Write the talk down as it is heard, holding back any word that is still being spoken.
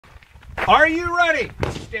Are you ready?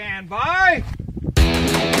 Stand by.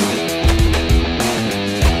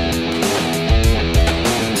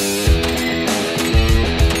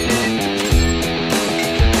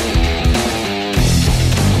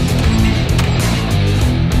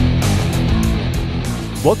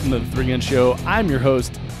 Welcome to the Three Gun Show. I'm your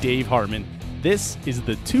host, Dave Hartman. This is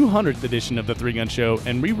the 200th edition of the Three Gun Show,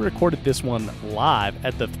 and we recorded this one live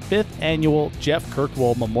at the 5th annual Jeff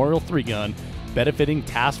Kirkwold Memorial Three Gun, benefiting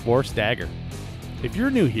Task Force Dagger. If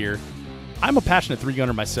you're new here, I'm a passionate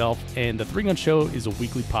three-gunner myself, and the Three Gun Show is a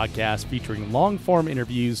weekly podcast featuring long-form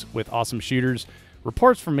interviews with awesome shooters,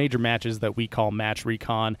 reports from major matches that we call Match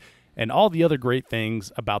Recon, and all the other great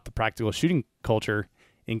things about the practical shooting culture,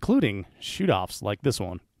 including shoot-offs like this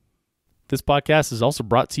one. This podcast is also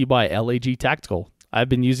brought to you by LAG Tactical. I've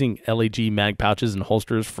been using LAG mag pouches and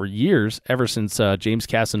holsters for years, ever since James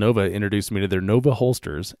Casanova introduced me to their Nova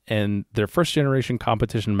holsters and their first-generation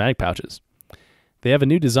competition mag pouches. They have a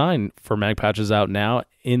new design for mag pouches out now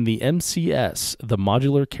in the MCS, the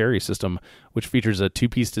modular carry system, which features a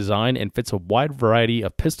two-piece design and fits a wide variety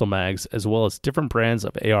of pistol mags as well as different brands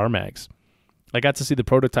of AR mags. I got to see the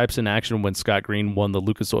prototypes in action when Scott Green won the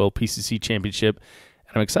Lucas Oil PCC Championship,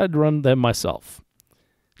 and I'm excited to run them myself.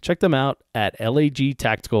 Check them out at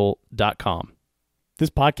lagtactical.com. This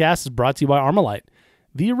podcast is brought to you by Armalite.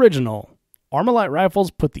 The original Armalite rifles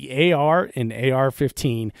put the AR in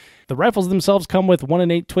AR-15. The rifles themselves come with 1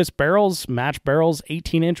 8 twist barrels, match barrels,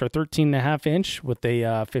 18-inch or 13.5-inch with a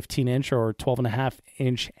 15-inch or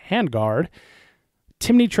 12.5-inch handguard,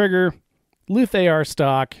 Timney trigger, Luth AR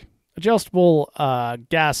stock, adjustable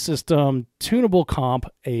gas system, tunable comp,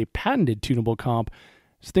 a patented tunable comp.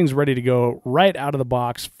 This thing's ready to go right out of the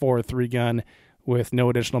box for a three-gun with no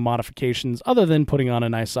additional modifications other than putting on a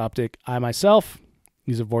nice optic. I myself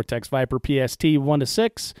use a Vortex Viper PST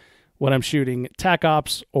 1-6 when I'm shooting TAC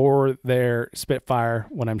Ops or their Spitfire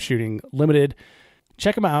when I'm shooting limited.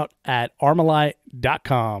 Check them out at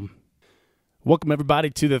armalite.com. Welcome,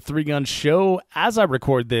 everybody, to the Three Gun Show. As I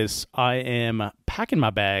record this, I am packing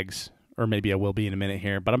my bags, or maybe I will be in a minute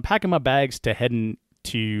here, but I'm packing my bags to head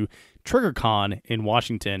to TriggerCon in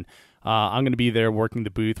Washington. I'm going to be there working the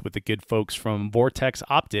booth with the good folks from Vortex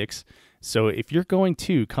Optics. So if you're going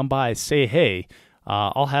to come by, say hey.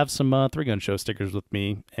 I'll have some Three Gun Show stickers with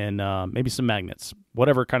me and maybe some magnets.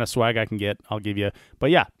 Whatever kind of swag I can get, I'll give you. But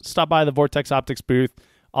yeah, stop by the Vortex Optics booth.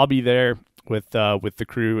 I'll be there with the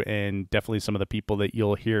crew and definitely some of the people that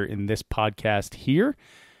you'll hear in this podcast here.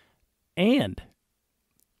 And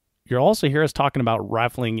you'll also hear us talking about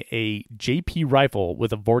rifling a JP rifle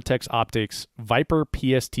with a Vortex Optics Viper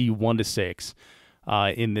PST 1-6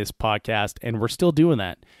 in this podcast, and we're still doing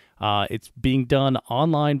that. It's being done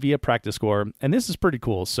online via Practice Score, and this is pretty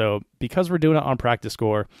cool. So because we're doing it on Practice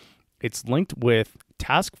Score, it's linked with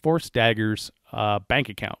Task Force Dagger's bank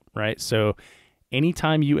account, right? So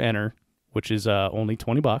anytime you enter, which is only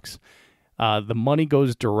 $20, the money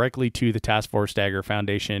goes directly to the Task Force Dagger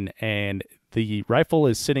Foundation, and the rifle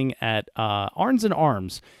is sitting at Arms and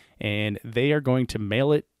Arms, and they are going to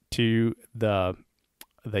mail it to the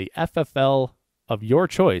FFL of your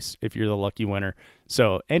choice if you're the lucky winner.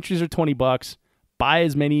 So entries are $20. Buy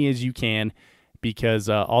as many as you can because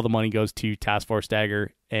all the money goes to Task Force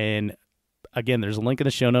Dagger. And again, there's a link in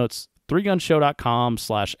the show notes,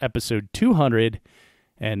 threegunshow.com/episode 200,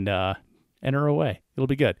 and enter away. It'll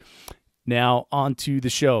be good. Now on to the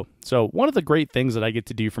show. So one of the great things that I get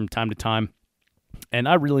to do from time to time, and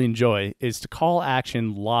I really enjoy, is to call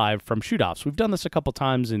action live from shoot-offs. We've done this a couple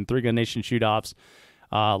times in Three Gun Nation shoot-offs.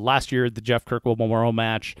 Last year, the Jeff Kirkwold Memorial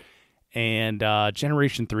Match, and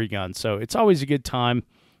Generation 3 Gun. So it's always a good time.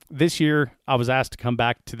 This year, I was asked to come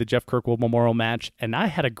back to the Jeff Kirkwold Memorial Match, and I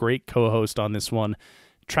had a great co-host on this one.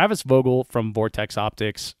 Travis Vogel from Vortex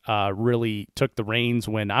Optics really took the reins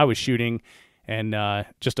when I was shooting, and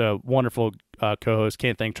just a wonderful co-host.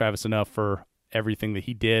 Can't thank Travis enough for everything that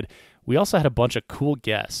he did. We also had a bunch of cool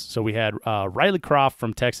guests. So we had Riley Croft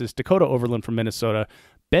from Texas, Dakota Overland from Minnesota,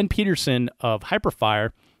 Ben Peterson of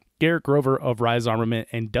Hyperfire, Garrett Grover of Rise Armament,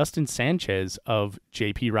 and Dustin Sanchez of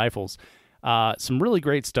JP Rifles. Some really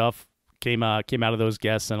great stuff came out of those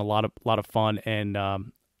guests, and a lot of fun. And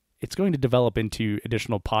it's going to develop into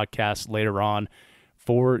additional podcasts later on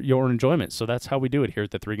for your enjoyment. So that's how we do it here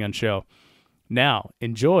at the Three Gun Show. Now,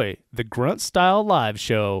 enjoy the Grunt Style Live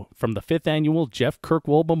Show from the 5th Annual Jeff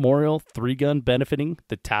Kirkwold Memorial Three Gun benefiting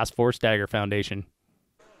the Task Force Dagger Foundation.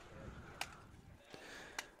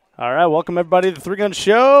 All right, welcome everybody to the Three Gun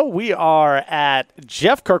Show. We are at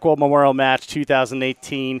Jeff Kirkwold Memorial Match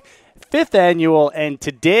 2018, 5th Annual, and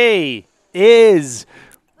today is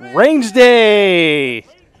Range Day.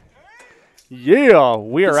 Yeah,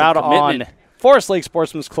 we are Get some out on commitment. Forest Lake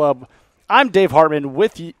Sportsman's Club. I'm Dave Hartman.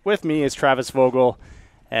 With me is Travis Vogel,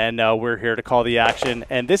 and we're here to call the action.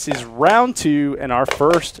 And this is round 2 and our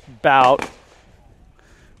first bout.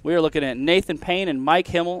 We are looking at Nathan Payne and Mike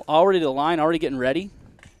Himmel, already to the line, already getting ready.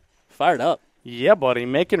 Fired up. Yeah, buddy,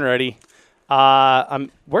 making ready.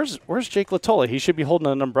 Where's Jake Latola? He should be holding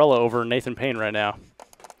an umbrella over Nathan Payne right now.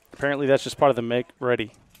 Apparently, that's just part of the make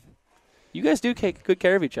ready. You guys do take good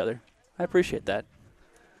care of each other. I appreciate that.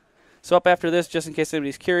 So up after this, just in case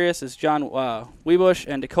anybody's curious, is John Webush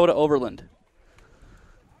and Dakota Overland.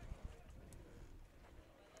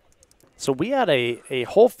 So we had a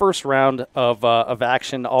whole first round of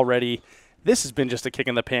action already. This has been just a kick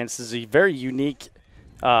in the pants. This is a very unique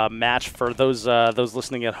match for those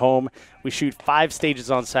listening at home. We shoot 5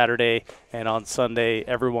 stages on Saturday, and on Sunday,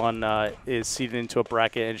 everyone is seated into a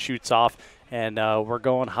bracket and shoots off. And we're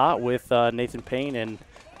going hot with Nathan Payne and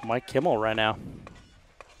Mike Himmel right now.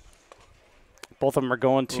 Both of them are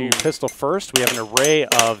going to pistol first. We have an array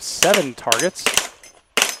of 6 targets.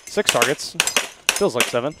 Feels like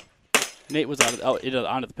 7. Nate was onto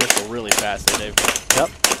the pistol really fast there, Dave. Yep.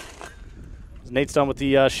 Nate's done with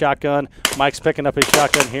the shotgun. Mike's picking up his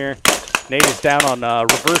shotgun here. Nate is down on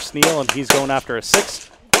reverse kneel, and he's going after a 6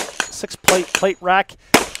 plate rack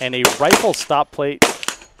and a rifle stop plate.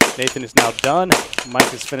 Nathan is now done.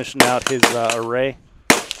 Mike is finishing out his array.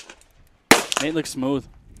 Nate looks smooth.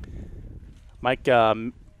 Mike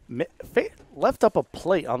left up a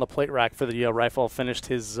plate on the plate rack for the rifle. Finished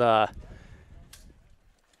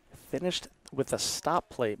with a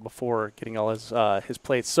stop plate before getting all his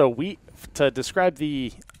plates. So to describe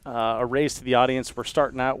the arrays to the audience, we're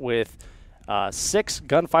starting out with 6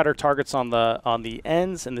 gunfighter targets on the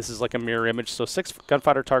ends, and this is like a mirror image. So 6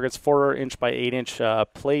 gunfighter targets, 4-inch by 8-inch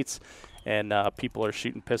plates, and people are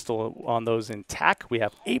shooting pistol on those in tack. We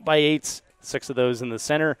have 8x8s, 6 of those in the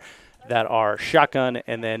center that are shotgun,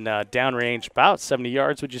 and then downrange about 70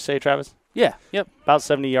 yards. Would you say, Travis? Yeah. Yep. About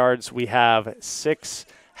 70 yards. We have 6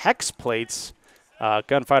 hex plates,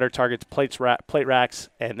 gunfighter targets, plate racks,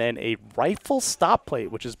 and then a rifle stop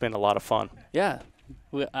plate, which has been a lot of fun. Yeah.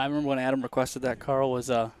 I remember when Adam requested that. Carl was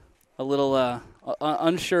a little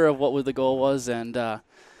unsure of what the goal was, and when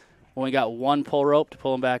we got one pull rope to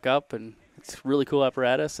pull him back up, and it's really cool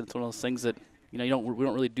apparatus. It's one of those things that we don't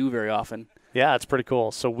really do very often. Yeah, it's pretty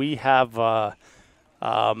cool. So we have all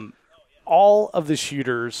of the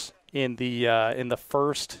shooters in the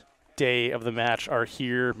first day of the match are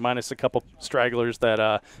here, minus a couple stragglers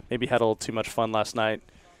that maybe had a little too much fun last night.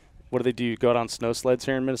 What do they do? Go out on snow sleds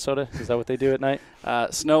here in Minnesota? Is that what they do at night?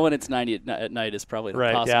 Snow when it's 90 at night is probably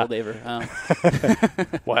right, impossible, yeah.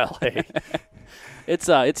 Daver. Well, hey.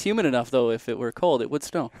 It's humid enough, though. If it were cold, it would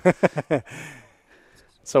snow.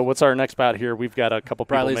 So what's our next bout here? We've got a couple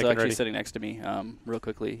people Riley's making actually ready. sitting next to me real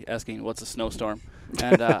quickly, asking what's a snowstorm.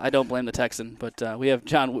 And I don't blame the Texan, but we have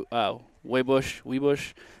John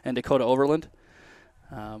Webush, and Dakota Overland.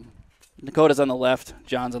 Dakota's on the left,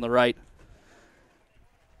 John's on the right.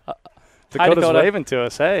 Dakota's Dakota. waving to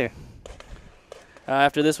us, hey.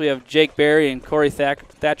 After this, we have Jake Berry and Corey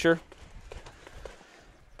Thatcher.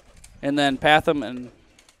 And then Patham, and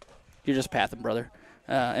you're just Patham, brother.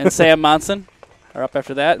 And Sam Monson are up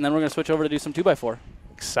after that. And then we're going to switch over to do some 2x4.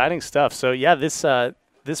 Exciting stuff. So, yeah, this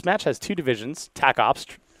match has 2 divisions, TAC Ops,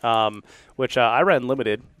 which I ran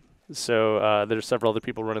limited. So there's several other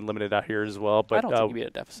people running limited out here as well. But I don't think you'd be at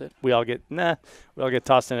a deficit. We all get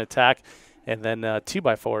tossed in attack. And then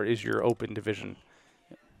 2x4 is your open division.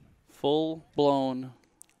 Full-blown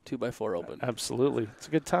 2x4 open. Absolutely. It's a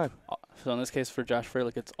good time. So in this case for Josh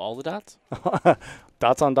Freilich, it's all the dots?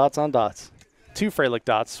 Dots on dots on dots. 2 Freilich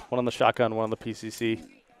dots, one on the shotgun, one on the PCC.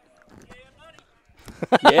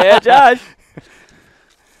 Yeah, Josh.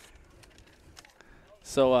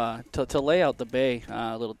 So to lay out the bay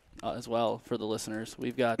a little as well for the listeners,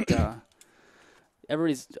 we've got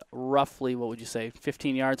everybody's roughly, what would you say,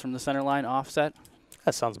 15 yards from the center line offset?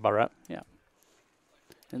 That sounds about right. Yeah.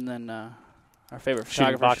 And then our favorite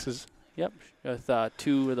Shooting photographer. boxes. Yep, with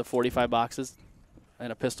 2 of the 45 boxes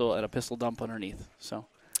and a pistol dump underneath. So.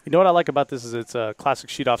 You know what I like about this is it's a classic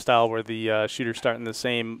shoot-off style where the shooters start in the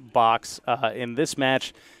same box. In this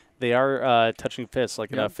match, they are touching fists,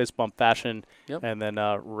 like in a fist bump fashion, and then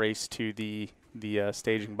race to the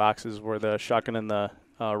staging boxes where the shotgun and the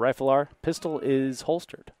rifle are. Pistol is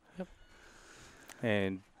holstered. Yep.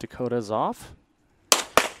 And Dakota's off.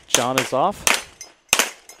 John is off.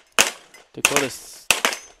 Dakota's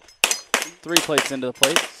 3 plates into the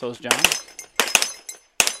plate, so is John.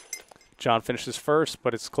 John finishes first,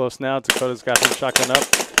 but it's close now. Dakota's got his shotgun up.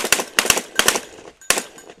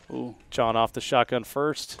 Ooh. John off the shotgun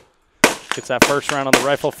first. Gets that first round on the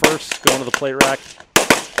rifle first, going to the plate rack.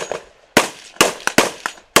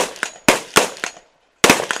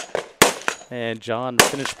 And John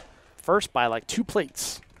finished first by like 2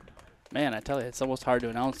 plates. Man, I tell you, it's almost hard to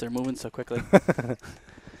announce. They're moving so quickly.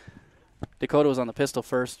 Dakota was on the pistol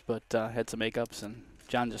first, but had some makeups, and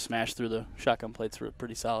John just smashed through the shotgun plates. Were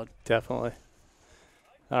pretty solid. Definitely.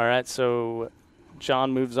 All right, so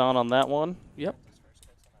John moves on that one. Yep.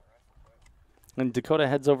 And Dakota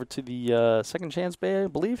heads over to the second chance bay, I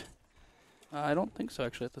believe. I don't think so,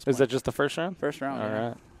 actually, at this point. Is that just the first round? First round, All yeah.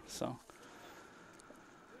 right. So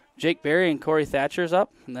Jake Berry and Corey Thatcher's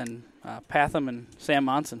up, and then Patham and Sam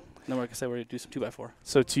Monson. And then, like I said, we're going to do some 2x4.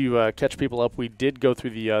 So to catch people up, we did go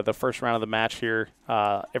through the first round of the match here.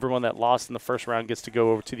 Everyone that lost in the first round gets to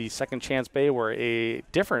go over to the second chance bay where a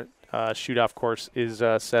different shoot-off course is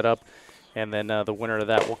set up. And then the winner of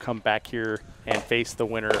that will come back here and face the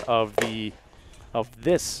winner of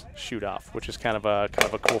this shoot-off, which is kind of a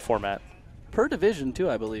cool format. Per division, too,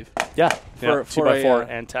 I believe. Yeah, For 2x4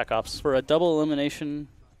 and Tech Ops. For a double elimination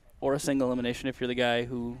or a single elimination, if you're the guy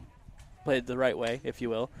who played the right way, if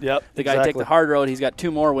you will. Yep, the guy take the hard road. He's got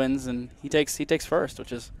 2 more wins, and he takes first,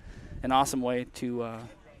 which is an awesome way to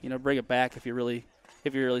bring it back if you're really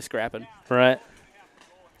scrapping. Right.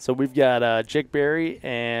 So we've got Jake Berry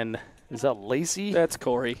and is that Lacey? That's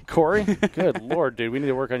Corey. Corey? Good Lord, dude. We need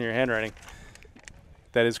to work on your handwriting.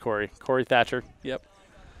 That is Corey. Corey Thatcher. Yep.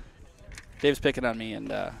 Dave's picking on me,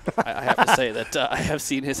 and I have to say that I have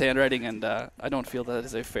seen his handwriting, and I don't feel that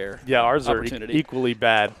is a fair ours opportunity. Are equally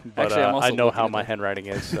bad, but Actually, I know how my handwriting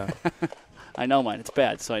is. So. I know mine. It's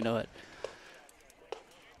bad, so I know it.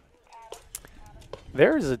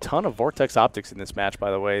 There is a ton of Vortex optics in this match, by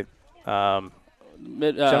the way. Gentleman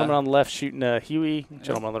on the left shooting Huey.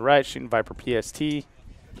 Gentleman on the right shooting Viper PST.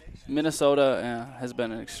 Minnesota has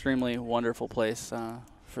been an extremely wonderful place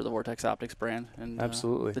for the Vortex Optics brand. And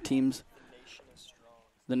absolutely. The teams.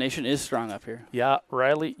 The nation is strong up here. Yeah,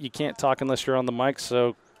 Riley, you can't talk unless you're on the mic,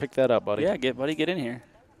 so pick that up, buddy. Yeah, get in here.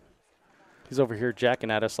 He's over here jacking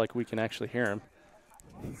at us like we can actually hear him.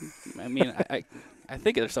 I mean, I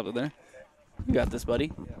think there's something there. You got this,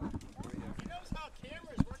 buddy.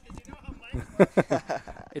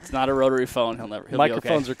 It's not a rotary phone. He'll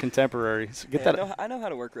Microphones be okay. are contemporary. So get that. I know how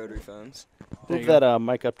to work rotary phones. Move that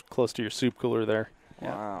mic up close to your soup cooler there.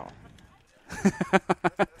 Yeah. Wow.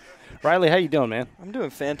 Riley, how you doing, man? I'm doing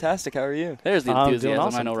fantastic. How are you? There's the enthusiasm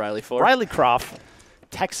awesome. I know Riley for. Riley Croft,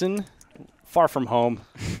 Texan, far from home.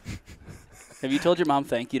 Have you told your mom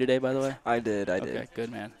thank you today, by the way? I did. Okay, good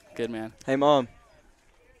man. Good man. Hey, Mom.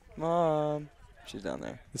 Mom. She's down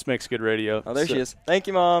there. This makes good radio. Oh, there she is. Thank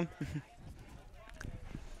you, Mom.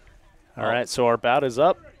 All right, so our bout is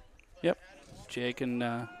up. Yep. Jake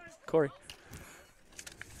and Corey.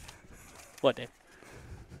 What, Dave?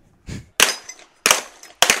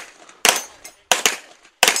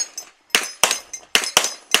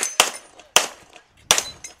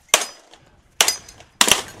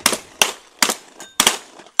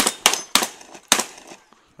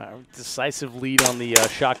 Decisive lead on the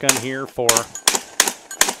shotgun here for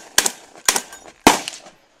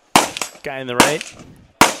guy in the right.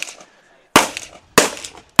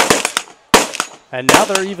 And now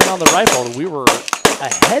they're even on the rifle. We were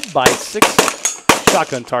ahead by 6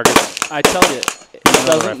 shotgun targets. I tell you, it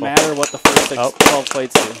doesn't matter what the first 12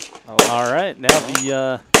 plates do. Oh. All right, now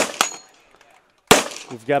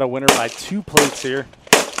we've got a winner by 2 plates here.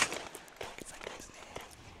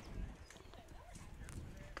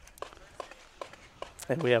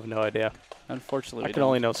 And we have no idea. Unfortunately, I can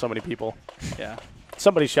only know so many people. Yeah.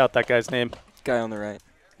 Somebody shout that guy's name. Guy on the right.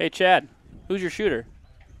 Hey, Chad, who's your shooter?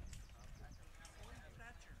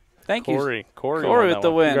 Thank you. Corey with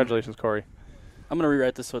the win. Congratulations, Corey. I'm going to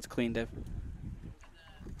rewrite this so it's clean, Dave.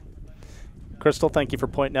 Crystal, thank you for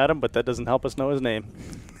pointing at him, but that doesn't help us know his name.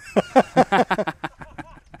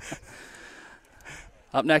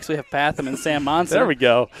 Up next, we have Patham and Sam Monson. There we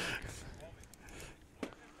go.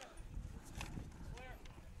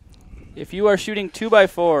 If you are shooting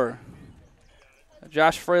 2x4,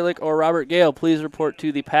 Josh Freilich or Robert Gale, please report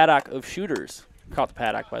to the paddock of shooters. Call it the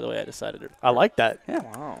paddock, by the way. I decided it. I like that. Yeah.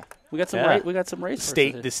 Wow. We got some we got some race.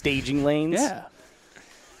 The staging lanes. Yeah.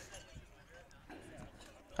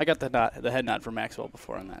 I got the head nod from Maxwell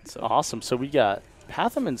before on that. So awesome. So we got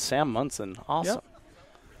Patham and Sam Monson. Awesome. Yep.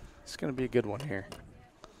 It's going to be a good one here.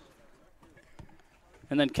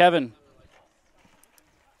 And then Kevin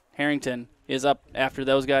Harrington is up after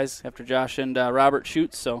those guys, after Josh and Robert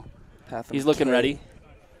shoots. So he's looking ready.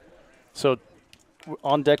 So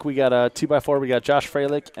on deck we got a 2x4. We got Josh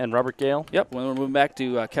Freilich and Robert Gale. Yep. We're moving back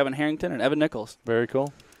to Kevin Harrington and Evan Nichols. Very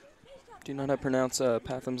cool. Do you know how to pronounce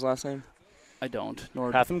Patham's last name? I don't.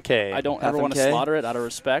 Nor Patham K. I don't Patham ever want to K? slaughter it out of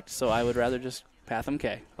respect, so I would rather just Patham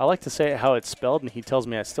K. I like to say how it's spelled, and he tells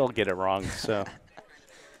me I still get it wrong. So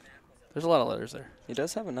There's a lot of letters there. He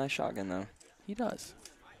does have a nice shotgun, though. He does.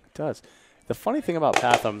 it does. The funny thing about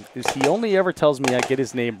Patham is he only ever tells me I get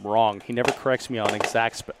his name wrong. He never corrects me on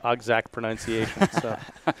exact pronunciation. So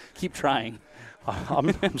Keep trying.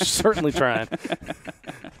 I'm certainly trying.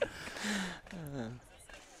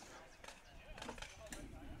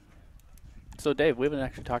 So, Dave, we haven't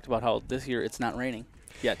actually talked about how this year it's not raining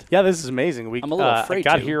yet. Yeah, this is amazing. I'm a little afraid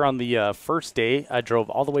I got to. here on the first day. I drove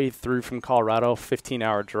all the way through from Colorado,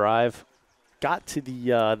 15-hour drive. Got to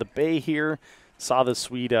the bay here, saw the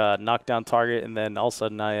sweet knockdown target, and then all of a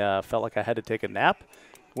sudden I felt like I had to take a nap.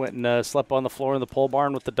 Went and slept on the floor in the pole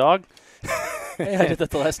barn with the dog. Hey, I did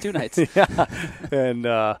that the last 2 nights. Yeah,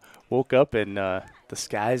 and woke up and the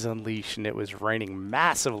skies unleashed, and it was raining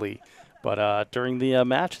massively. But during the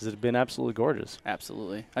matches, it had been absolutely gorgeous.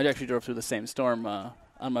 Absolutely. I actually drove through the same storm on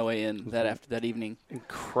my way in that evening.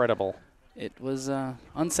 Incredible. It was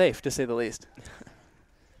unsafe, to say the least.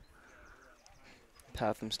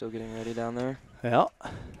 Patham still getting ready down there. Yeah.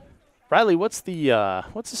 Riley, what's the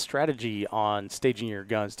strategy on staging your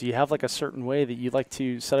guns? Do you have like a certain way that you like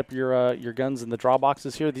to set up your guns in the draw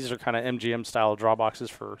boxes here? These are kind of MGM style draw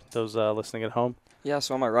boxes for those listening at home. Yeah,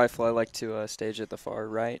 so on my rifle, I like to stage at the far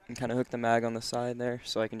right and kind of hook the mag on the side there,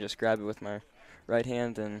 so I can just grab it with my right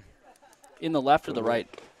hand and. In the left or the right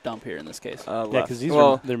dump here in this case? Left. Yeah, because these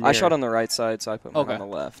well, are I shot on the right side, so I put mine Okay. on the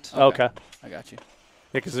left. Okay. I got you.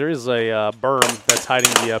 Yeah, because there is a berm that's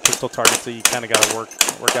hiding the pistol targets that you kind of got to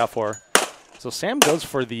work out for. So Sam goes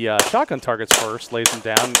for the shotgun targets first, lays them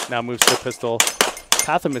down, now moves to the pistol.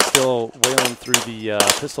 Patham is still wailing through the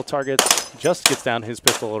pistol targets, just gets down his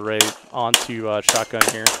pistol array onto shotgun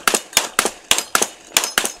here.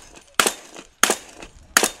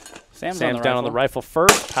 Sam's down on the rifle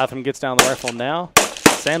first. Patham gets down the rifle now.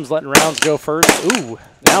 Sam's letting rounds go first. Ooh,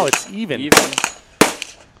 now it's even.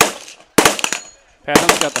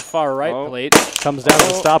 Patham's got the far right plate. Comes down to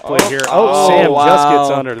the stop plate here. Sam wow. just gets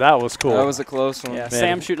under. That was cool. That was a close one. Yeah, Man.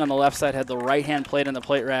 Sam shooting on the left side had the right-hand plate in the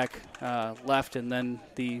plate rack left, and then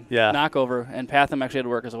the knockover, and Patham actually had to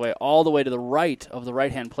work his way all the way to the right of the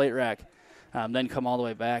right-hand plate rack, then come all the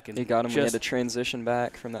way back. And He got him. He had to transition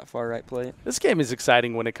back from that far right plate. This game is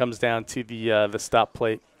exciting when it comes down to the stop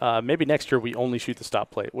plate. Maybe next year we only shoot the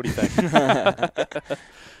stop plate. What do you think?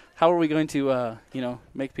 How are we going to,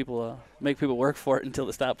 make people work for it until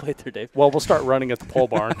the stop plate there, Dave? Well, we'll start running at the pole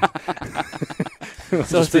barn.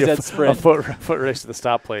 So it's a dead sprint. A foot race to the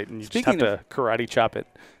stop plate, and you just have to karate chop it.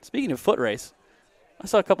 Speaking of foot race, I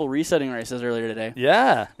saw a couple resetting races earlier today.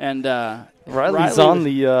 Yeah, and Riley's on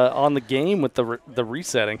the game with the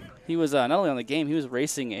resetting. He was not only on the game, he was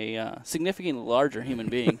racing a significantly larger human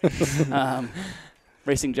being,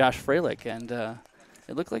 racing Josh Freilich, and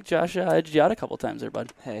it looked like Josh edged you out a couple times there,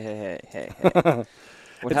 bud. Hey.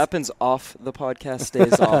 What happens off the podcast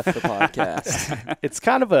stays off the podcast. It's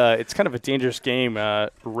kind of a dangerous game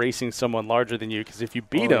racing someone larger than you, because if you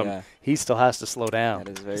beat him, he still has to slow down.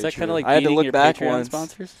 That is very Is that true. kind of like I had to beating look your back Patreon once.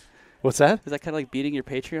 sponsors? What's that? Is that kind of like beating your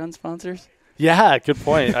Patreon sponsors? Yeah, good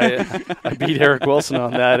point. I beat Eric Wilson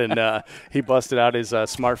on that, and he busted out his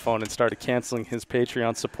smartphone and started canceling his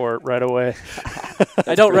Patreon support right away.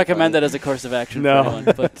 I don't recommend that as a course of action No. for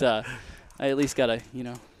anyone, but I at least got to,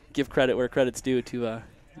 give credit where credit's due to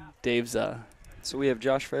Dave's. So we have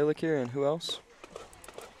Josh Freilich here, and who else?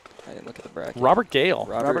 I didn't look at the bracket. Robert Gale.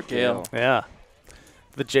 Robert Gale. Yeah.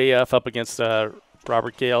 The JF up against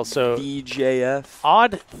Robert Gale. So BJF.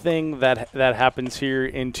 odd thing that happens here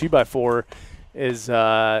in 2x4 is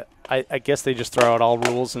I guess they just throw out all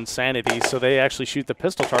rules and sanity. So they actually shoot the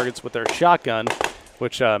pistol targets with their shotgun,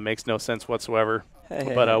 which makes no sense whatsoever.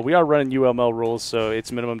 But we are running UML rules, so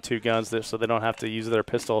it's minimum 2 guns there, so they don't have to use their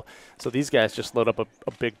pistol. So these guys just load up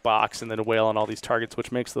a big box and then wail on all these targets, which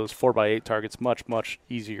makes those 4x8 targets much, much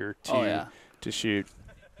easier to shoot.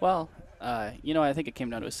 Well, I think it came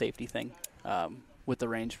down to a safety thing with the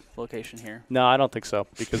range location here. No, I don't think so,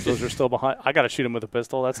 because those are still behind. I got to shoot them with a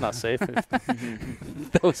pistol. That's not safe.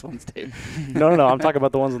 Those ones, Dave. No, I'm talking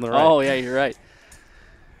about the ones on the right. Oh, yeah, you're right.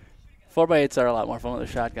 4x8s are a lot more fun with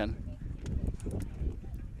a shotgun.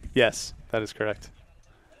 Yes, that is correct.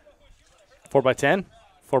 4x10?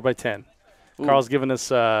 4x10. Ooh. Carl's given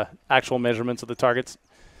us actual measurements of the targets.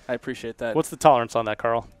 I appreciate that. What's the tolerance on that,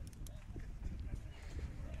 Carl?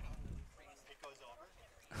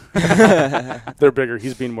 They're bigger.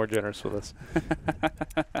 He's being more generous with us.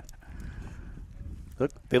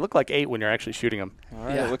 They look like 8 when you're actually shooting them. All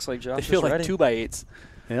right, Yeah. it looks like Josh They feel is like ready. 2x8s.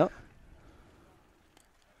 Yeah.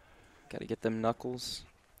 Got to get them knuckles.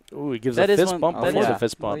 Ooh, he gives That a is fist one- bump that before is- the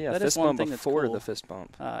fist Oh, bump. yeah, That is fist one bump thing that's before cool. the fist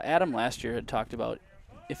bump. Adam last year had talked about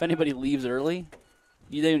if anybody leaves early,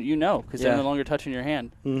 you know, because they're Yeah. no longer touching your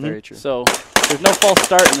hand. Mhm. Very true. So there's no false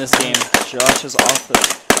start in this game. Josh is off the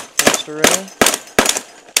first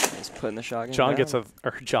array. He's putting the shotgun John down. gets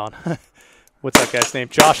John. What's that guy's name?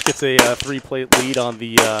 Josh gets a 3-plate lead on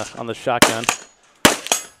the shotgun.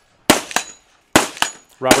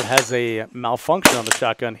 Robert has a malfunction on the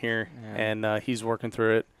shotgun here, Yeah. and he's working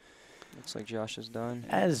through it Looks like Josh is done.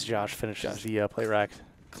 as Josh finishes the plate rack.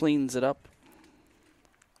 Cleans it up.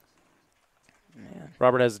 Man.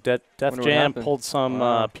 Robert has Death Wonder what Jam, happened. pulled some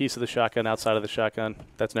Wow. piece of the shotgun outside of the shotgun.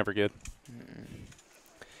 That's never good.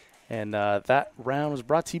 And that round was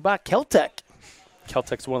brought to you by Keltec.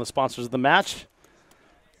 Keltec's one of the sponsors of the match.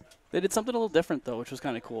 They did something a little different though, which was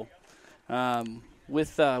kind of cool.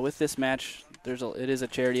 With this match, it is a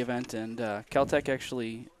charity event, and Caltech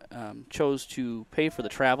actually chose to pay for the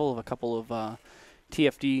travel of a couple of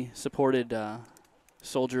TFD supported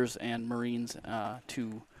soldiers and Marines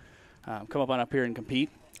to come up here and compete.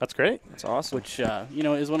 That's great. That's awesome. Which is one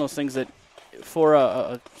of those things that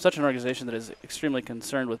for such an organization that is extremely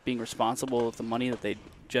concerned with being responsible with the money that they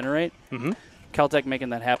generate. Mm-hmm. Caltech making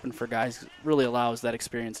that happen for guys really allows that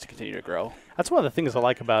experience to continue to grow. That's one of the things I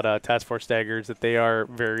like about Task Force Daggers, that they are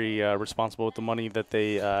very responsible with the money that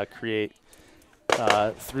they create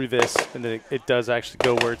through this, and that it does actually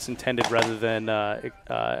go where it's intended rather than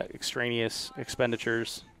extraneous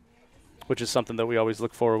expenditures, which is something that we always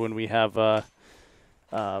look for when we have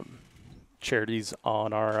charities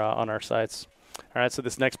on our sites. All right, so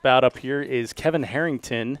this next bout up here is Kevin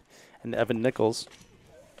Harrington and Evan Nichols.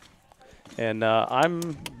 And I'm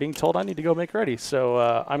being told I need to go make ready. So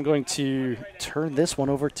I'm going to turn this one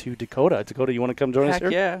over to Dakota. Dakota, you want to come join us Heck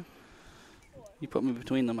here? yeah. You put me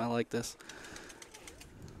between them. I like this.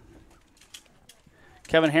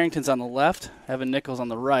 Kevin Harrington's on the left. Evan Nichols on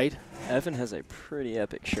the right. Evan has a pretty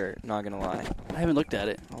epic shirt, not going to lie. I haven't looked at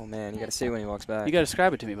it. Oh, man, you got to see it when he walks back. You got to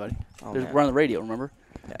describe it to me, buddy. Oh, We're man. on the radio, remember?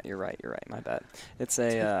 Yeah, you're right, my bad. It's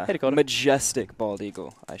a Hey, Dakota. majestic bald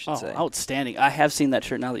eagle, I should say. Outstanding. I have seen that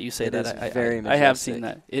shirt now that you say It that. is I very I have majestic. seen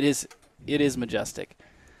that. It is majestic.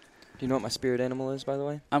 Do you know what my spirit animal is, by the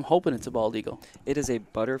way? I'm hoping it's a bald eagle. It is a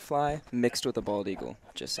butterfly mixed with a bald eagle,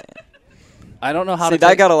 just saying. I don't know how See, to that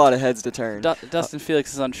take- got a lot of heads to turn. Dustin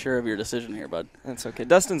Felix is unsure of your decision here, bud. That's okay.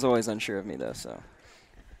 Dustin's always unsure of me, though, so.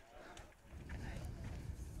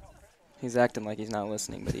 He's acting like he's not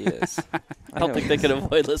listening, but he is. I don't think they could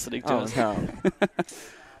avoid listening to Oh, us. no.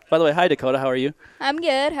 By the way, hi, Dakota. How are you? I'm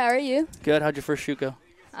good. How are you? Good. How'd your first shoot go?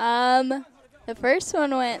 The first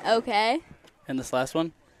one went okay. And this last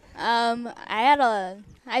one?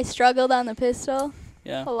 I struggled on the pistol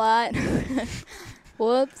Yeah. a lot.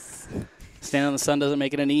 Whoops. Standing in the sun doesn't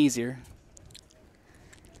make it any easier.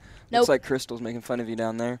 Nope. Looks like Crystal's making fun of you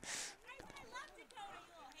down there.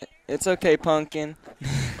 It's okay, Pumpkin.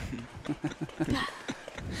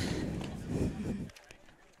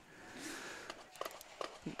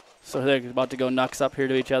 So they're about to go knucks up here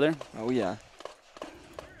to each other. Oh, yeah.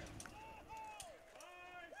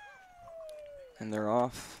 And they're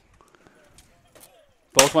off.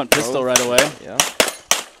 Both went pistol right away. Yeah.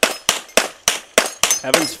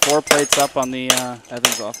 Evans 4 plates up on the.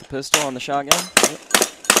 Evans off the pistol on the shotgun.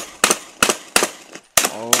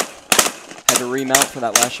 Oh. Had to remount for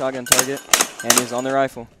that last shotgun target. And he's on the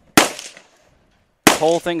rifle. The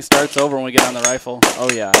whole thing starts over when we get on the rifle. Oh,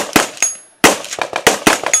 yeah.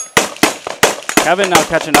 Kevin now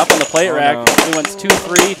catching up on the plate Oh, rack. no. He went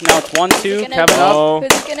 2-3. Now it's 1-2. Gonna Kevin be- up. Oh.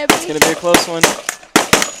 Who's it gonna be? It's going to be a close one.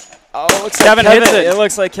 Oh, looks Kevin like hits it. It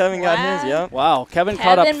looks like Kevin got Wow. his, yep. Wow, Kevin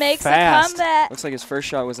caught up Kevin makes fast. a comeback. Looks like his first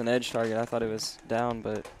shot was an edge target. I thought it was down,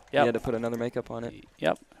 but he Yep. had to put another makeup on it.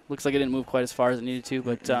 Yep. Looks like it didn't move quite as far as it needed to,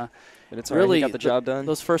 but But it's all right. really He got the job done.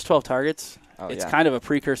 those first 12 targets, Oh, it's yeah. kind of a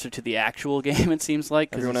precursor to the actual game, it seems like.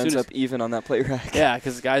 'cause Everyone as ends soon up even on that plate rack. yeah,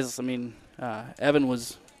 because guys, I mean, Evan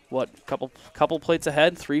was, couple plates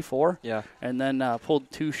ahead, 3-4, Yeah. and then pulled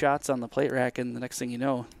 2 shots on the plate rack, and the next thing you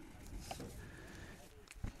know,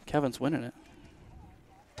 Kevin's winning it.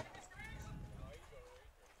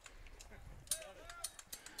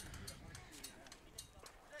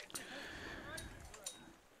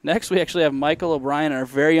 Next, we actually have Michael O'Brien and our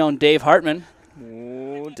very own Dave Hartman.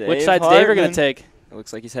 Ooh, Dave Which side's Dave are going Hartman. to take? It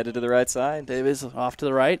looks like he's headed to the right side. Dave is off to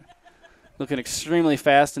the right, looking extremely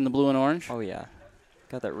fast in the blue and orange. Oh, yeah.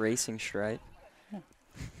 Got that racing stripe.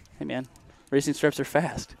 Hey, man, racing stripes are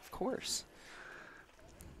fast. Of course.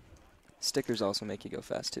 Stickers also make you go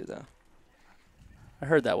fast, too, though. I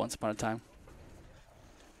heard that once upon a time.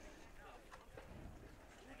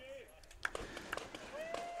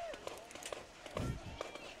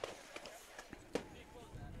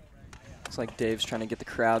 Looks like Dave's trying to get the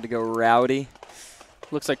crowd to go rowdy.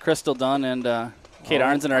 Looks like Crystal Dunn and Kate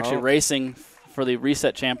Arnzen are actually racing for the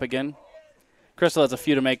reset champ again. Crystal has a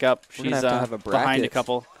few to make up. She's have a behind a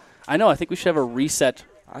couple. I know. I think we should have a reset,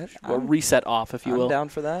 reset off, if you will. I'm down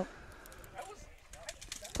for that.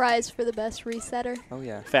 Prize for the best resetter. Oh,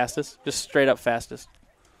 yeah. Fastest. Just straight up fastest.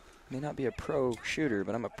 May not be a pro shooter,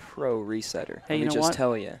 but I'm a pro resetter. Hey, Let me just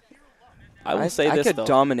tell you. I will say this, I could though.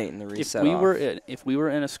 dominate in the reset If we were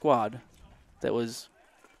in a squad that was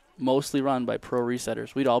mostly run by pro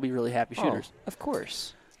resetters, we'd all be really happy shooters. Of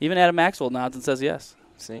course. Even Adam Maxwell nods and says yes.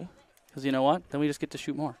 See? Because you know what? Then we just get to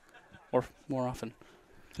shoot more. Or more often.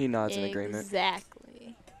 He nods in agreement.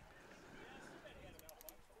 Exactly.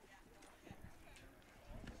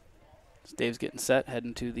 So Dave's getting set,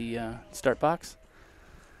 heading to the start box.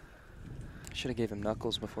 Should have gave him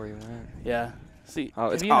knuckles before he went. Yeah. See.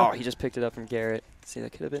 He just picked it up from Garrett. See,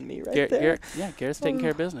 that could have been me right there. Garrett's taking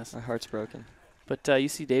care of business. My heart's broken. But you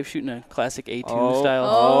see Dave shooting a classic A2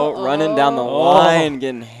 style. Running down the line,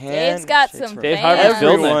 getting hands. Dave's got some Dave fans. Hartman's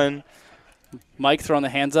building it. Mike throwing the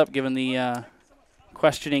hands up, giving the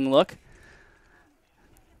questioning look.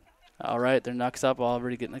 All right, their knucks up,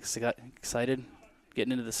 already getting excited,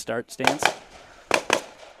 getting into the start stance.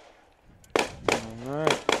 All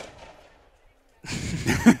right.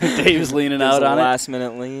 Dave's leaning out on it.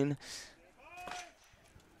 Last-minute lean.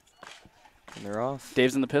 And they're off.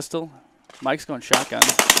 Dave's in the pistol. Mike's going shotgun.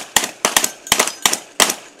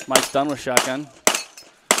 Mike's done with shotgun.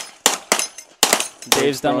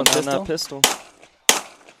 Dave's done with pistol.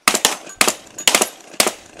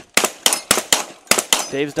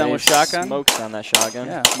 Dave's done with shotgun. Smokes on that shotgun.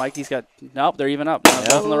 Yeah, Mikey's got. Nope, they're even up. Now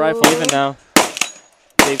both on the rifle. Even now.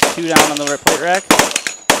 Dave's 2 down on the plate rack.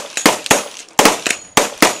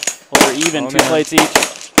 Well, they're even. 2 plates each.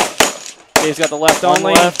 Dave's got the left One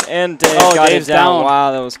only. left, and Dave got Dave's it down. down.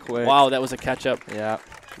 Wow, that was quick. Wow, that was a catch-up. Yeah.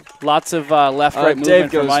 Lots of left-right movement Dave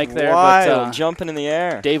for goes Mike there. wild, But, jumping in the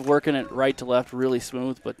air. Dave working it right to left, really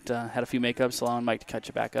smooth, but had a few makeups, allowing Mike to catch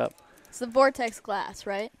it back up. It's the Vortex glass,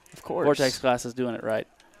 right? Of course. Vortex glass is doing it right.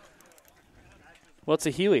 Well, it's a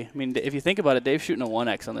Huey. I mean, if you think about it, Dave's shooting a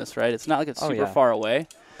 1X on this, right? It's not like it's super far away.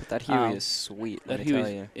 But that Huey is sweet, let me tell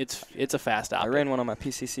you. It's a fast optic. I ran one on my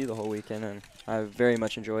PCC the whole weekend, and I very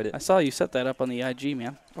much enjoyed it. I saw you set that up on the IG,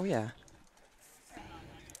 man. Oh, yeah.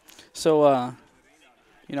 So, I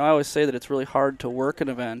always say that it's really hard to work an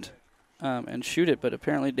event and shoot it, but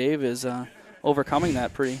apparently Dave is overcoming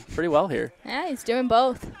that pretty well here. Yeah, he's doing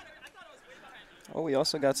both. Oh, we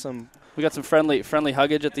also got some. We got some friendly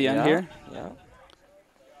huggage at the end here. Yeah.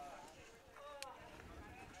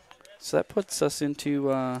 So that puts us into.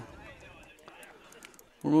 We're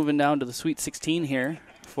moving down to the Sweet 16 here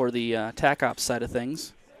for the TAC Ops side of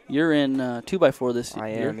things. You're in 2x4 this year. I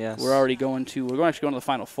am, yes. We're already going to. We're actually going to the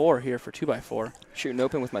Final 4 here for 2x4. Shooting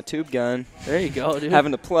open with my tube gun. There you go, dude.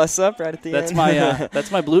 Having to plus up right at the That's end.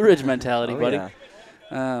 That's my Blue Ridge mentality, buddy.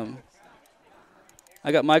 Yeah.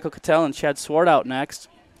 I got Michael Cattell and Chad Swart out next.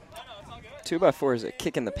 2x4 is a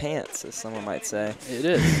kick in the pants, as someone might say. It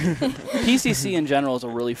is. PCC in general is a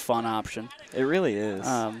really fun option. It really is.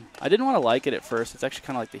 I didn't want to like it at first. It's actually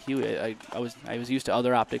kind of like the Huey. I was used to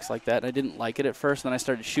other optics like that, and I didn't like it at first. And then I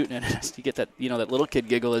started shooting it, and you get that that little kid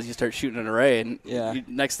giggle as you start shooting an array, and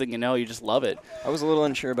next thing you know, you just love it. I was a little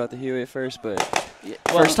unsure about the Huey at first, but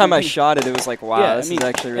first time I shot it, it was like, wow, this is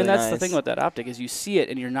actually really nice. And that's the thing with that optic is you see it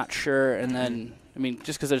and you're not sure, and then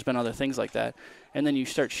just because there's been other things like that. And then you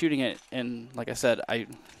start shooting it, and like I said,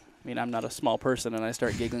 I'm not a small person, and I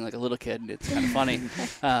start giggling like a little kid, and it's kind of funny.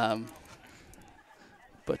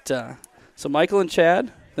 So Michael and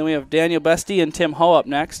Chad, then we have Daniel Bestie and Tim Ho up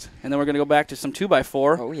next, and then we're going to go back to some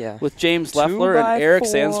 2x4 with James Leffler and Eric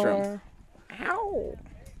Sandstrom. Ow.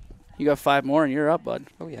 You got 5 more, and you're up, bud.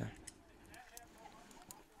 Oh, yeah.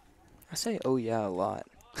 I say oh, yeah, a lot.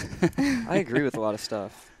 I agree with a lot of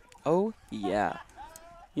stuff. Oh, yeah.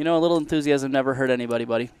 A little enthusiasm never hurt anybody,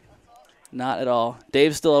 buddy. Not at all.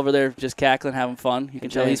 Dave's still over there just cackling, having fun. You can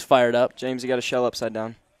tell he's fired up. James, you got a shell upside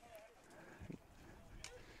down.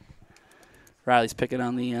 Riley's picking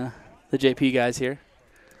on the JP guys here.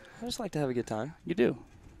 I just like to have a good time. You do.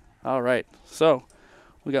 All right. So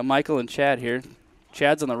we got Michael and Chad here.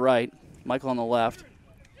 Chad's on the right, Michael on the left.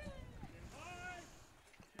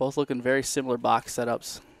 Both looking very similar box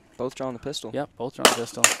setups. Both drawing the pistol. Yep, both drawing the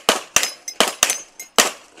pistol.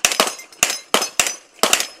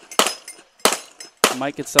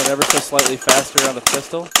 Mike gets done ever so slightly faster on the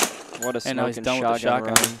pistol. What a and now he's smoking done with the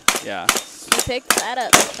shotgun. run. Yeah. He picked that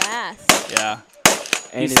up fast. Yeah.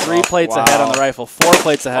 He's 3 plates ahead on the rifle, 4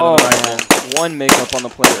 plates ahead on the rifle. Man. 1 makeup on the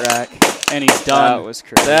plate rack. And he's done. That was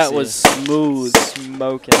crazy. That was smooth.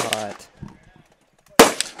 Smoking hot.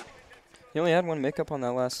 He only had 1 makeup on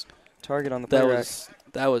that last target on the plate rack.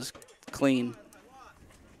 That was clean.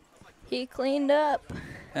 He cleaned up.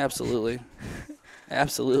 Absolutely.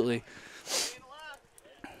 Absolutely.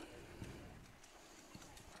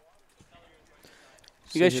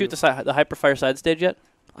 You guys shoot the Hyperfire side stage yet?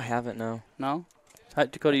 I haven't, no. No?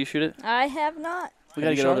 Dakota, you shoot it? I have not. We got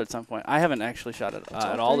to get over it at some point. I haven't actually shot it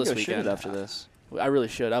at all this weekend. Shoot it after this. I really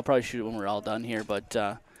should. I'll probably shoot it when we're all done here, but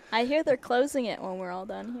I hear they're closing it when we're all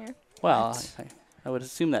done here. well, I would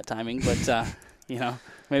assume that timing, but you know,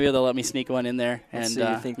 maybe they'll let me sneak one in there and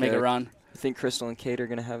make a run. You think Crystal and Kate are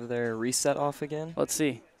going to have their reset off again? Let's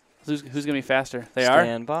see. Who's going to be faster? They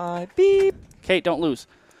Stand by. Beep. Kate, don't lose.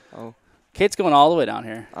 Oh. Kate's going all the way down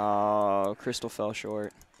here. Oh, Crystal fell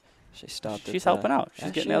short. She stopped it. She's helping out.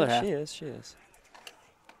 She's getting the other half. She is.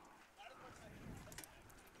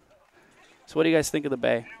 So what do you guys think of the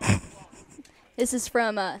bay? This is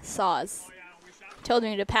from Saws. Told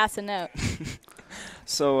me to pass a note.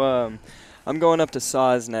 So I'm going up to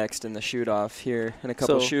Saws next in the shoot-off here in a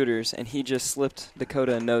couple shooters, and he just slipped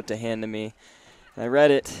Dakota a note to hand to me. And I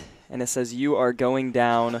read it, and it says, "You are going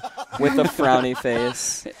down," with a frowny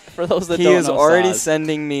face. For those that he don't know, is already Saws.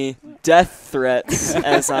 sending me death threats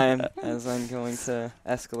as I'm going to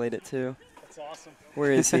escalate it too. That's awesome.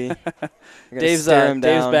 Where is he? Dave's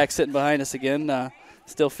back sitting behind us again.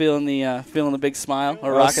 Still feeling the big smile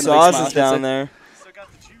or rocking the big smile. Saws is down there. Still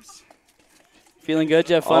got the juice. Feeling good? Did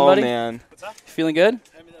you have fun, buddy? Oh man. What's that? Feeling good?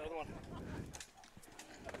 Hand me that other one.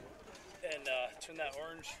 And turn that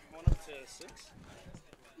orange one up to 6.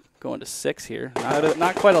 Going to 6 here.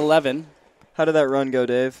 Not quite 11. How did that run go,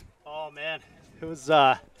 Dave? Oh man, it was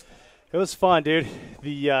fun, dude.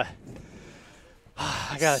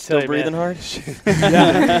 I gotta Still tell you, breathing man.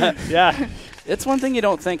 hard? Yeah. It's one thing you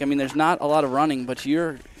don't think. I mean, there's not a lot of running, but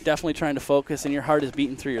you're definitely trying to focus, and your heart is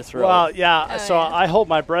beating through your throat. Well, yeah. Oh, So yeah. I hold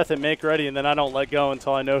my breath and make ready, and then I don't let go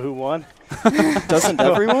until I know who won. Doesn't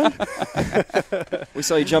everyone? We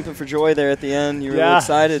saw you jumping for joy there at the end. You were really It's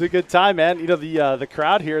excited. a good time, man. You know, the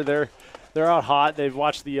crowd here, they're out hot. They've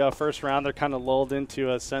watched the first round. They're kind of lulled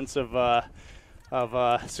into a sense of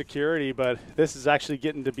security, but this is actually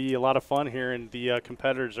getting to be a lot of fun here, and the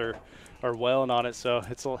competitors are wailing on it. So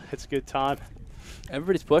it's a good time.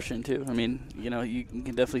 Everybody's pushing too. I mean, you know, you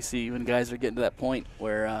can definitely see when guys are getting to that point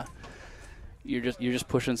where you're just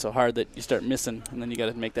pushing so hard that you start missing, and then you got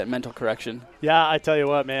to make that mental correction. Yeah, I tell you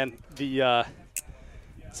what, man.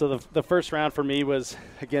 So the first round for me was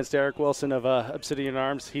against Eric Wilson of Obsidian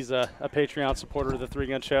Arms. He's a Patreon supporter of the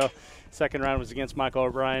 3-Gun Show. Second round was against Michael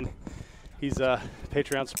O'Brien. He's a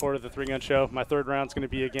Patreon supporter of the 3-Gun Show. My third round's going to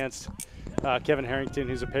be against Kevin Harrington,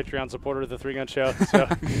 who's a Patreon supporter of the 3-Gun Show. So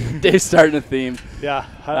Dave's starting a theme. yeah,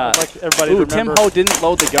 I'd like everybody to Tim remember. Ho didn't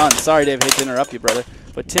load the gun. Sorry, Dave, hate to interrupt you, brother.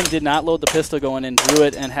 But Tim did not load the pistol going in, drew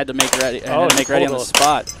it, and had to make ready. Oh, had to make ready on the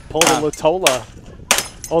spot. Pulled a Latola.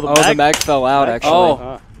 The mag fell out, actually.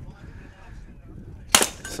 Oh.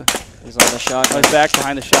 He's on the shotgun. He's back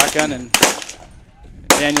behind the shotgun, and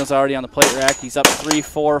Daniel's already on the plate rack. He's up 3,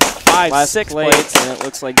 4, 5, Last 6 plate, plates. and it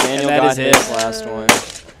looks like Daniel that got is his it. last one.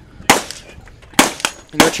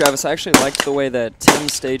 You know, Travis, I actually liked the way that Tim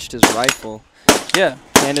staged his rifle. Yeah.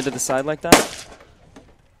 Handed to the side like that.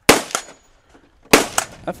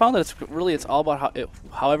 I found that it's all about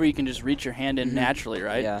however you can just reach your hand in naturally,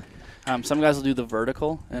 right? Yeah. Some guys will do the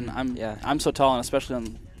vertical, and I'm so tall, and especially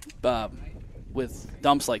on with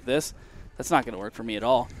dumps like this, that's not going to work for me at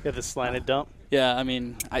all. Yeah, the slanted dump. Yeah, I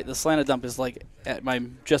mean, the slanted dump is like at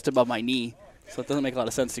just above my knee, so it doesn't make a lot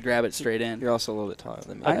of sense to grab it straight in. You're also a little bit taller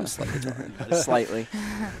than me. I am slightly taller. Slightly.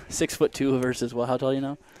 6'2" versus how tall you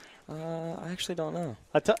know? I actually don't know.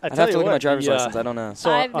 I'd I'd tell have you to look at my what, driver's license. I don't know. So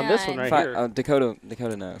on this one 5'9". right here,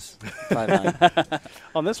 Dakota knows. 5'9".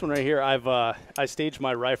 on this one right here, I staged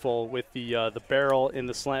my rifle with the barrel in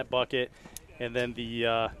the slant bucket, and then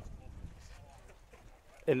the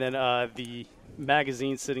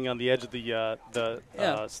magazine sitting on the edge of the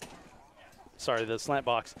slant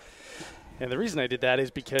box. And the reason I did that is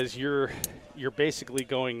because you're basically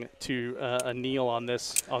going to a kneel on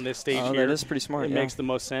this stage here. That is pretty smart. It makes the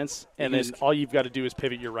most sense. And then all you've got to do is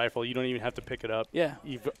pivot your rifle. You don't even have to pick it up. Yeah.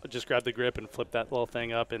 You've just grab the grip and flip that little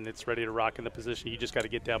thing up, and it's ready to rock in the position. You just got to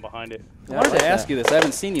get down behind it. I wanted to ask you this. I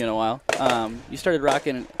haven't seen you in a while. You started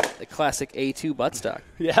rocking a classic A2 buttstock.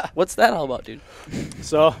 Yeah. What's that all about, dude?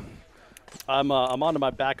 So I'm onto my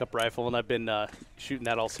backup rifle, and I've been shooting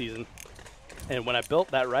that all season. And when I built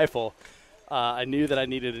that rifle, I knew that I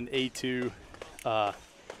needed an A2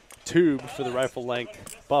 tube for the rifle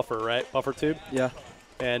length buffer, right? Buffer tube. Yeah.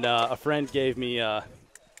 And a friend gave me a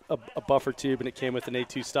buffer tube, and it came with an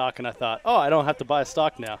A2 stock, and I thought, oh, I don't have to buy a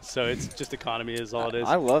stock now. So it's just economy is all it is.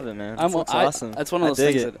 I love it, man. It's awesome. That's one of those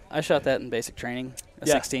things that I shot that in basic training, a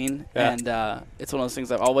 16, and it's one of those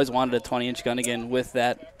things I've always wanted a 20-inch gun again with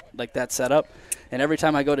that, like that setup. And every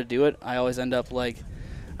time I go to do it, I always end up like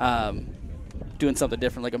doing something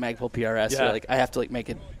different, like a Magpul PRS. Yeah. Or, like I have to like make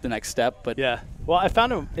it the next step. But yeah. Well, I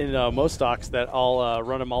found them in most stocks that I'll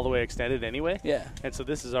run them all the way extended anyway. Yeah. And so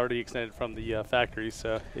this is already extended from the factory,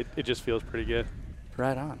 so it just feels pretty good.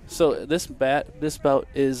 Right on. So this bout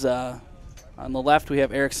is on the left we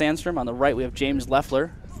have Eric Sandstrom. On the right we have James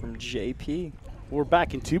Leffler from JP. We're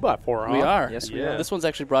back in 2x4, huh? We are. Yes, we are. This one's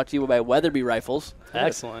actually brought to you by Weatherby Rifles.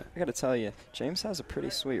 Excellent. I got to tell you, James has a pretty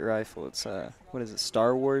sweet rifle. It's what is it?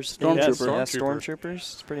 Star Wars Stormtrooper. Yeah, Stormtroopers.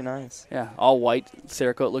 It's pretty nice. Yeah, all white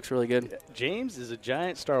Cerakote looks really good. James is a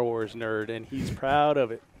giant Star Wars nerd, and he's proud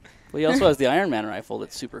of it. Well, he also has the Iron Man rifle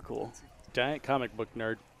that's super cool. Giant comic book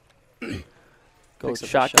nerd. Go with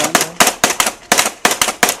shotgun.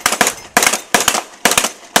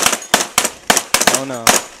 Oh no.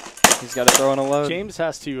 He's got to throw in a load. James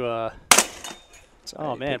has to.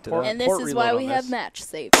 Oh man, and this is why we have match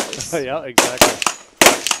savers. Yeah, exactly.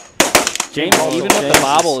 James, even with the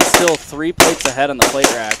bobble, is still 3 plates ahead on the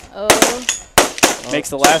plate rack. Oh. Makes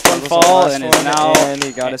the last one fall, and is now. And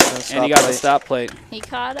he got the stop plate. He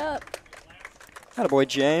caught up. Attaboy,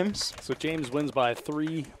 James. So James wins by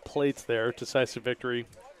 3 plates there, decisive victory,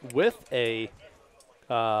 with a.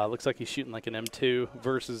 Looks like he's shooting like an M2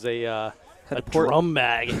 versus a drum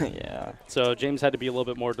mag. Yeah. So James had to be a little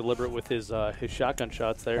bit more deliberate with his shotgun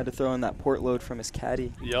shots there. Had to throw in that port load from his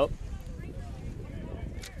caddy. Yep.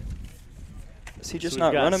 Does he just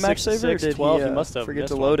not run a match saver, or did 12, he must have forget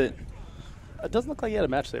to load it? It doesn't look like he had a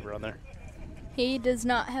match saver on there. He does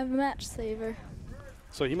not have a match saver.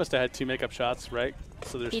 So he must have had 2 makeup shots, right?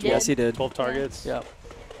 So there's Yes, he did. 12 targets.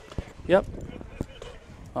 Yep.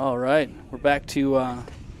 All right, we're back to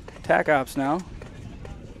TAC Ops now.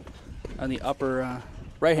 On the upper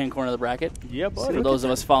right-hand corner of the bracket. Yep. For those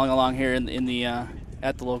of us following along here in the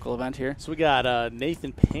at the local event here. So we got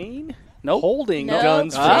Nathan Payne holding Nope.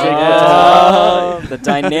 guns for Oh, the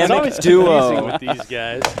dynamic it's duo with these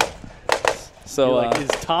guys. So like, is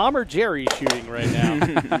Tom or Jerry shooting right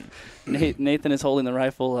now? Nathan is holding the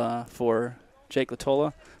rifle for Jake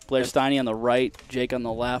Latola. Blair Steiny on the right, Jake on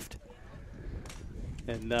the left.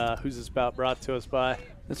 And who's this bout brought to us by?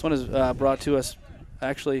 This one is brought to us,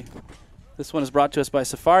 actually, this one is brought to us by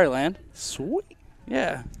Safariland. Sweet.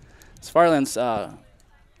 Yeah. Safariland's,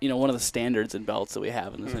 one of the standards in belts that we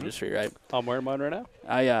have in this industry, right? I'm wearing mine right now.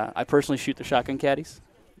 I personally shoot the shotgun caddies.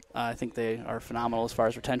 I think they are phenomenal as far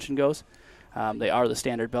as retention goes. They are the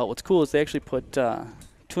standard belt. What's cool is they actually put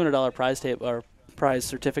 $200 prize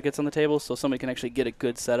certificates on the table, so somebody can actually get a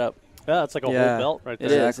good setup. Yeah, it's like a whole belt right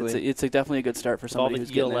there. It is. It's definitely a good start for somebody who's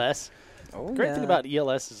getting ELS. Oh, Great thing about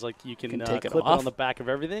ELS is like you can take clip it it on the back of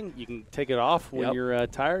everything. You can take it off when Yep. you're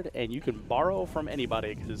tired, and you can borrow from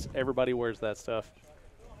anybody because everybody wears that stuff.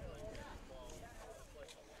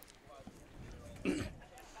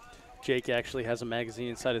 Jake actually has a magazine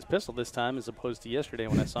inside his pistol this time as opposed to yesterday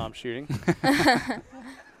when I saw him shooting.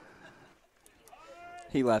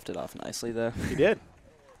 He laughed it off nicely, though. He did.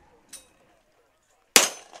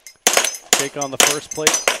 Jake on the first plate.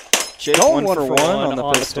 Jake Going 1 for 1 on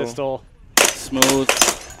the pistol. pistol. Smooth.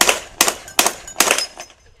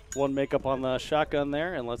 1 makeup on the shotgun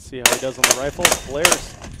there, and let's see how he does on the rifle.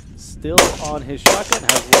 Blair's still on his shotgun,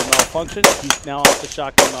 has a little malfunction. He's now off the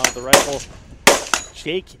shotgun onto the rifle.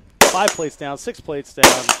 Jake, 5 plates down, 6 plates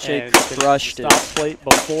down. Jake and crushed it. Stop plate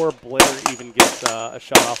before Blair even gets a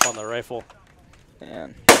shot off on the rifle.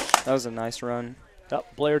 Man, that was a nice run.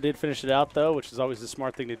 Yep, Blair did finish it out, though, which is always a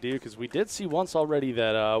smart thing to do because we did see once already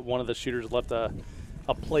that one of the shooters left a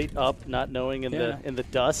plate up, not knowing in the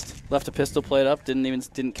dust. Left a pistol plate up,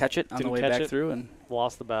 didn't catch it on the way back through, and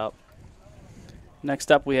lost the bout.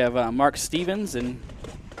 Next up we have Mark Stevens and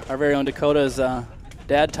our very own Dakota's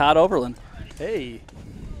dad, Todd Oberlin. Hey.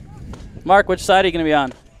 Mark, which side are you going to be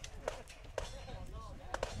on?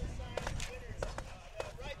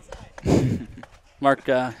 Mark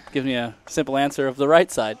gives me a simple answer of the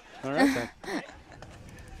right side. All right, then.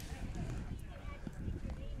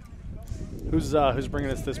 Who's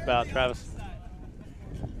bringing us this bout, Travis?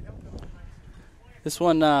 This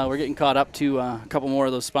one, we're getting caught up to a couple more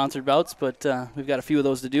of those sponsored bouts, but we've got a few of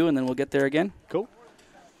those to do, and then we'll get there again. Cool.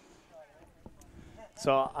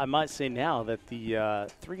 So I might say now that the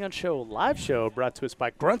 3 Gun Show live show brought to us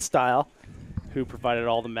by Grunt Style, who provided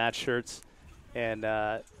all the match shirts, and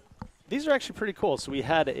These are actually pretty cool. So we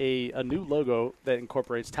had a new logo that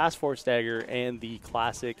incorporates Task Force Dagger and the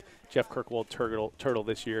classic Jeff Kirkwold turtle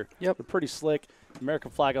this year. Yep. They're pretty slick.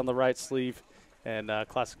 American flag on the right sleeve and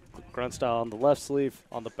classic grunt style on the left sleeve.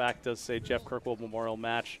 On the back does say Jeff Kirkwold Memorial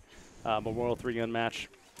Match, Memorial 3-gun match.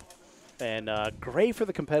 And gray for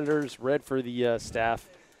the competitors, red for the staff.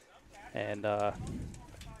 And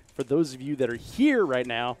for those of you that are here right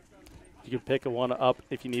now, you can pick one up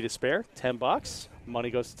if you need a spare. $10.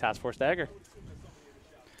 Money goes to Task Force Dagger.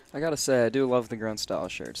 I gotta say, I do love the grunt style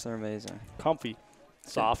shirts. They're amazing. Comfy,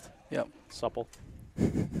 soft, Yep. supple. I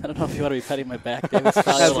don't know if you want to be petting my back, Dave. It's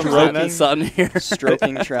probably a Stroking. little hot sun here.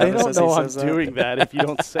 Stroking I Travis don't as he know I'm says that. doing that if you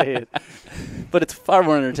don't say it. But it's far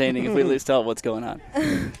more entertaining if we at least tell what's going on.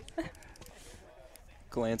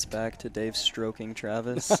 Glance back to Dave stroking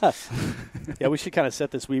Travis. Yeah, we should kind of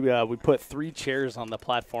set this. We put 3 chairs on the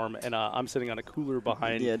platform, and I'm sitting on a cooler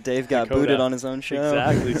behind. Yeah, Dave got Dakota. booted on his own show.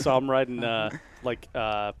 Exactly. So I'm riding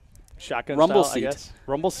shotgun Rumble style, seat. I guess.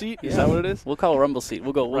 Rumble seat? Is that what it is? We'll call it rumble seat.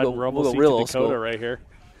 We'll go Rumble seat real to old Dakota school. right here.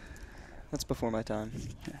 That's before my time.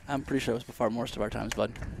 I'm pretty sure it was before most of our times,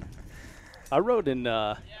 bud. I rode in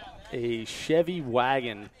a Chevy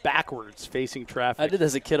wagon backwards facing traffic. I did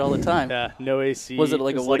as a kid all the time. Yeah, no AC. Was it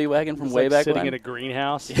like a Woody wagon from it was way like back sitting when? in a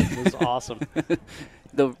greenhouse. It was awesome.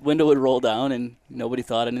 The window would roll down and nobody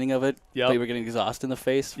thought anything of it. Yep. But you were getting exhaust in the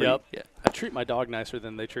face. Yep. Yeah. I treat my dog nicer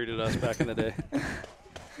than they treated us back in the day.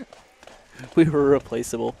 We were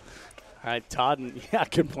replaceable. All right, Todd, yeah,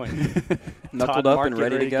 good point. Knuckled Todd, up Mark, and get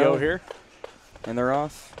ready to go go. here. And they're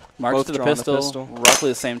off. Marks Both to the drawing pistol, roughly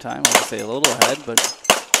the same time. I would say a little ahead, but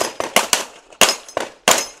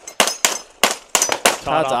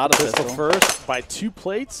Todd Todd's off out the of pistol pistol. first by 2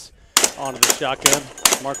 plates onto the shotgun.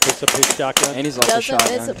 Mark picks up his shotgun. And he's off the Doesn't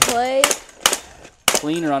miss a shotgun. play.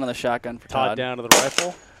 clean run on the shotgun for Todd Todd. down to the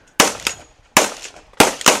rifle.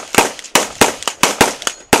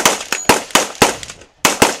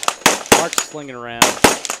 Mark's slinging around.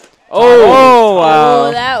 Oh, wow.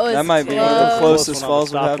 Oh, that was That might be one of the close. closest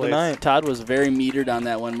Close one on falls the we've had stop tonight. Todd was very metered on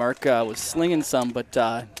that one. Mark was slinging some, but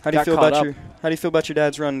How do you got feel caught about up. How do you feel about your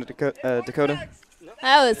dad's run, Dakota?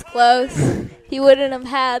 That was close. He wouldn't have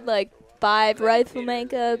had like 5 rifle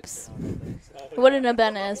makeups. It wouldn't have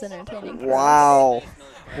been as entertaining. for us.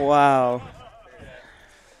 Wow.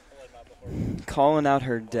 Calling out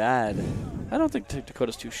her dad. I don't think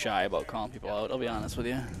Dakota's too shy about calling people out. I'll be honest with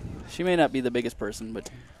you. She may not be the biggest person, but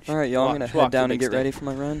All right, y'all, I'm going to head down and get ready for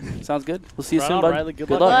my run. Sounds good. We'll see you Right soon, on, bud. Riley. Good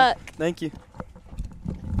Good luck. luck. Thank you.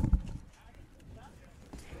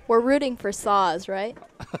 We're rooting for Saws, right?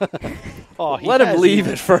 Oh, he Let him hasn't leave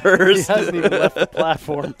even- it first. He hasn't even left the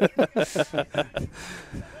platform. You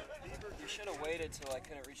should have waited till I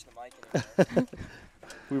couldn't reach the mic.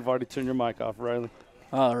 We've already turned your mic off, Riley.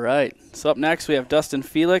 All right. So up next we have Dustin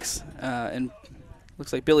Felix and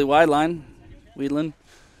looks like Billy Weedland.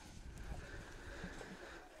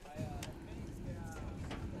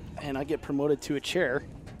 And I get promoted to a chair.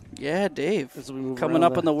 Yeah, Dave. As we move Coming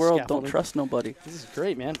around up in the world, don't scaffolding. trust nobody. This is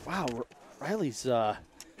great, man. Wow, Riley's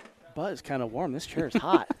butt is kind of warm. This chair is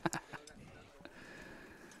hot.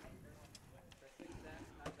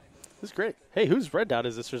 This is great. Hey, whose red dot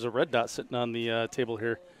is this? There's a red dot sitting on the table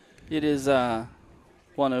here. It is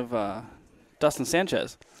one of Dustin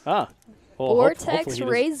Sanchez Ah. Well, Vortex hopefully he doesn't-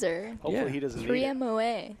 Razor. Hopefully Yeah. he doesn't need 3 it.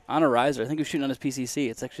 MOA. on a riser. I think he was shooting on his PCC.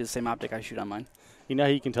 It's actually the same optic I shoot on mine. You know how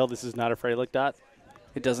you can tell this is not a Frelick dot?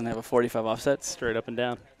 It doesn't have a 45 offset. Straight up and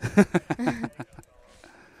down.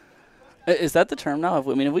 Is that the term now? Have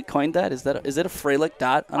we coined that? Is it a Frelick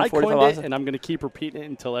dot on a I 45 coined it, offset? and I'm going to keep repeating it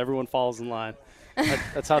until everyone falls in line.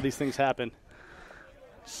 That's how these things happen.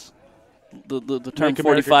 The term Make America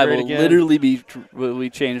 45 great will again. literally be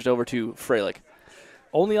changed over to Frelick.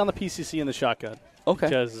 Only on the PCC and the shotgun. Okay.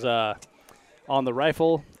 Because on the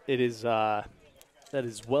rifle, it is that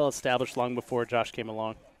is well established long before Josh came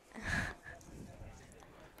along.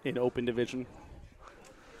 In open division.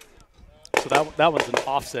 So that one's an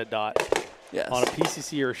offset dot. Yes. On a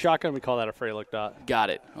PCC or a shotgun, we call that a Frelick dot. Got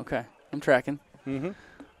it. Okay. I'm tracking. Mm-hmm.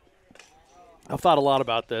 I've thought a lot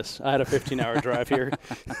about this. I had a 15-hour drive here.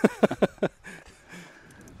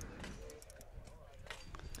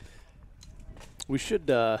 We should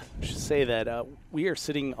say that we are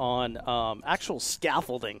sitting on actual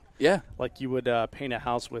scaffolding, Yeah. like you would paint a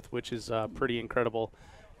house with, which is pretty incredible.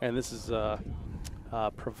 And this is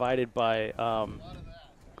provided by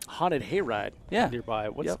Haunted Hayride nearby.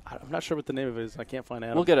 I'm not sure what the name of it is. I can't find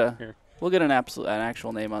out. We'll get here. an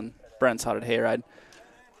actual name on Brent's Haunted Hayride.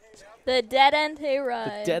 The Dead End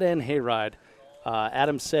Hayride. The Dead End Hayride.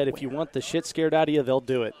 Adam said, if you want the shit scared out of you, they'll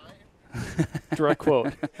do it. Direct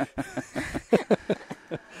quote.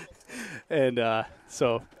 And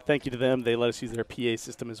so thank you to them. They let us use their PA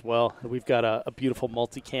system as well. We've got a beautiful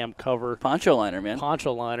multicam cover. Poncho liner, man.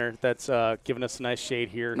 Poncho liner that's giving us a nice shade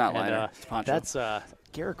here. Not and, liner, it's poncho. That's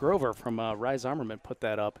Garrett Grover from Rise Armament put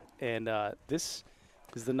that up. And this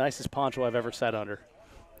is the nicest poncho I've ever sat under.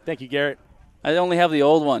 Thank you, Garrett. I only have the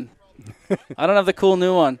old one. I don't have the cool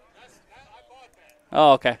new one.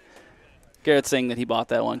 Oh, okay. Garrett's saying that he bought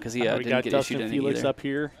that one because he didn't get issued any Felix either. up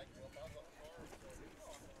here.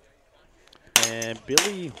 And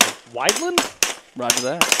Billy Weidland? Roger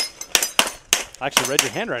that. I actually read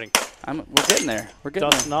your handwriting. We're getting there. We're getting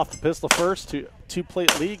Dustin there. off the pistol first.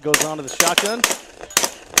 Two-plate lead. Goes on to the shotgun.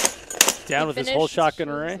 Down with his whole shotgun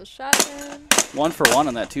array. 1 for 1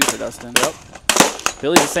 on that, too, for Dustin. Yep.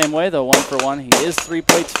 Billy's the same way, though, 1 for 1. He is 3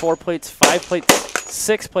 plates, 4 plates, 5 plates,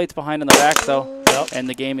 6 plates behind in the back, though. Yep. And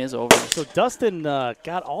the game is over. So Dustin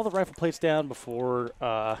got all the rifle plates down before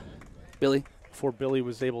Billy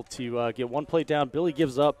was able to get 1 plate down. Billy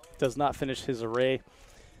gives up, does not finish his array.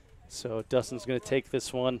 So Dustin's going to take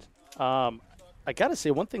this one. I got to say,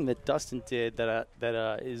 one thing that Dustin did that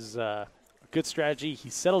is a good strategy, he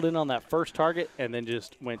settled in on that first target and then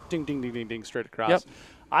just went ding, ding, ding, ding, ding straight across. Yep.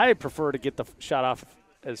 I prefer to get the shot off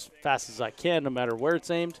as fast as I can, no matter where it's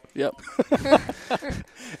aimed. Yep.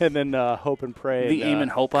 And then hope and pray. The aim and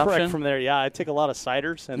hope correct option? from there. Yeah, I take a lot of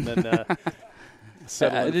ciders and then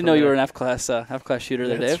I didn't know you were an F-class shooter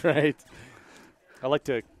there, That's Dave. right. I like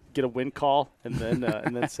to get a wind call and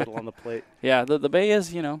then settle on the plate. Yeah, the bay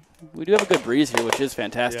is, we do have a good breeze here, which is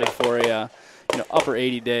fantastic for a upper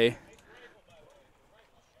 80 day.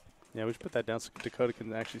 Yeah, we should put that down so Dakota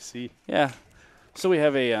can actually see. Yeah. So we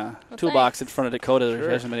have a toolbox in front of Dakota that he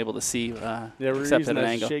hasn't been able to see yeah, we were except using at an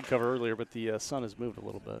that angle. shade cover earlier, but the sun has moved a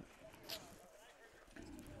little bit.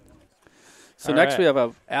 So next we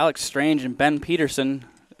have Alex Strange and Ben Peterson.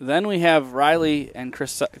 Then we have Riley and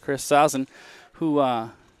Chris Sausen, who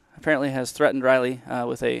apparently has threatened Riley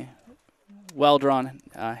with a well-drawn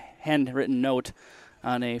handwritten note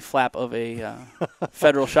on a flap of a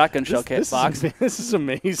federal shotgun shell kit box. This is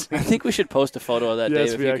amazing. I think we should post a photo of that,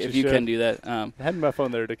 Yes, Dave, if you can do that. Hand me my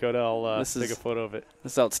phone there, Dakota. I'll take a photo of it.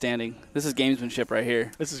 This is outstanding. This is gamesmanship right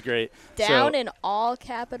here. This is great. Down in all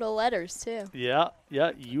capital letters, too. Yeah,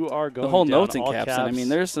 you are going the whole down note's in all caps. caps. And I mean,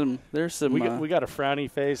 there's some. We got a frowny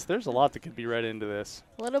face. There's a lot that could be read into this.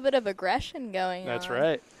 A little bit of aggression going on. That's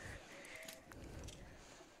right.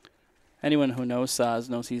 Anyone who knows Saz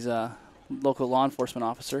knows he's a local law enforcement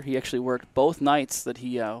officer. He actually worked both nights that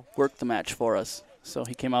he worked the match for us. So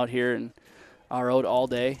he came out here and RO'd all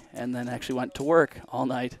day and then actually went to work all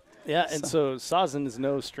night. Yeah, and so Sazin is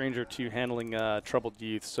no stranger to handling troubled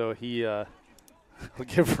youth, so he will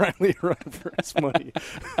give Riley a run for his money.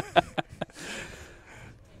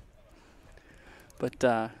 But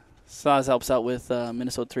Saz helps out with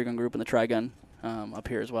Minnesota Three Gun Group and the Tri-Gun up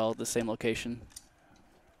here as well at the same location.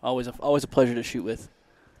 Always a pleasure to shoot with.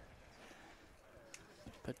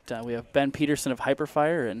 But we have Ben Peterson of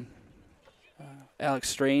Hyperfire and Alex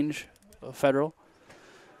Strange of Federal.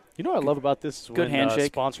 You know what I love about this is Good when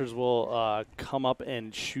handshake. Sponsors will come up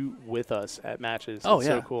and shoot with us at matches. Oh, it's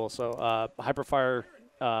yeah. so cool. So Hyperfire,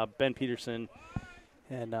 Ben Peterson,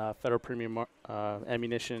 and Federal Premium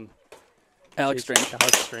Ammunition. Alex Strange.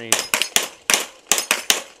 Alex Strange.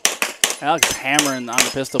 Alex is hammering on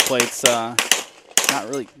the pistol plates. Not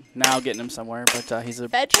really now getting him somewhere, but he's a...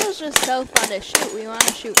 Federal's just so fun to shoot. We want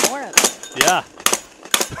to shoot more of it. Yeah.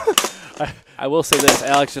 I will say this.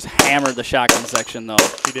 Alex just hammered the shotgun section, though.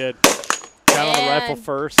 He did. Down on the rifle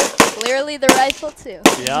first. Clearly the rifle, too.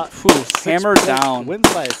 Yeah. Whew, hammered down. Wins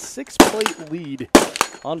by a 6-plate lead.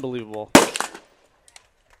 Unbelievable.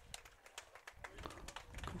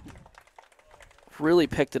 Really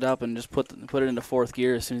picked it up and just put it into fourth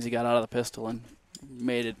gear as soon as he got out of the pistol and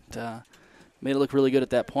made it look really good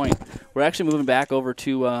at that point. We're actually moving back over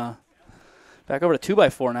to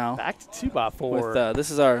 2x4 now. Back to 2x4. With,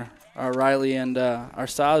 this is our Riley and our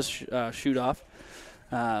Saz shoot off.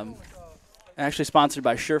 Actually sponsored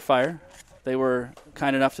by Surefire. They were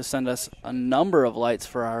kind enough to send us a number of lights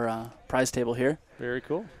for our prize table here. Very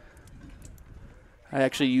cool. I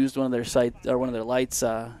actually used one of their lights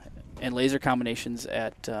and laser combinations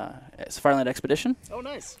at Fireland Expedition. Oh,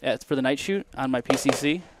 nice. Yeah, it's for the night shoot on my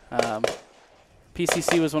PCC.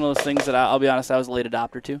 PCC was one of those things that I'll be honest, I was a late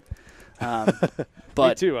adopter to. But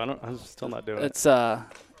me too. I'm still not doing it.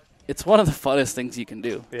 It's one of the funnest things you can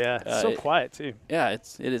do. Yeah, it's so quiet too. Yeah,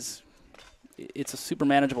 it is. It's a super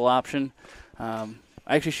manageable option. I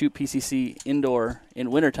actually shoot PCC indoor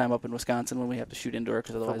in wintertime up in Wisconsin when we have to shoot indoor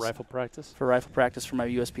because otherwise For rifle practice? For rifle practice for my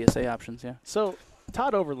USPSA options, yeah. So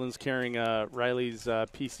Todd Overland's carrying Riley's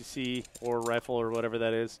PCC or rifle or whatever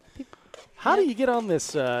that is. How do you get on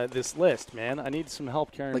this this list, man? I need some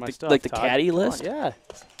help carrying my stuff. Like the Todd. caddy Come on, list? yeah.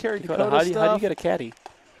 Carry Dakota, Dakota how do you stuff. get a caddy?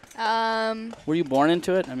 Were you born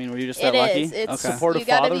into it? I mean, were you just that lucky? It is. It's okay. Supportive you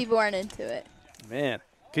got to father? be born into it. Man,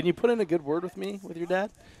 can you put in a good word with me, with your dad?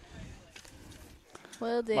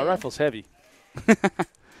 Will do. My rifle's heavy.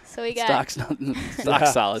 So we got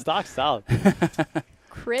Stock's solid. Stock's solid.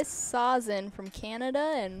 Chris Sazin from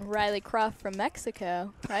Canada and Riley Croft from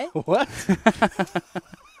Mexico, right? What?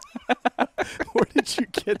 Where did you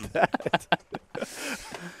get that?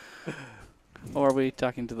 Or are we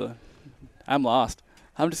talking to the... I'm lost.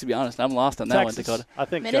 I'm just going to be honest. I'm lost on that one, Dakota. I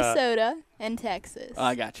think Minnesota and Texas. Oh,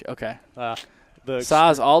 I got you. Okay. the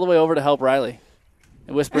Saz all the way over to help Riley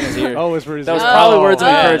and whisper in his ear. Oh, whisper in his That was ear. probably words of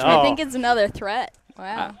man. encouragement. I think it's another threat.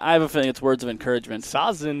 Wow. I have a feeling it's words of encouragement.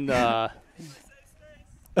 Sazin,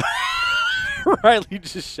 Riley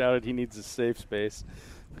just shouted he needs a safe space.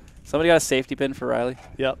 Somebody got a safety pin for Riley?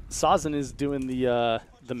 Yep. Sazin is doing the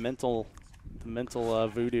mental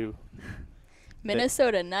voodoo.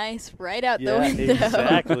 Minnesota, nice, right out the Yeah, window.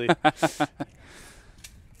 exactly.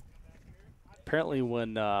 Apparently,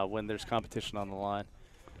 when there's competition on the line,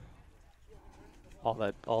 all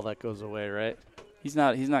that goes away, right? He's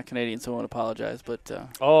not Canadian, so I won't apologize. But they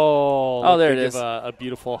there it give is. A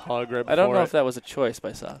beautiful hug right before I don't know it. if that was a choice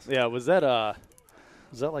by Saz. Yeah, was that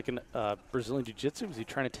like an Brazilian Jiu-Jitsu? Was he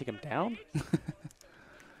trying to take him down?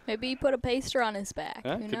 Maybe he put a paster on his back.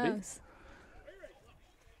 Yeah, Who could be. knows?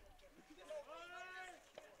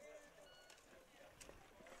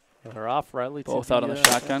 They're off, Riley. Both out on the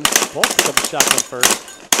shotgun. Both pick up the shotgun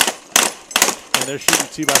first. And they're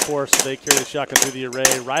shooting 2x4, so they carry the shotgun through the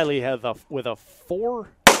array. Riley has with a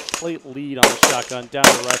 4-plate lead on the shotgun, down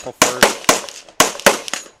to the rifle first.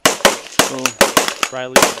 Boom.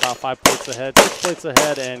 Riley's about 5 plates ahead, 6 plates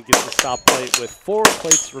ahead, and gets the stop plate with 4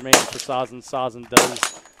 plates remaining for Sazin. Sazin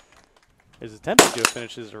is attempting to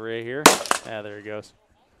finish his array here. Yeah, there he goes.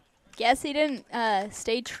 Guess he didn't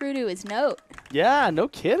stay true to his note. Yeah, no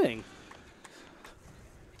kidding.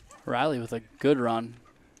 Riley with a good run.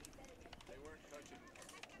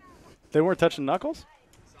 They weren't touching knuckles?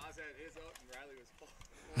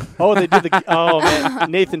 Oh, they did the. Oh man,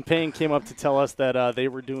 Nathan Payne came up to tell us that they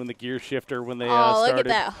were doing the gear shifter when they Oh, started. look at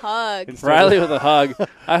that hug. Instead Riley of- with a hug.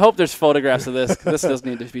 I hope there's photographs of this. 'Cause this does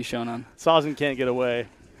need to be shown on. Sazin can't get away.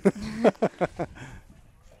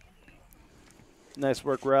 Nice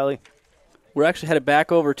work, Riley. We're actually headed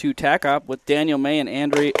back over to TAC Op with Daniel May and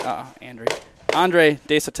Andre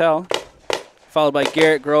Desatel, followed by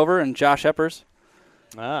Garrett Grover and Josh Eppers.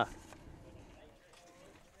 Ah.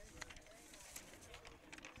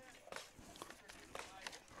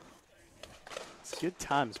 It's good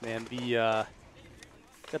times, man. The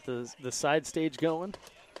got the side stage going.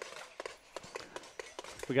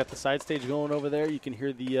 We got the side stage going over there. You can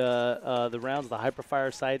hear the rounds, the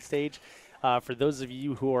Hyperfire side stage. For those of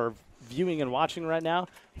you who are viewing and watching right now,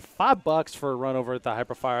 $5 for a run over at the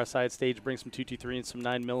Hyperfire side stage. Bring some 223 and some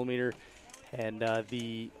 9mm, and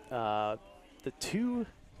the two,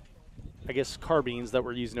 I guess, carbines that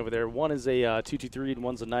we're using over there. One is a 223 and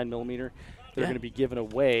one's a 9mm. They're going to be given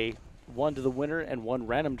away, one to the winner and one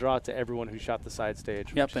random draw to everyone who shot the side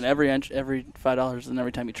stage. Yep, and every $5 and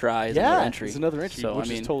every time you try is another entry. It's another entry, so, which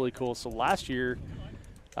is totally cool. So last year,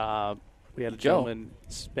 we had a gentleman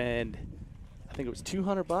spend, I think it was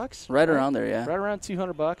 $200. Right around there, yeah. Right around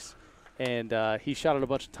 $200, and he shot it a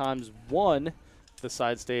bunch of times. Won the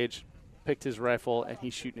side stage, picked his rifle, and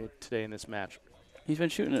he's shooting it today in this match. He's been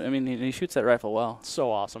shooting it. I mean, he shoots that rifle well.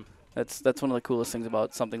 So awesome. That's one of the coolest things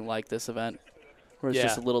about something like this event, where it's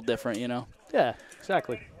just a little different, you know. Yeah,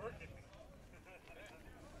 exactly.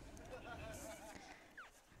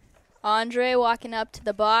 Andre walking up to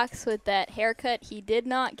the box with that haircut he did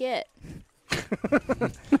not get. Is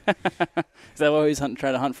that why he's trying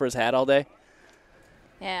to hunt for his hat all day?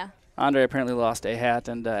 Yeah. Andre apparently lost a hat,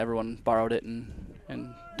 and everyone borrowed it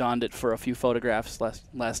and donned it for a few photographs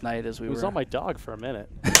last night as we were. It was on my dog for a minute.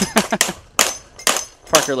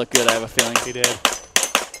 Parker looked good, I have a feeling. He did.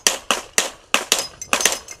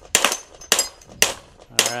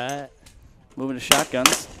 All right. Moving to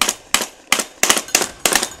shotguns.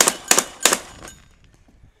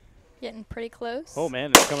 Getting pretty close. Oh, man,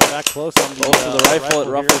 it's coming back close on the, Both of the rifle at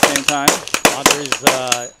roughly the same time. Andre's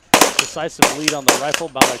decisive lead on the rifle,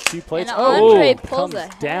 about like 2 plates. And Andre pulls comes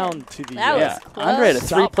ahead. down to the That was Yeah, close. Andre had a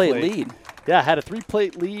Stop 3-plate plate. lead. Yeah, had a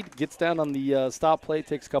 3-plate lead, gets down on the stop plate,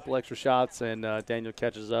 takes a couple extra shots, and Daniel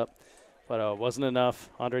catches up. But wasn't enough.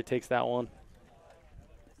 Andre takes that one.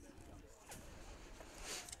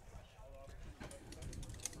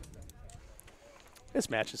 This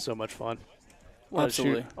match is so much fun.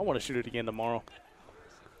 Absolutely. I want to shoot it again tomorrow.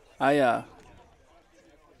 I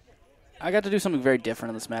got to do something very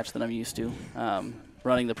different in this match than I'm used to,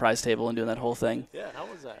 running the prize table and doing that whole thing. Yeah, how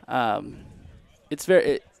was that? It's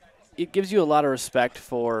it gives you a lot of respect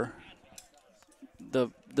for the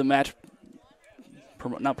match,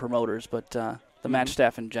 not promoters, but the match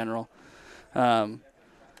staff in general. There's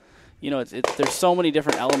so many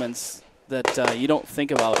different elements that you don't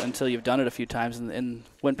think about until you've done it a few times, and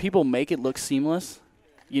when people make it look seamless,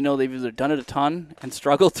 they've either done it a ton and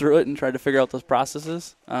struggled through it and tried to figure out those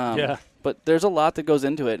processes. But there's a lot that goes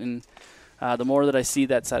into it, and the more that I see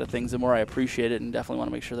that side of things, the more I appreciate it, and definitely want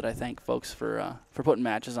to make sure that I thank folks for putting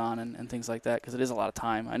matches on and things like that, because it is a lot of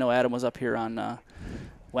time. I know Adam was up here on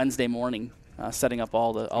Wednesday morning setting up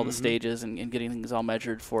all the stages and getting things all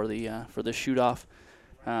measured for the shoot off.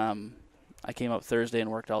 I came up Thursday and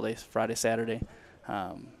worked all day Friday, Saturday.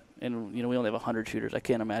 And we only have 100 shooters. I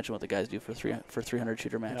can't imagine what the guys do for 300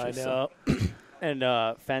 shooter matches. I know.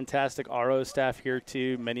 And fantastic RO staff here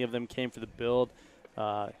too. Many of them came for the build.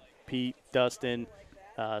 Pete, Dustin,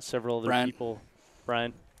 several other people.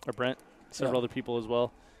 Brent, several other people as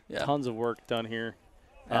well. Yeah. Tons of work done here.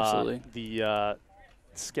 Absolutely. The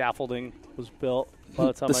scaffolding was built by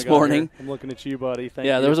the time this I got morning. Here. I'm looking at you, buddy. Thank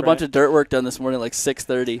you. There was a Brent. bunch of dirt work done this morning, like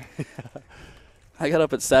 6:30. I got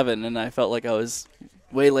up at 7, and I felt like I was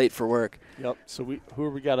way late for work. Yep. So who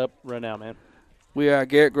have we got up right now, man? We are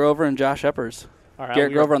Garrett Grover and Josh Eppers. All right,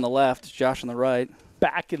 Garrett Grover on the left, Josh on the right.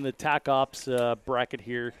 Back in the TAC Ops bracket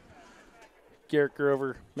here. Garrett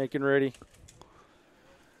Grover making ready.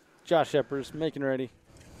 Josh Eppers making ready.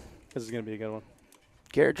 This is going to be a good one.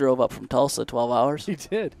 Garrett drove up from Tulsa 12 hours. He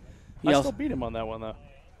did. I still beat him on that one, though.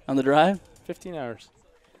 On the drive? 15 hours.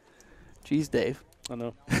 Jeez, Dave. I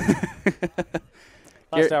know.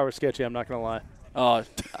 Last hour was sketchy, I'm not going to lie. Oh,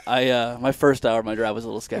 my first hour of my drive was a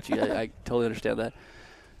little sketchy. I totally understand that.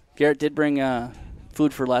 Garrett did bring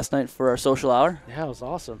food for last night for our social hour. Yeah, it was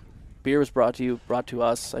awesome. Beer was brought to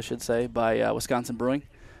us, I should say, by Wisconsin Brewing,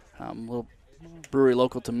 a little brewery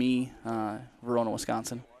local to me, Verona,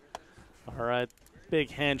 Wisconsin. All right,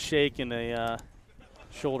 big handshake and a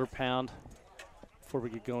shoulder pound before we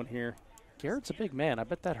get going here. Garrett's a big man. I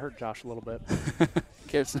bet that hurt Josh a little bit.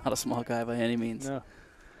 Garrett's not a small guy by any means. No.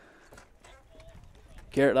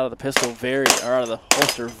 Garrett out of the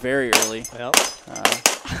holster very early. Yep.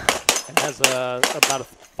 And has about a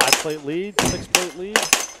 5-plate lead, 6-plate lead.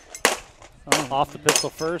 Off the pistol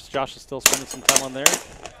first. Josh is still spending some time on there.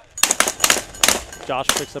 Josh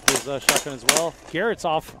picks up his shotgun as well. Garrett's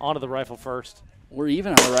off onto the rifle first. We're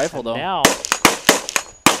even on the rifle, though. Now,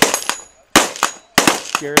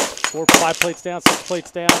 Garrett's 5 plates down, 6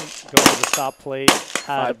 plates down. Going to the stop plate.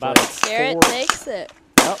 Had about a Garrett takes it.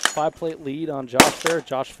 Yep, 5-plate lead on Josh there.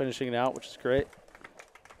 Josh finishing it out, which is great.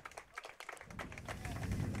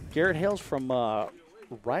 Garrett hails from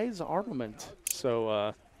Rise Armament,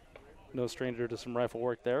 so no stranger to some rifle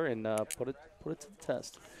work there, and put it to the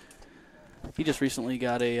test. He just recently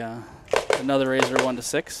got another Razor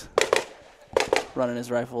 1-6, running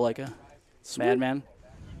his rifle like a madman.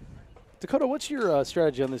 Dakota, what's your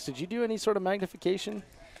strategy on this? Did you do any sort of magnification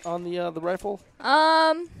on the rifle?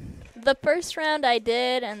 The first round I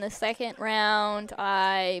did, and the second round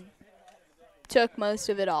I took most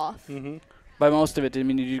of it off. Mm-hmm. By most of it, did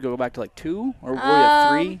you go back to like 2, or were you at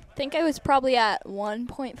 3? I think I was probably at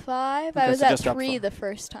 1.5. Okay, I was so at just 3 the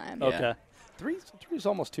first time. Okay. Yeah. 3 is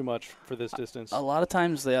almost too much for this distance. A lot of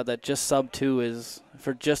times, that just sub 2 is,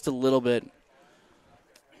 for just a little bit,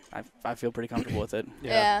 I feel pretty comfortable with it.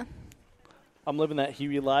 Yeah. I'm living that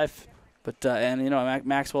Huey life. But,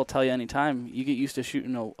 Max will tell you anytime, you get used to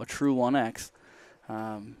shooting a true 1X,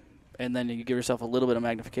 and then you give yourself a little bit of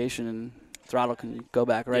magnification, and throttle can go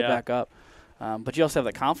back back up. But you also have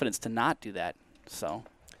the confidence to not do that. So,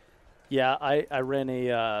 yeah, I ran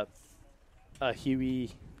a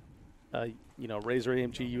Huey, Razor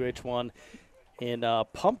AMG UH1 in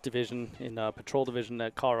pump division in patrol division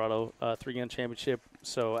at Colorado 3-gun championship.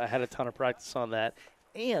 So I had a ton of practice on that,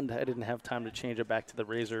 and I didn't have time to change it back to the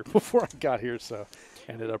Razor before I got here. So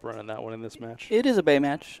I ended up running that one in this match. it is a bay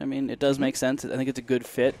match. I mean, it does make sense. I think it's a good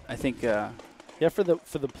fit. I think. Yeah, for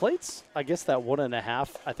the plates, I guess that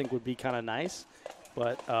 1.5 I think would be kind of nice,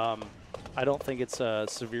 but I don't think it's a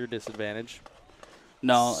severe disadvantage.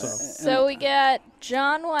 No. So we got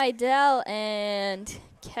John Wydell and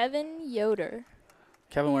Kevin Yoder.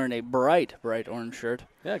 Kevin wearing a bright orange shirt.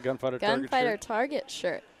 Yeah, gunfighter Target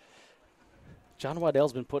shirt. John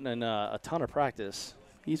Waddell's been putting in a ton of practice.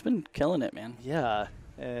 He's been killing it, man. Yeah,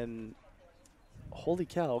 and holy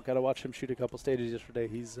cow, got to watch him shoot a couple stages yesterday.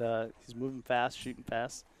 He's moving fast, shooting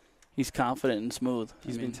fast. he's confident and smooth.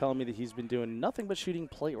 He's been telling me that he's been doing nothing but shooting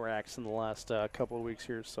plate racks in the last couple of weeks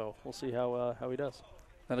here, so we'll see how he does.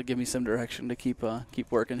 That'll give me some direction to keep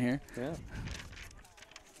working here. Yeah.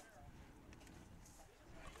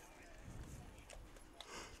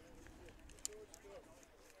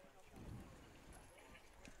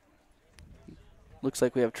 Looks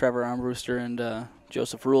like we have Trevor Armbruster and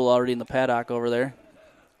Joseph Rule already in the paddock over there.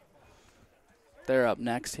 They're up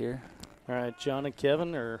next here. All right, John and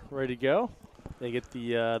Kevin are ready to go. They get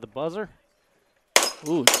the buzzer.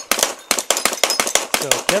 Ooh. So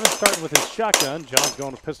Kevin's starting with his shotgun. John's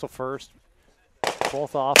going to pistol first.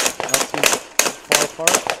 Both off, not too far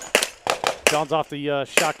apart. John's off the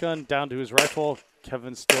shotgun, down to his rifle.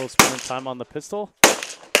 Kevin's still spending time on the pistol.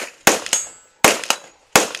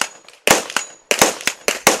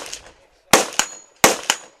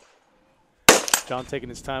 John taking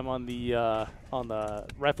his time on the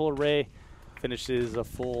rifle array, finishes a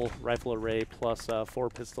full rifle array plus 4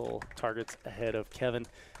 pistol targets ahead of Kevin.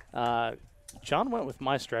 John went with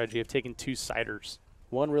my strategy of taking 2 siders,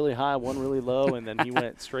 one really high, one really low, and then he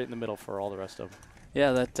went straight in the middle for all the rest of them.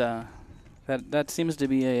 Yeah, that seems to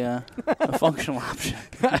be a functional option.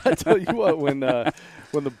 I tell you what, when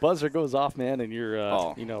the buzzer goes off, man, and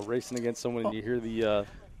you're racing against someone and you hear the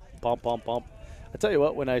bump, bump, bump. I tell you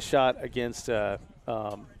what, when I shot against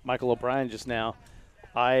Michael O'Brien just now,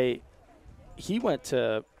 he went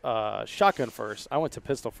to shotgun first. I went to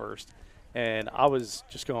pistol first, and I was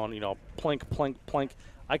just going, plink, plink, plink.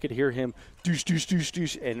 I could hear him douche, douche, douche,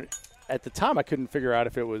 douche, and at the time I couldn't figure out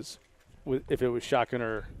if it was shotgun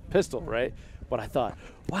or pistol, right? But I thought,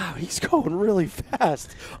 wow, he's going really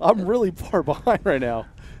fast. I'm really far behind right now.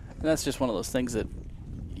 And that's just one of those things that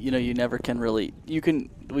you never can really.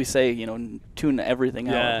 We say, tune everything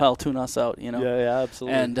out. Well, tune us out, Yeah,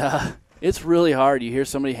 absolutely. And it's really hard. You hear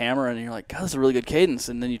somebody hammer, and you're like, God, this is a really good cadence.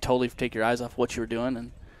 And then you totally take your eyes off what you were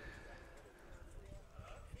doing.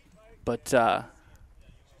 But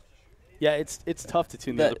yeah, it's tough to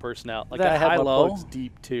tune the other person out. Like, that I had my high-low plugs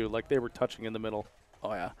deep, too. Like, they were touching in the middle.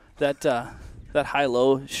 Oh, yeah. That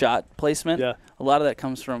high-low shot placement, yeah. A lot of that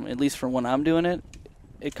comes from, at least from when I'm doing it,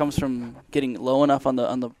 it comes from getting low enough on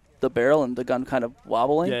the barrel and the gun kind of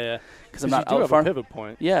wobbling. Yeah. Because I'm not you do out have far. a pivot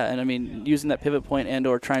point. Yeah, and I mean using that pivot point and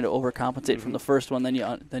or trying to overcompensate from the first one, then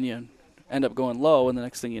you end up going low, and the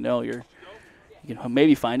next thing you know, you can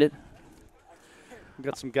maybe find it. We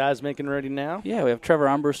got some guys making ready now. Yeah, we have Trevor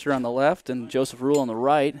Armbruster on the left and Joseph Rule on the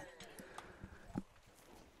right.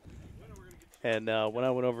 And when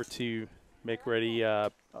I went over to make ready,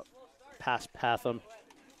 past Patham,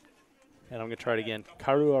 and I'm going to try it again.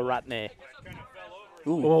 Karua Ratne.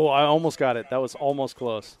 Ooh. Oh, I almost got it. That was almost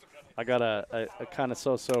close. I got a kind of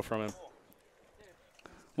so-so from him.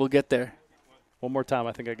 We'll get there. One more time,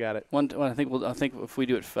 I think I got it. I think if we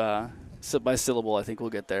do it by syllable, I think we'll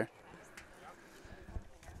get there.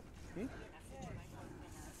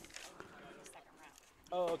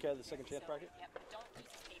 Oh, okay, the second chance bracket? Yep, don't keep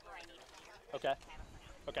the paper, I need it here.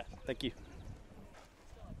 Okay, thank you.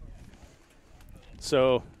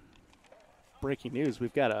 So, breaking news,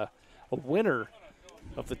 we've got a winner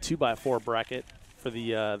of the 2x4 bracket for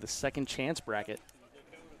the second chance bracket.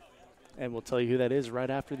 And we'll tell you who that is right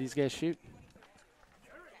after these guys shoot.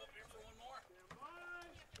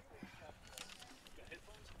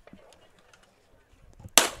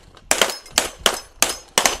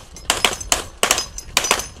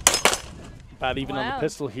 About even on the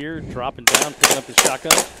pistol here, dropping down, picking up the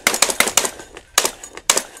shotgun.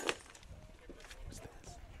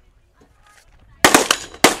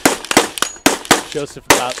 Joseph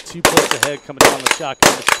about 2 points ahead coming down the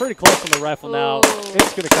shotgun. It's pretty close on the rifle now.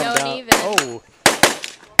 It's going to come down. Even. Oh.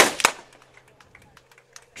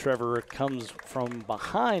 Trevor comes from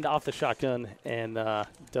behind off the shotgun and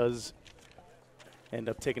does end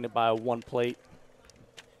up taking it by 1 plate.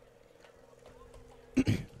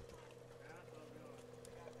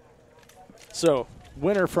 So,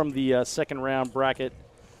 winner from the second round bracket,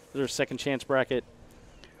 their second chance bracket.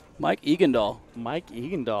 Mike Egendahl. Mike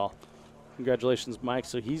Egendahl. Congratulations, Mike.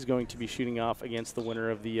 So he's going to be shooting off against the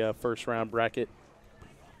winner of the first round bracket.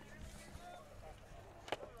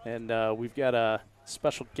 And we've got a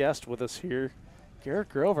special guest with us here, Garrett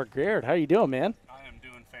Grover. Garrett, how you doing, man? I am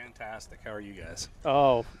doing fantastic. How are you guys?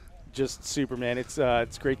 Oh, just super, man.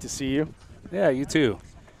 It's great to see you. Yeah, you too.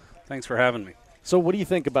 Thanks for having me. So what do you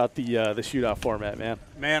think about the shootout format, man?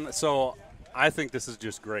 Man, so I think this is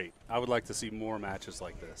just great. I would like to see more matches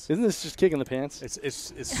like this. Isn't this just kicking the pants?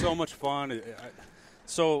 It's so much fun.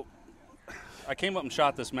 So I came up and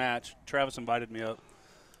shot this match. Travis invited me up,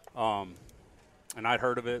 and I'd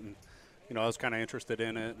heard of it, and I was kind of interested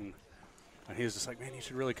in it. And And he was just like, man, you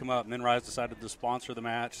should really come up. And then Rise decided to sponsor the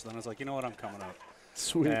match. Then I was like, you know what, I'm coming up.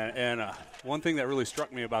 Sweet. And one thing that really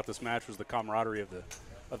struck me about this match was the camaraderie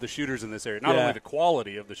of the shooters in this area. Not only the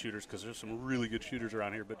quality of the shooters, because there's some really good shooters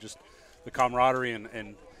around here, but just the camaraderie.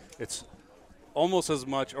 And it's almost as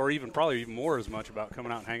much, or even probably even more as much about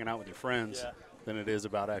coming out and hanging out with your friends than it is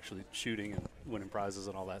about actually shooting and winning prizes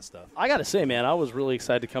and all that stuff. I got to say, man, I was really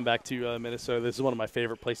excited to come back to Minnesota. This is one of my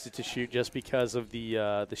favorite places to shoot just because of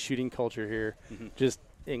the shooting culture here. Just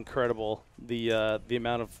incredible. The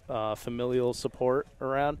amount of familial support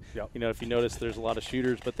around. Yep. You know, if you notice, there's a lot of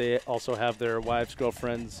shooters, but they also have their wives,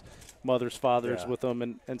 girlfriends, mothers, fathers with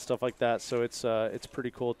them and stuff like that. So it's pretty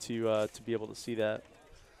cool to be able to see that.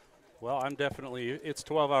 Well, I'm definitely – it's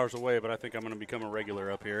 12 hours away, but I think I'm going to become a regular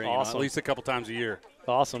up here. Awesome. At least a couple times a year.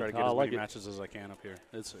 Awesome. Try to get I as like many it. matches as I can up here.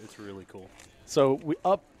 It's really cool. So we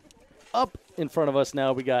up in front of us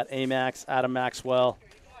now, we got Amax, Adam Maxwell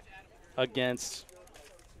against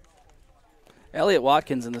 – Elliot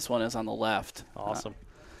Watkins in this one is on the left. Awesome.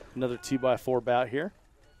 Another 2x4 bout here.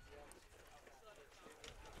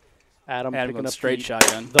 Adam picking going up straight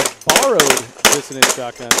shotgun. The borrowed dissonant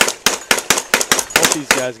shotgun. Both these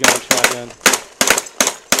guys going shotgun.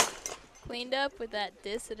 Cleaned up with that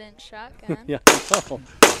dissident shotgun. Yeah. I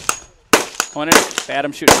wonder if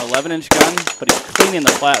Adam shooting an 11-inch gun, but he's cleaning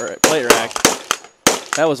the plate rack.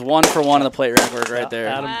 That was 1 for 1 of the plate rack work right there.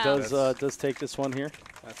 Adam Wow. does take this one here.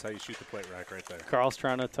 That's how you shoot the plate rack right there. Carl's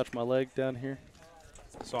trying to touch my leg down here.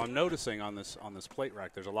 So I'm noticing on this plate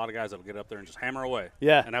rack, there's a lot of guys that will get up there and just hammer away.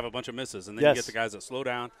 Yeah. And have a bunch of misses. And then you get the guys that slow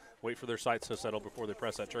down, wait for their sights to settle before they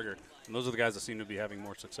press that trigger. And those are the guys that seem to be having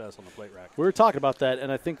more success on the plate rack. We were talking about that,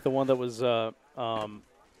 and I think the one that was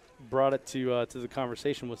brought it to the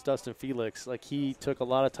conversation was Dustin Felix. Like, he took a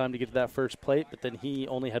lot of time to get to that first plate, but then he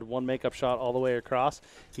only had one makeup shot all the way across.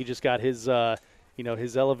 He just got his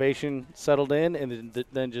his elevation settled in, and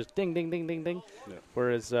then just ding, ding, ding, ding, ding. Yeah.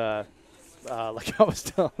 Whereas, like I was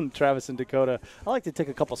telling Travis and Dakota, I like to take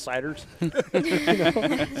a couple ciders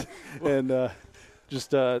and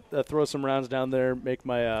just throw some rounds down there, make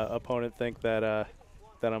my opponent think that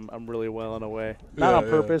I'm really well on the way. Not on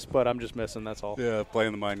purpose, but I'm just missing, that's all. Yeah,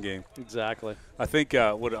 playing the mind game. Exactly. I think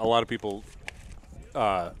what a lot of people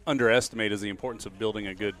underestimate is the importance of building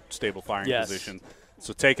a good, stable firing position.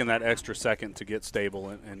 So taking that extra second to get stable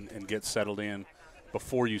and get settled in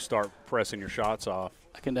before you start pressing your shots off.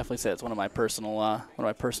 I can definitely say it's one of my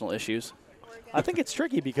personal issues. I think it's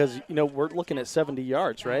tricky because, we're looking at 70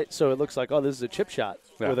 yards, right? So it looks like, this is a chip shot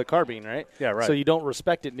with a carbine, right? Yeah, right. So you don't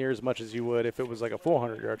respect it near as much as you would if it was like a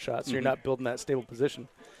 400-yard shot. So you're not building that stable position.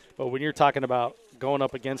 But when you're talking about going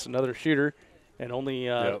up against another shooter and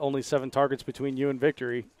only 7 targets between you and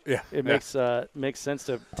victory, it makes sense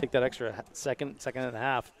to take that extra second and a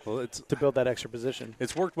half to build that extra position.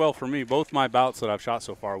 It's worked well for me. Both my bouts that I've shot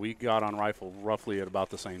so far, we got on rifle roughly at about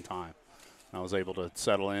the same time. I was able to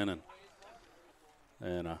settle in,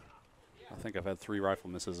 and I think I've had 3 rifle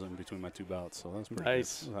misses in between my 2 bouts, so that's pretty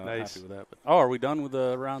nice. good. I'm nice. happy with that. But, are we done with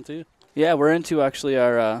round 2? Yeah, we're into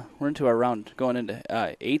our round going into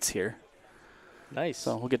 8s here. Nice.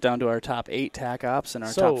 So we'll get down to our top 8 tac ops and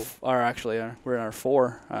we're in our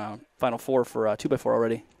 4 final 4 for 2x4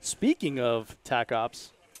 already. Speaking of tac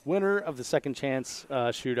ops, winner of the second chance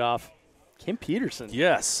shoot off, Kim Peterson.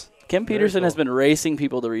 Yes. Kim Peterson has been racing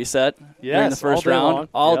people to reset during the first all day round long.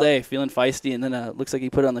 all day, feeling feisty, and then looks like he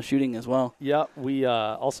put it on the shooting as well. Yeah, we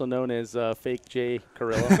also known as Fake J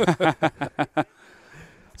Carrillo.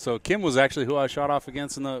 So Kim was actually who I shot off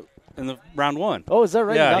against in the round 1. Oh, is that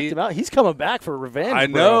right? Yeah, you knocked him out? He's coming back for revenge. I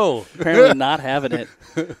bro. know. Apparently not having it.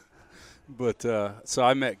 But so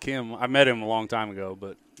I met Kim. I met him a long time ago,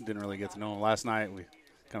 but didn't really get to know him. Last night we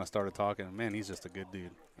kind of started talking. Man, he's just a good dude.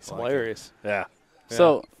 He's hilarious. Yeah.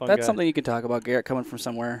 So that's guy. something you can talk about, Garrett, coming from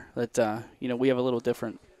somewhere that, we have a little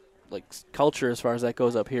different culture as far as that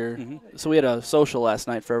goes up here. Mm-hmm. So we had a social last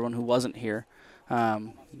night for everyone who wasn't here.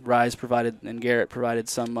 Rise provided and Garrett provided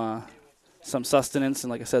some sustenance,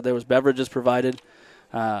 and like I said, there was beverages provided.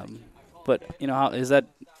 But how is that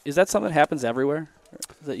something that happens everywhere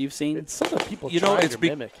that you've seen? It's something people try to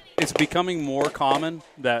mimic. It's becoming more common,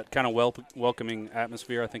 that kind of welcoming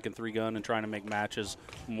atmosphere, I think, in 3-gun and trying to make matches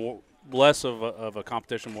less of a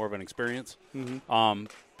competition, more of an experience. Mm-hmm.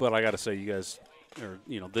 But I got to say, you guys,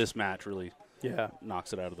 this match really Yeah.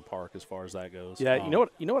 knocks it out of the park as far as that goes. Yeah, you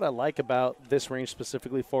know what I like about this range,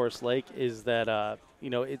 specifically Forest Lake, is that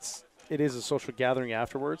it is a social gathering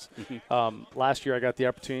afterwards. Mm-hmm. Last year I got the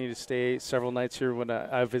opportunity to stay several nights here when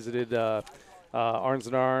I visited Arms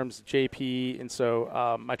and Arms, JP, and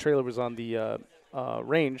so my trailer was on the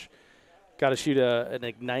range. Got to shoot an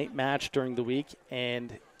Ignite match during the week,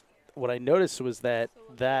 and what I noticed was that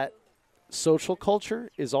social culture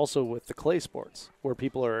is also with the clay sports, where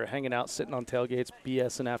people are hanging out, sitting on tailgates,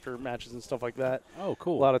 BSing after matches and stuff like that. Oh,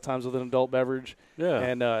 cool. A lot of times with an adult beverage. Yeah.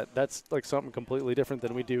 And that's like something completely different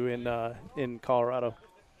than we do in Colorado.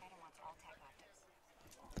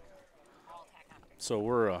 So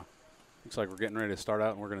we're looks like we're getting ready to start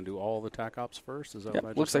out, and we're going to do all the tack ops first. Is that what I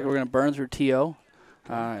just Looks like said? we're going to burn through TO,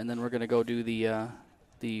 and then we're going to go do the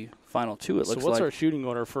final two. It looks like. So what's our shooting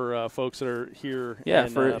order for folks that are here? Yeah,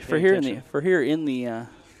 and, for here in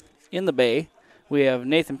the Bay, we have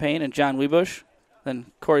Nathan Payne and John Webush,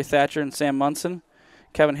 then Corey Thatcher and Sam Munson,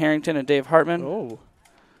 Kevin Harrington and Dave Hartman. Oh,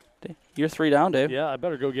 you're 3 down, Dave. yeah, I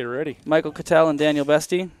better go get ready. Michael Cattell and Daniel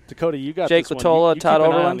Bestie, Dakota, you got Jake this one. Latola, you Todd keep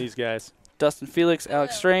an eye on Overland. these guys. Dustin Felix,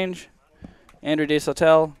 Alex Strange, Andrew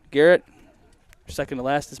DeSautel, Garrett. Second to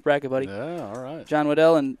last this bracket, buddy. Yeah, all right. John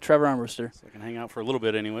Waddell and Trevor Armbruster. So I can hang out for a little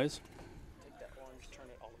bit anyways. Take that orange, turn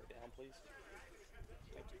it all the way down, please.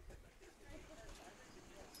 Thank you.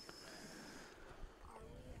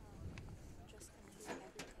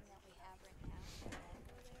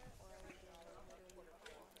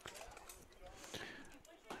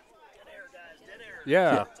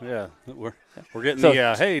 Yeah. We're getting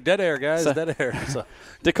the hey, dead air, guys, dead air. So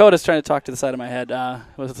Dakota's trying to talk to the side of my head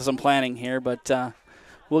with some planning here, but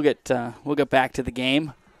we'll get back to the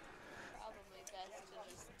game.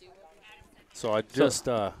 So I just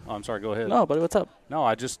I'm sorry, go ahead. No, buddy, what's up? No,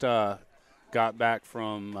 I just got back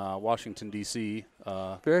from Washington D.C.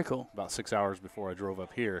 Very cool. About 6 hours before I drove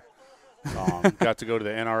up here. Got to go to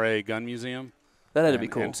the NRA Gun Museum. That had to be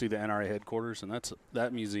cool. And see the NRA headquarters, and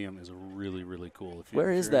that museum is really, really cool.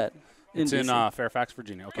 Where is that? It's in Fairfax,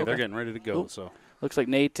 Virginia. Okay, they're getting ready to go. Ooh. So looks like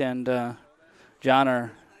Nate and John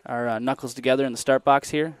are knuckles together in the start box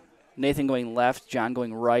here. Nathan going left, John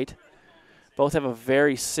going right. Both have a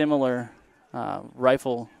very similar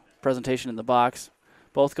rifle presentation in the box.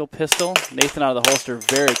 Both go pistol. Nathan out of the holster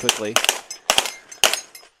very quickly.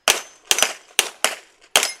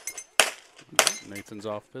 Nathan's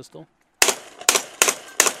off pistol.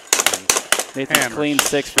 Nathan's clean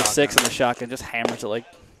 6 for 6 in the shotgun. Just hammers it like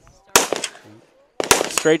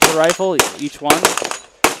straight to the rifle, each one.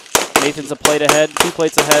 Nathan's a plate ahead, 2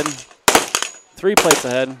 plates ahead, 3 plates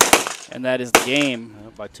ahead, and that is the game.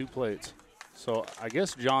 By 2 plates. So I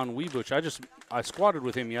guess John Webush, I squatted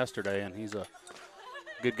with him yesterday, and he's a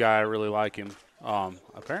good guy. I really like him.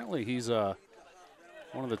 Apparently he's one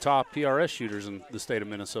of the top PRS shooters in the state of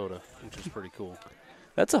Minnesota, which is pretty cool.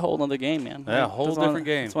 That's a whole other game, man. Yeah, a whole different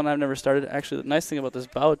game. That's one I've never started. Actually, the nice thing about this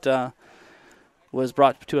bout was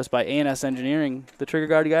brought to us by A&S Engineering, the trigger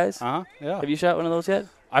guard guys. Yeah. Have you shot one of those yet?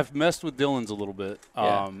 I've messed with Dylan's a little bit.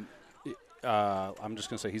 Yeah. I'm just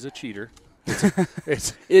going to say he's a cheater.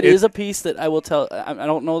 It is a piece that I will tell. I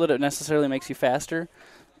don't know that it necessarily makes you faster,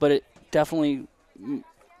 but it definitely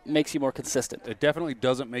makes you more consistent. It definitely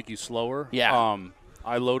doesn't make you slower. Yeah.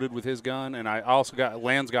 I loaded with his gun, and I also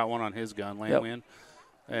Land's got one on his gun, Land.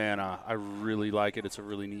 And I really like it. It's a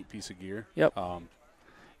really neat piece of gear. Yep.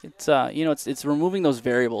 It's removing those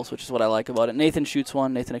variables, which is what I like about it. Nathan shoots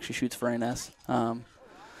one. Nathan actually shoots for A&S.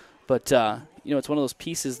 But it's one of those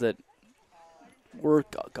pieces that we're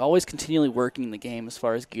always continually working in the game as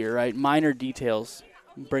far as gear, right? Minor details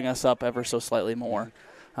bring us up ever so slightly more.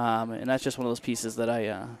 And that's just one of those pieces that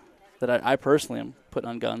I personally am putting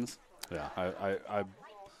on guns. Yeah,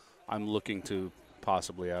 I'm looking to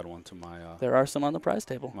possibly add one to my. There are some on the prize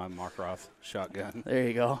table. My Mark Roth shotgun. There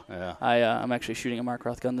you go. Yeah. I'm actually shooting a Mark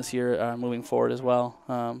Roth gun this year, moving forward as well.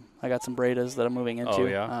 I got some Bredas that I'm moving into. Oh,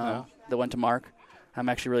 yeah. That went to Mark. I'm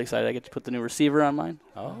actually really excited. I get to put the new receiver on mine.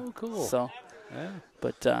 Oh, cool. So, yeah.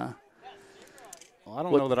 But. Well, I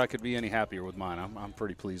don't know that I could be any happier with mine. I'm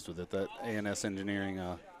pretty pleased with it. That A&S Engineering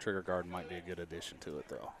trigger guard might be a good addition to it,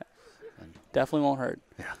 though. Definitely won't hurt.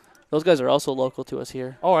 Yeah. Those guys are also local to us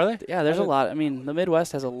here. Oh, are they? Yeah, there's a lot. I mean, the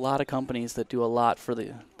Midwest has a lot of companies that do a lot for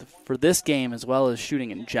for this game as well as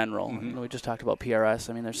shooting in general. Mm-hmm. We just talked about PRS.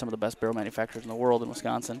 I mean, there's some of the best barrel manufacturers in the world in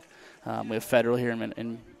Wisconsin. We have Federal here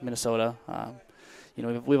in Minnesota. We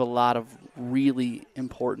have a lot of really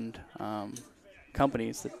important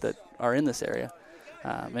companies that are in this area.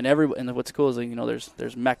 And what's cool is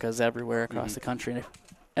there's meccas everywhere across the country, and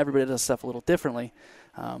everybody does stuff a little differently.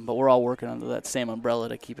 But we're all working under that same umbrella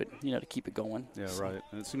to keep it going. Yeah, right.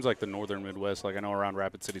 And it seems like the northern Midwest, like I know around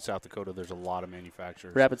Rapid City, South Dakota, there's a lot of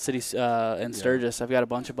manmanufacturers. People and Sturgis. I've got a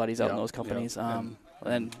bunch of buddies out in those companies. And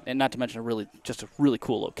not to mention a really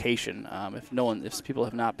cool location. If people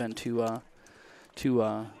have not been to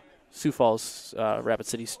Sioux Falls, Rapid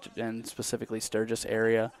City, and specifically Sturgis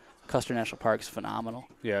area, Custer National Park is phenomenal.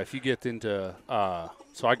 Yeah, if you get into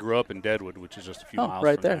so I grew up in Deadwood, which is just a few miles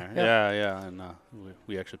right from there. Yeah, and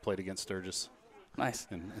we actually played against Sturgis. Nice.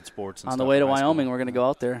 In sports. And On stuff the way to in high Wyoming, school. we're going to go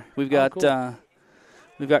out there. We've got cool.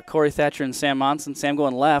 we've got Corey Thatcher and Sam Monson. Sam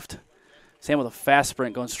going left. Sam with a fast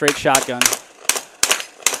sprint, going straight shotgun.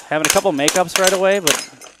 Having a couple makeups right away, but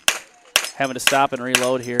having to stop and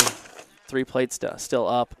reload here. 3 plates still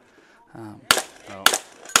up.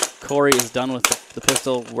 Corey is done with the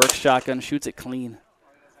pistol, works shotgun, shoots it clean.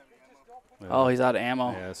 Oh, he's out of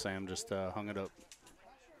ammo. Yeah, Sam just hung it up.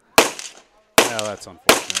 Yeah, that's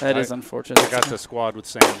unfortunate. That is unfortunate. I got to squad with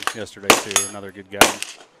Sam yesterday, too. Another good guy.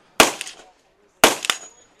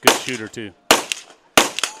 Good shooter, too.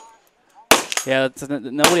 Yeah,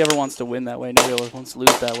 nobody ever wants to win that way. Nobody ever wants to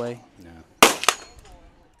lose that way. Yeah.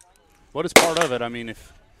 What is part of it? I mean,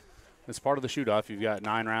 if it's part of the shoot-off, you've got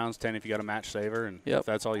 9 rounds, 10 if you got a match saver, and if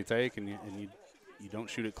that's all you take and you don't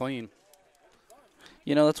shoot it clean.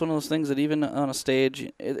 You know, that's one of those things that even on a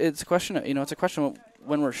stage, it's a question of, it's a question of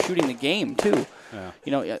when we're shooting the game, too. Yeah.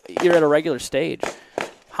 You know, you're at a regular stage.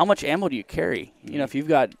 How much ammo do you carry? You know, if you've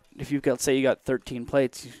got, say you got 13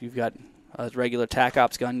 plates, you've got a regular TAC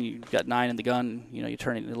Ops gun, you've got 9 in the gun, you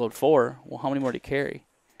turn it and load 4. Well, how many more do you carry?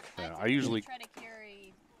 Yeah, I usually try to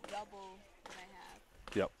carry double what I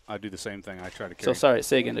have. Yep, I do the same thing. I try to carry. So, sorry,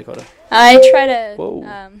 say again, Dakota. I try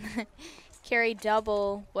to carry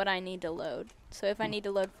double what I need to load. So if I need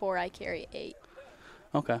to load 4, I carry 8.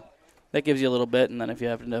 Okay. That gives you a little bit, and then if you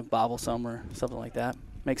happen to bobble some or something like that.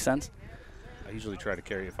 Makes sense? I usually try to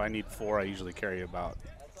carry. If I need 4, I usually carry about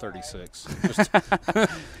 36,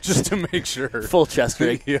 just to make sure. Full chest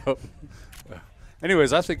rig. Yep.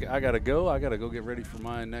 Anyways, I think I gotta go. I gotta go get ready for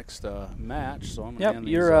my next match. So I'm gonna.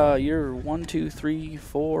 Yep. You're 1, 2, 3,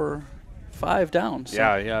 4, 5 down. So.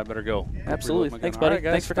 Yeah. I better go. Absolutely. Thanks, All buddy. right,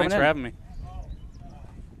 guys. Thanks for coming in. Thanks for having me.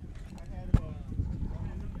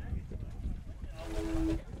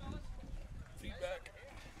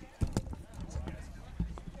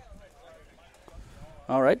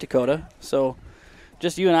 All right, Dakota. So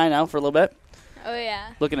just you and I now for a little bit. Oh, yeah.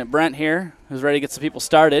 Looking at Brent here, who's ready to get some people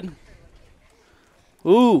started.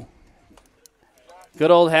 Ooh.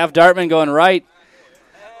 Good old Half Dartman going right.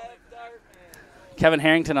 Kevin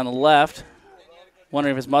Harrington on the left.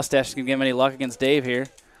 Wondering if his mustache is going to give him any luck against Dave here.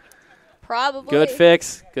 Probably. Good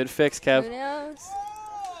fix. Good fix, Kev. Who knows?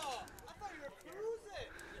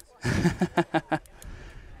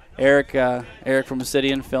 Eric from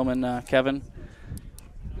Obsidian filming Kevin.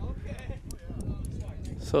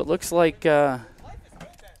 So it looks like Dave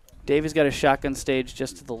has got a shotgun stage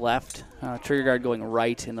just to the left. Trigger guard going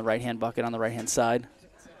right in the right-hand bucket on the right-hand side.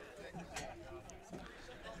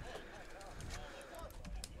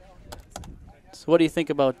 So what do you think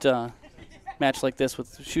about a match like this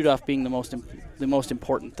with shoot-off being the most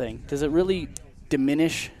important thing? Does it really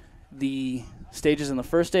diminish the stages in the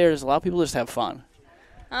first day, or does a lot of people just have fun?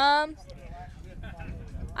 I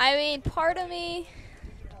mean, part of me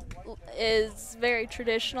is very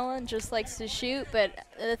traditional and just likes to shoot, but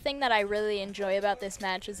the thing that I really enjoy about this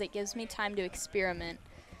match is it gives me time to experiment,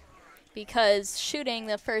 because shooting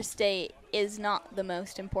the first day is not the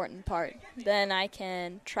most important part. Then I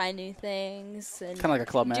can try new things and kind of like a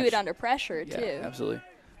club match. Do it under pressure, yeah, too. Absolutely.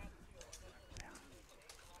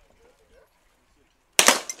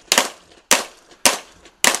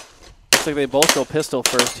 Looks like they both go pistol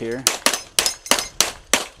first here.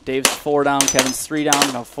 Dave's 4 down, Kevin's 3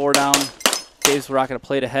 down, now 4 down. Dave's rocking a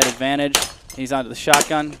plate ahead advantage. He's onto the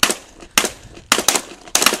shotgun.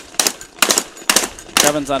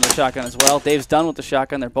 Kevin's on the shotgun as well. Dave's done with the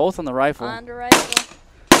shotgun. They're both on the rifle. On the rifle.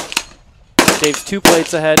 Dave's 2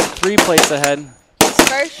 plates ahead, 3 plates ahead. His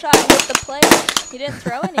first shot hit the plate. He didn't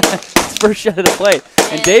throw anything. His first shot at the plate.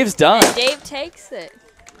 And Dave's done. And Dave takes it.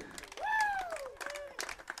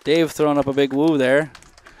 Dave throwing up a big woo there.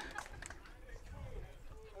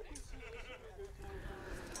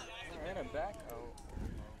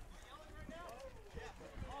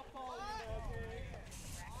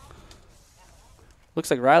 Looks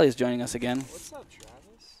like Riley's joining us again. What's up,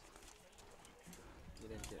 Travis? You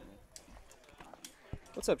didn't get me.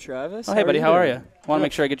 What's up, Travis? Oh, hey, buddy. How are you? Want to Good.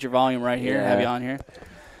 make sure I get your volume right here and have you on here.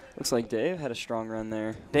 Looks like Dave had a strong run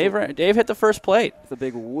there. Dave hit the first plate. The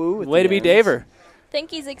big woo. Way to be Daver. I think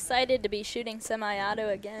he's excited to be shooting semi-auto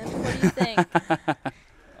again. What do you think?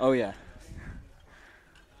 Oh, yeah.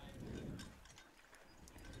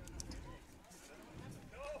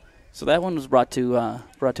 So that one was brought to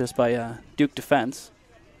us by Duke Defense.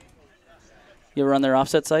 You ever run their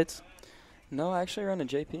offset sites? No, I actually run a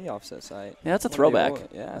JP offset site. Yeah, that's a One of the throwback. old-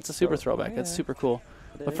 yeah, That's a super throwback. yeah. That's super cool.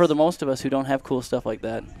 It But is. for the most of us who don't have cool stuff like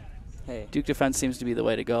that, Hey, Duke defense seems to be the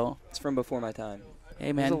way to go. it's from before my time. Hey,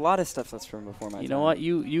 There's man. a lot of stuff that's from before my time. You know what?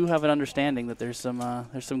 You have an understanding that there's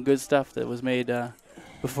some good stuff that was made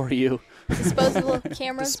before you. Disposable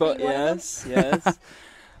cameras. being one of them? Yes.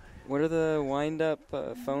 What are the wind-up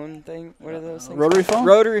phone thing? What are those things? Rotary phone?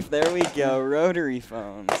 Rotary. There we go. Rotary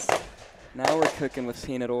phones. Now we're cooking with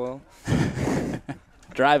peanut oil.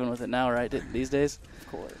 Driving with it now, right? These days. Of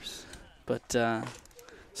course. But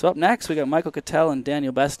so up next we got Michael Cattell and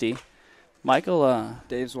Daniel Bestie. Michael,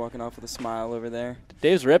 Dave's walking off with a smile over there.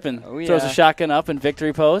 Dave's ripping. Oh, Throws a yeah. shotgun up in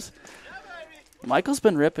victory pose. Michael's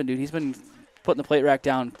been ripping, dude. He's been putting the plate rack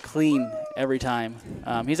down clean every time.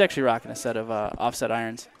 He's actually rocking a set of offset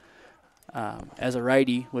irons as a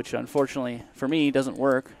righty, which unfortunately for me doesn't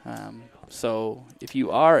work. So if you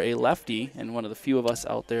are a lefty and one of the few of us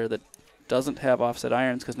out there that doesn't have offset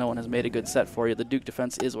irons because no one has made a good set for you, the Duke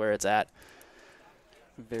defense is where it's at.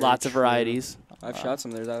 Very Lots of true. varieties. I've shot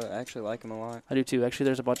some of theirs. I actually like them a lot. I do too. Actually,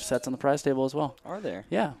 there's a bunch of sets on the prize table as well. Are there?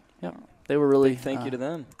 Yeah. They were really. Thank you to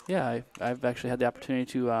them. Yeah, I've actually had the opportunity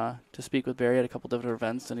to speak with Barry at a couple different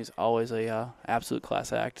events, and he's always a absolute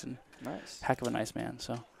class act and Nice. heck of a nice man.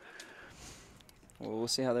 So Well, we'll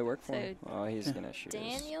see how they work for So, him. Oh, he's going to shoot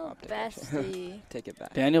his Daniel optic. Bestie. Take it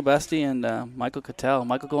back. Daniel Bestie and Michael Cattell.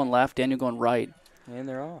 Michael going left, Daniel going right. And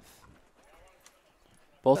they're off.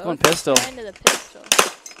 Both going pistol. Going to the pistol.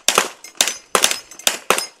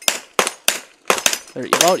 They're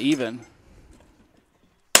about even.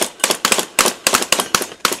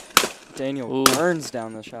 Daniel Ooh. burns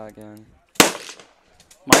down the shotgun.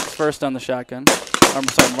 Mike's first on the shotgun. I'm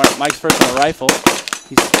sorry, Mike's first on the rifle.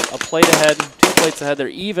 He's a plate ahead, 2 plates ahead. They're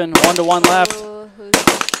even, 1-1 left. Ooh,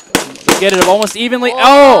 They get it almost evenly.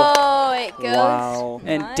 Oh, it goes. Wow.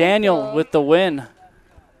 And Michael. Daniel with the win.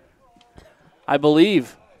 I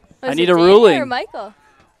believe. Was I need it a Daniel ruling. Or Michael?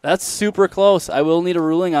 That's super close. I will need a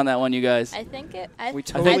ruling on that one, you guys. I think it. We I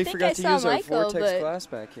totally think forgot I to saw use our Michael, vortex but glass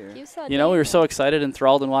back here. you saw You know, we were Daniel. so excited,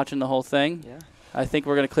 enthralled, and watching the whole thing. Yeah. I think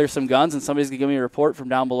we're going to clear some guns, and somebody's going to give me a report from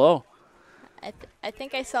down below. I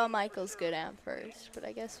think I saw Michael's go down first, but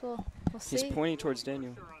I guess we'll He's see. pointing towards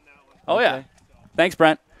Daniel. Oh, yeah. Okay. Thanks,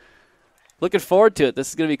 Brent. Looking forward to it. This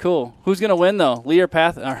is going to be cool. Who's going to win, though? Lee or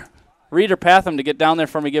Reed or Patham to get down there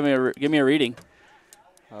for me, give me a reading.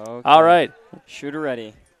 Okay. All right. Shooter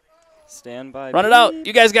ready. Stand by. Run it out.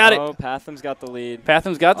 You guys got it. Oh, Patham's got the lead.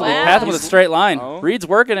 Patham's got the lead. Wow. Patham with a straight line. Oh. Reed's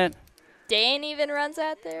working it. Dane even runs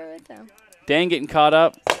out there with him. Dan getting caught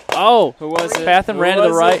up. Oh. Who was it? Patham Who ran to the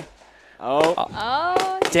was right. it? Oh.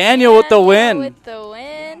 Oh, Daniel with the win. With the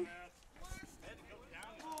win.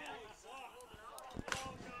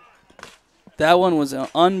 That one was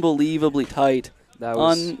unbelievably tight. That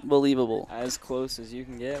was Unbelievable. as close as you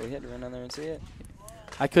can get. We had to run down there and see it.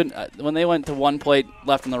 I couldn't when they went to one plate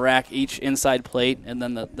left on the rack, each inside plate, and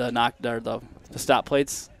then the stop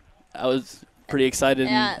plates. I was pretty excited.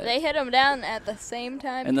 Yeah, and, they hit him down at the same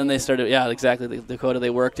time. and then they started. Yeah, exactly. The Dakota.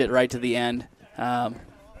 They worked it right to the end, and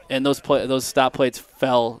those stop plates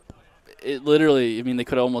fell. It literally. I mean, they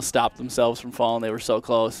could have almost stopped themselves from falling. They were so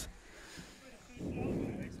close.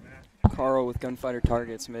 Carl with Gunfighter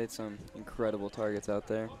Targets made some incredible targets out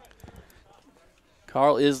there.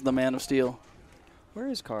 Carl is the man of steel. Where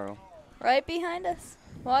is Carl? Right behind us,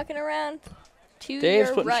 walking around to Dave's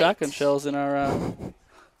your putting right. shotgun shells in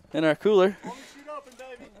our cooler.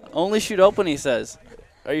 Only shoot open, he says.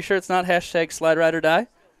 Are you sure it's not hashtag slide ride or die?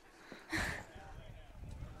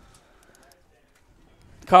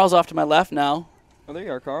 Carl's off to my left now. Oh, there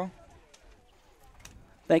you are, Carl.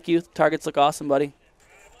 Thank you. Targets look awesome, buddy.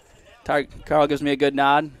 Carl gives me a good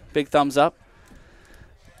nod. Big thumbs up.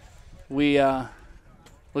 We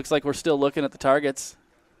looks like we're still looking at the targets.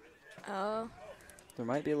 Oh, There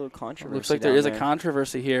might be a little controversy. Looks like there is a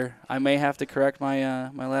controversy here. I may have to correct my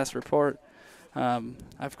my last report.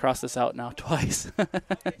 I've crossed this out now twice.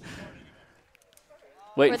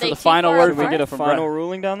 Waiting Were for they the too final far word Did we apart? get a from final Brent.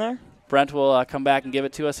 ruling down there? Brent will come back and give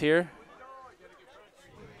it to us here.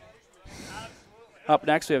 Up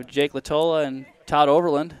next, we have Jake Latola and Todd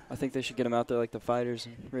Overland. I think they should get him out there like the fighters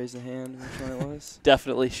and raise the hand which one it was.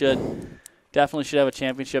 Definitely should have a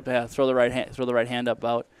championship to throw the right hand up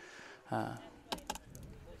out.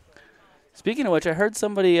 Speaking of which, I heard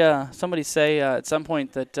somebody say at some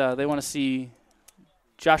point that they want to see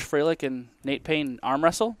Josh Freilich and Nate Payne arm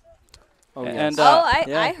wrestle. Oh, And, yes.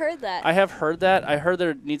 I heard that. I have heard that. I heard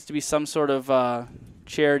there needs to be some sort of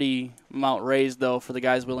charity amount raised though for the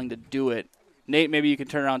guys willing to do it. Nate, maybe you can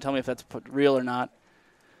turn around and tell me if that's real or not.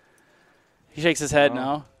 He shakes his head No.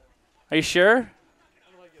 no. Are you sure?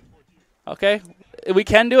 Okay, we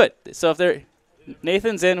can do it. So if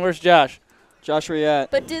Nathan's in, where's Josh? Josh, where you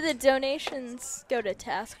at? But do the donations go to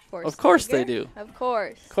Task Force? Of course Tiger? they do. Of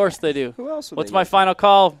course. Of course they do. Who else? What's my final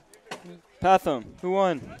call? Patham. Who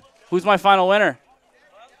won? Who's my final winner?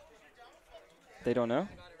 They don't know.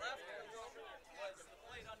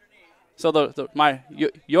 So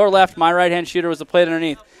your left, my right hand shooter was the plate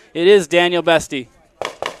underneath. It is Daniel Bestie.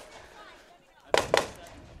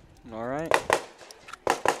 All right.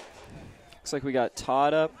 Looks like we got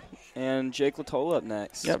Todd up and Jake Latola up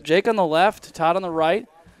next. Yep, Jake on the left, Todd on the right.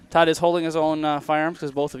 Todd is holding his own firearms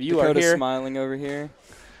because both of you Dakota's are here. Smiling over here.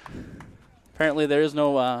 Apparently, there is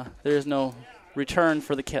no return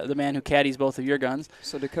for the man who caddies both of your guns.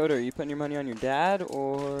 So Dakota, are you putting your money on your dad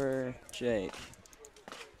or Jake?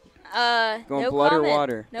 Going no blood comment. or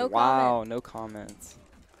water? No wow, comment. no comments.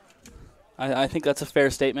 I think that's a fair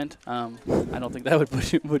statement. I don't think that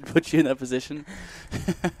would put you in that position.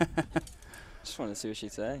 Just wanted to see what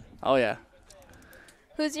she'd say. Oh yeah,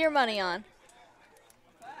 Who's your money on?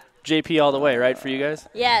 JP all the way, right, for you guys?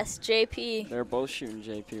 Yes, JP. They're both shooting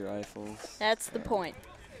JP rifles. That's the point.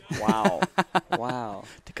 Wow. Wow.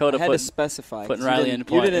 Dakota I had to specify. putting 'cause Riley you in didn't,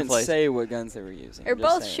 point- you in didn't place. say what guns they were using. They're I'm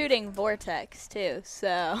just both saying. shooting Vortex, too,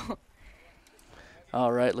 so.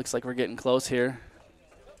 All right, looks like we're getting close here.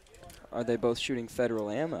 Are they both shooting federal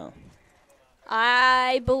ammo?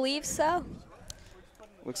 I believe so.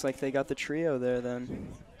 Looks like they got the trio there then.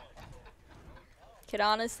 Could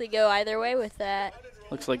honestly go either way with that.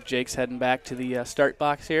 Looks like Jake's heading back to the start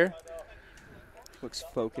box here. Looks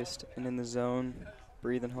focused and in the zone,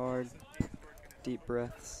 breathing hard, deep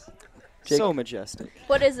breaths. Jake- So majestic.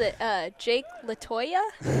 What is it, Jake Latoya?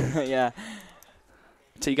 Yeah.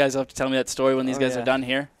 So you guys have to tell me that story when these Oh, guys yeah. are done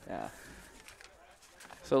here. Yeah.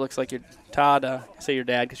 So it looks like you're Todd. Say your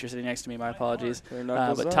dad because you're sitting next to me. My apologies. Their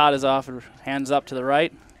knuckles But up. Todd is off, hands up to the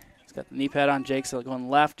right. He's got the knee pad on. Jake's going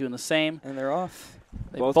left, doing the same. And they're off.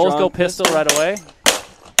 They Both both drawn go pistol right away.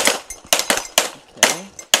 Okay.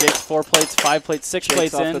 Jake's 4 plates, 5 plates, 6 Jake's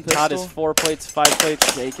plates off in. the Todd is pistol. 4 plates, 5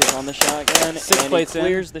 plates. Jake is on the shotgun. 6 and plates he in.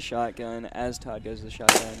 clears the shotgun as Todd goes to the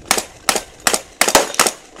shotgun.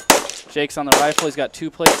 Jake's on the rifle. He's got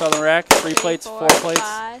 2 plates on the rack, 3 plates, 4 plates,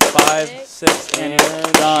 5, 6, and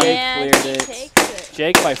And done. Jake And cleared he it. takes it.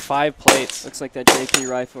 Jake by 5 plates. Looks like that JP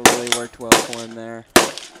rifle really worked well for him there.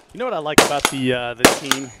 You know what I like about the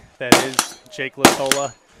team that is Jake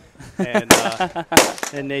Latola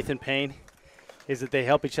and Nathan Payne is that they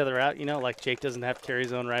help each other out. You know, like Jake doesn't have to carry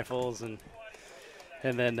his own rifles, and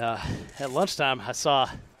then at lunchtime I saw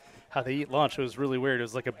how they eat lunch. It was really weird. It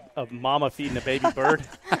was like a mama feeding a baby bird.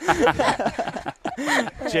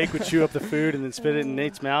 Jake would chew up the food and then spit it in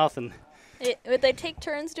Nate's mouth, and Would they take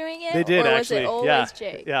turns doing it? they did or actually. was it yeah, always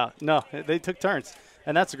Jake? yeah. No, they took turns,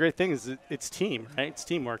 and that's the great thing is it's team, right? It's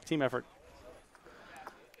teamwork, team effort.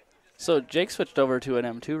 So Jake switched over to an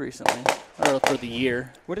M2 recently, or for the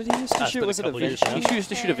year. What did he used to It's shoot? been a Was it a couple years Vinci? now. He used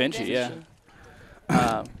to shoot a Vinci,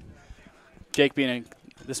 yeah. Jake being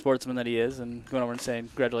the sportsman that he is, and going over and saying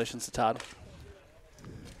congratulations to Todd.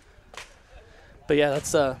 But yeah,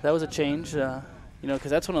 that was a change, because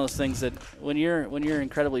that's one of those things that when you're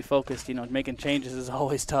incredibly focused, making changes is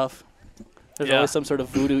always tough. There's Yeah. always some sort of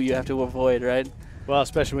voodoo you have to avoid, right? Well,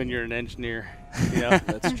 especially when you're an engineer, you know,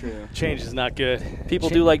 That's true. change is not good. People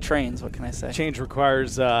do like trains. What can I say? Change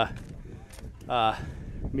requires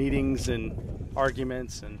meetings and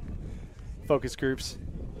arguments and focus groups.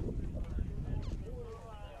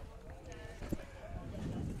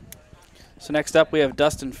 So next up, we have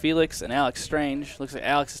Dustin Felix and Alex Strange. Looks like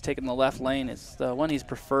Alex is taking the left lane. It's the one he's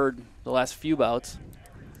preferred the last few bouts.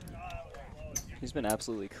 He's been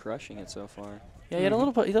absolutely crushing it so far. Yeah, he had a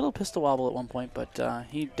little pistol wobble at one point, but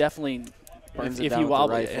he definitely Burns if it down he with the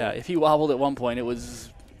wobbled, rifle. yeah, if he wobbled at one point, it was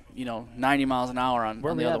 90 miles an hour on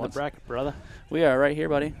Where are the we other at in the ones. bracket, brother? We are right here,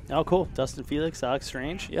 buddy. Oh, cool. Dustin Felix, Alex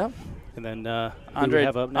Strange. Yep. And then who do Andre we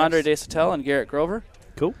have up next? Andre Desatel and Garrett Grover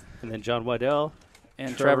Cool. And then John Waddell.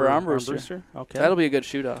 and Trevor Armbruster. Armbruster. Okay. That'll be a good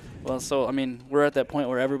shoot-off. Well, so we're at that point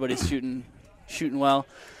where everybody's shooting well.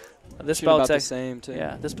 This Shooting about bout's the ac- same, too.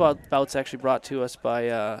 Yeah, this bout's actually brought to us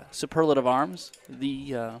by Superlative Arms,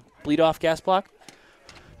 the bleed-off gas block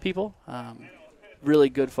people. Really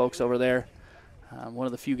good folks over there. One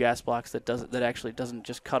of the few gas blocks that actually doesn't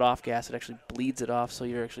just cut off gas; it actually bleeds it off. So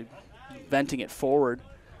you're actually venting it forward.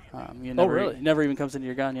 Really? It never even comes into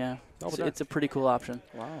your gun. Yeah, Oh, it's, darn. it's a pretty cool option.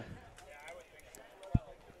 Wow.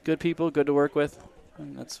 Good people, good to work with,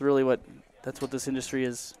 and that's what this industry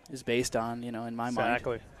is based on. In my mind.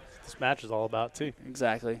 Exactly. This match is all about, too.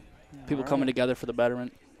 Exactly. People All coming right. together for the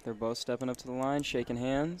betterment. They're both stepping up to the line, shaking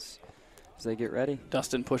hands as they get ready.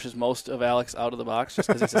 Dustin pushes most of Alex out of the box just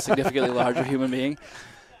because he's a significantly larger human being.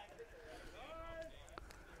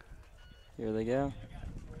 Here they go.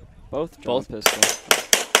 Both drawn pistol.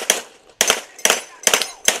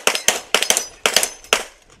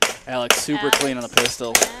 Alex super clean on the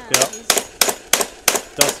pistol. Yep.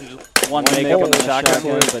 Dustin just One makeup on the shotgun.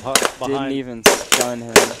 But didn't even stun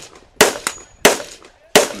him.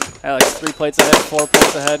 Alex 3 plates ahead, 4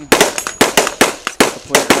 plates ahead. The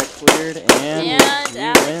plate right cleared, and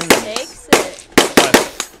Alex wins. takes it.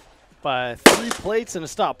 by 3 plates and a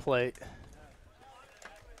stop plate.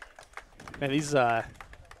 And these,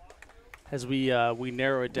 as we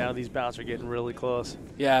narrow it down, these bouts are getting really close.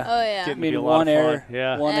 Yeah. Oh, yeah. Getting I mean, to be a lot one of fun. error.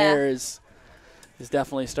 Yeah. One Yeah. error is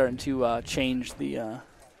definitely starting to change the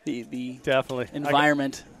Definitely.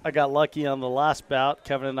 environment. I got lucky on the last bout.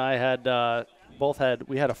 Kevin and I had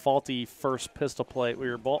we had a faulty first pistol plate. We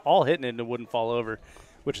were all hitting it and it wouldn't fall over,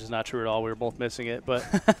 which is not true at all. We were both missing it, but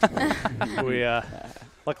we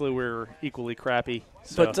luckily we were equally crappy.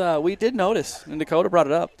 So. But we did notice, and Dakota brought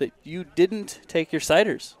it up, that you didn't take your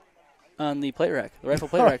sighters on the plate rack, the rifle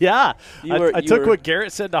plate rack. Yeah, You I took what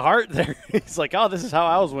Garrett said to heart there. He's like, "Oh, this is how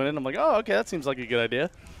I was winning." I'm like, "Oh, okay, that seems like a good idea."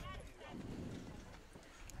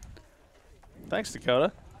 Thanks,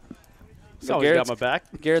 Dakota. So Always got my back.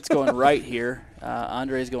 Garrett's going right here.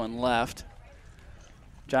 Andre's going left.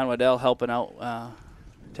 John Waddell helping out,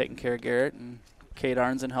 taking care of Garrett, and Kate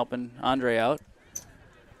Arnzen helping Andre out.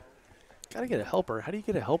 Gotta get a helper. How do you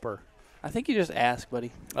get a helper? I think you just ask,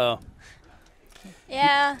 buddy. Oh.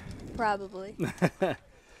 Yeah, probably.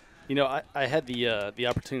 You know, I had the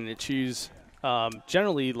opportunity to choose.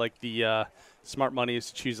 Generally, like the smart money is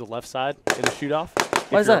to choose the left side in the shoot-off.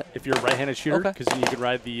 Why is that? If you're a right-handed shooter, Okay. because then you can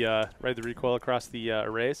ride the recoil across the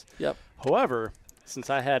arrays. Yep. However, since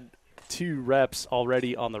I had 2 reps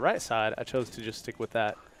already on the right side, I chose to just stick with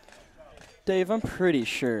that. Dave, I'm pretty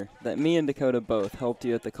sure that me and Dakota both helped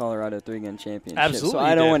you at the Colorado 3-gun championship. Absolutely, So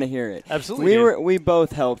I don't did. want to hear it. Absolutely, We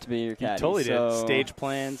both helped be your you caddy. totally so did. Stage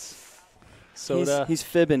plans, soda. He's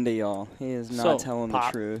fibbing to y'all. He is not So, telling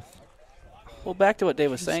pop. the truth. Well, back to what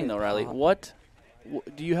Dave was Did you saying, say though, Riley. pop?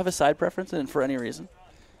 Do you have a side preference, and for any reason?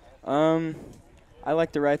 I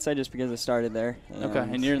like the right side just because I started there. Okay,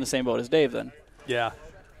 and you're in the same boat as Dave, then. Yeah,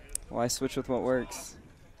 Why switch with what works?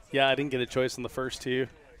 yeah. I didn't get a choice in the first 2,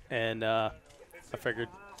 and I figured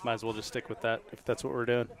might as well just stick with that if that's what we're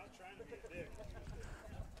doing.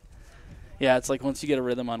 Yeah, it's like once you get a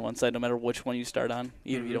rhythm on one side, no matter which one you start on,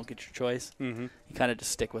 even if you don't get your choice, Mm-hmm. you kind of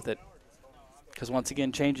just stick with it. Because once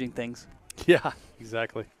again, changing things. Yeah,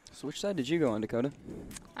 exactly. So which side did you go on, Dakota?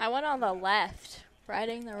 I went on the left,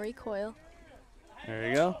 riding the recoil. There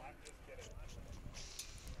you go.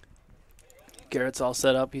 Garrett's all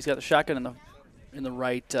set up. He's got the shotgun in the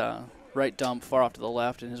right right dump, far off to the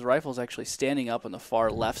left, and his rifle's actually standing up on the far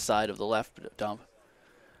left side of the left dump.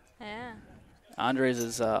 Yeah. Andres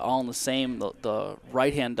is all in the same, the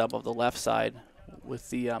right-hand dump of the left side with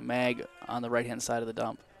the mag on the right-hand side of the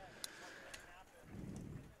dump.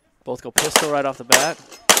 Both go pistol right off the bat.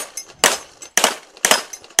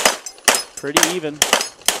 Pretty even.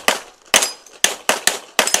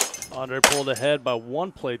 Andre pulled ahead by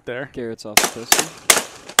 1 plate there. Garrett's off the pistol.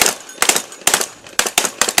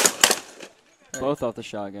 Both off the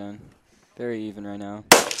shotgun. Very even right now.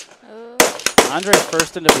 Oh. Andre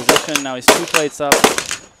first into position. Now he's 2 plates up.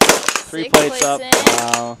 3 6 plates up. in.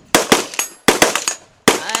 Wow.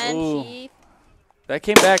 And Ooh. he. That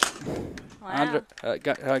came back. Wow.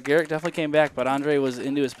 Garrett definitely came back, but Andre was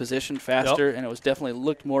into his position faster, and it was definitely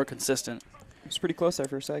looked more consistent. It was pretty close there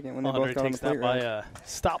for a second when they Andre both got on the takes that plate by rack. a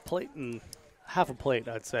stop plate and half a plate,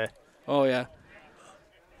 I'd say. Oh, yeah.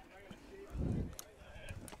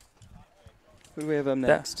 Who do we have up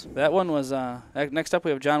next? That one was next up.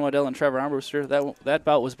 We have John Waddell and Trevor Armbruster. That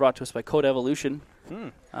bout was brought to us by Code Evolution.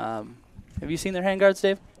 Have you seen their handguards,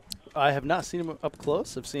 Dave? I have not seen him up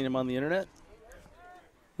close. I've seen him on the internet.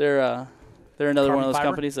 They're another Carbon one of those fiber?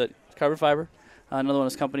 companies that carbon fiber. Another one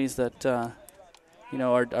of those companies that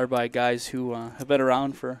are by guys who have been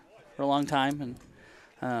around for a long time,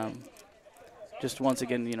 and just once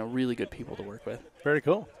again, really good people to work with. Very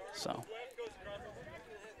cool. So.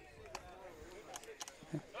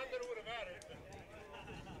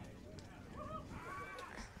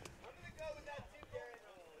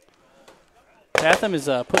 Tatham is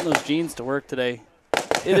putting those jeans to work today.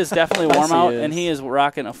 It is definitely Yes, warm he out, is. and he is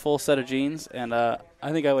rocking a full set of jeans, and I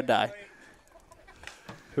think I would die.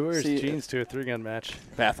 Who wears See, jeans to a 3-gun match?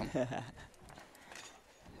 Tatham.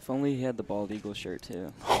 If only he had the bald eagle shirt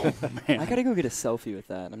too. Man. I gotta go get a selfie with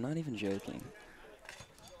that. I'm not even joking.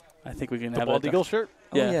 I think we can The have bald that eagle shirt?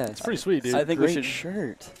 Yeah. Oh, yeah, It's pretty sweet, dude. I think we Great should.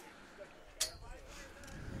 shirt.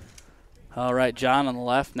 All right, John on the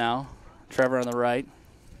left now. Trevor on the right.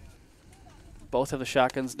 both have the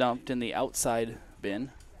shotguns dumped in the outside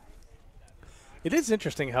bin. It is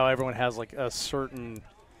interesting how everyone has like a certain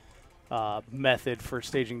method for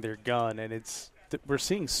staging their gun, and we're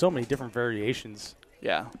seeing so many different variations.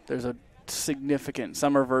 Yeah, there's a significant.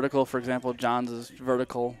 Some are vertical. For example, John's is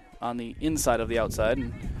vertical on the inside of the outside,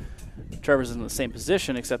 and Trevor's in the same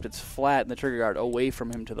position, except it's flat and the trigger guard away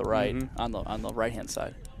from him to the right on the right-hand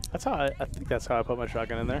side. That's how I think that's how I put my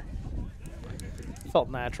shotgun in there. Felt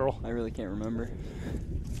natural. I really can't remember.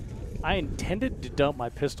 I intended to dump my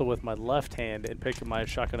pistol with my left hand and pick my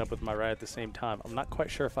shotgun up with my right at the same time. I'm not quite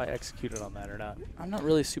sure if I executed on that or not. I'm not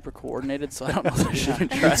really super coordinated, so I don't know if I should even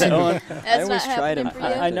try that one. I always try to.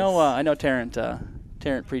 I know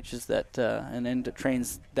Tarrant preaches that and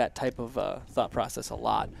trains that type of thought process a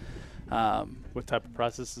lot. What type of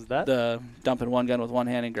process is that? The dumping one gun with one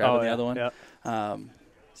hand and grabbing the other one. Yeah.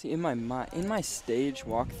 See, in my stage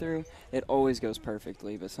walkthrough, it always goes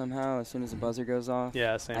perfectly, but somehow as soon as the buzzer goes off,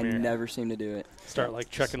 same I here. never seem to do it. Start like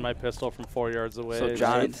checking my pistol from 4 yards away. So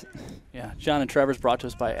John and Trevor's brought to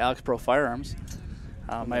us by Alex Pro Firearms.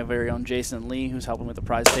 My very own Jason Lee, who's helping with the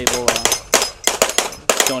prize table,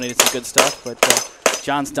 donated some good stuff. But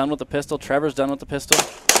John's done with the pistol. Trevor's done with the pistol.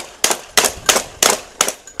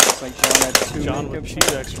 Like John had John with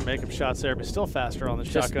 2 extra makeup shots there, but still faster on the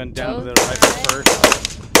shotgun, down to the rifle first.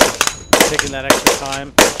 Taking that extra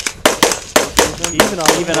time. Even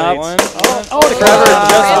on one. Trevor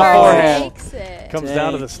just beforehand. Comes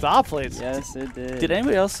down to the stop plates. Yes, it did. Did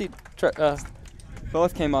anybody else see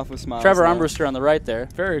Both came off with smiles. Trevor Armbruster on the right there?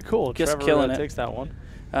 Very cool. Just Trevor killing it. Takes that one.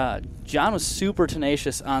 John was super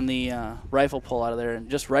tenacious on the rifle pull out of there and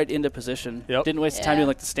just right into position. Yep. Didn't waste time doing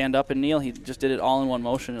like the stand up and kneel. He just did it all in one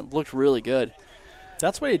motion. It looked really good.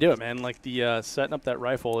 That's the way you do it, man. Like the setting up that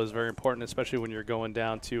rifle is very important, especially when you're going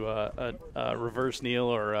down to a reverse kneel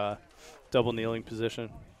or a double kneeling position.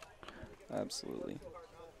 Absolutely.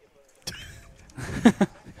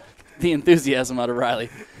 The enthusiasm out of Riley.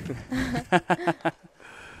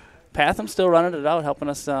 Patham's still running it out, helping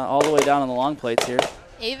us all the way down on the long plates here.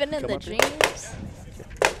 Even in the dreams.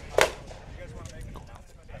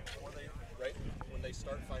 When they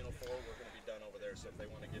start Final Four, we're going to be done over there, so if they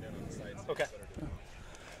want to get in on the sides, Okay. better do.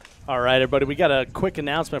 All right, everybody. We got a quick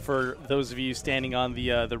announcement for those of you standing on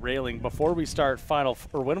the railing. Before we start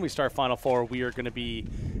when we start Final Four, we are going to be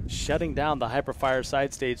shutting down the Hyperfire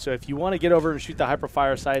side stage. So if you want to get over and shoot the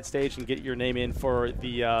Hyperfire side stage and get your name in for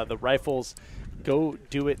the rifles, go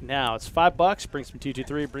do it now. It's $5. Bring some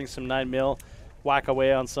 223. Bring some 9mm. Whack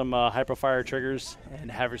away on some Hyperfire triggers and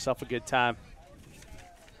have yourself a good time.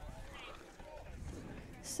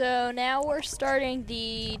 So now we're starting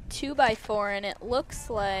the 2x4, and it looks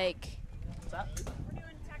like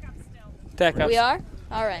Tack ups. we are.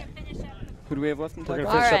 All right. Who do we have left in We're tack going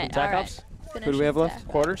to ops? finish up the all tack right. ops. Who do we have left? Tack.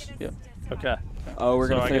 Quarters? Yep. Okay. Oh, we're So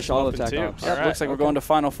going I to finish guess all we're the up in tack two. ops. All Yep, right. looks like we're going to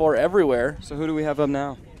Final Four everywhere. So who do we have up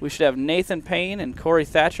now? We should have Nathan Payne and Corey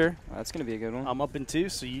Thatcher. That's going to be a good one. I'm up in 2,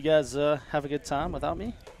 so you guys have a good time without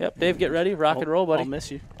me. Yep, Dave, get ready. Rock and roll, buddy. I'll miss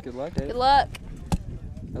you. Good luck, Dave. Good luck.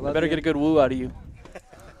 I I love better you. get a good woo out of you.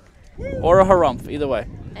 Or a harumph, either way.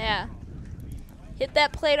 Yeah. Hit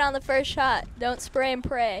that plate on the first shot. Don't spray and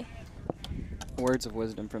pray. Words of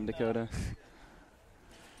wisdom from Dakota.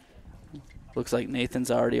 Looks like Nathan's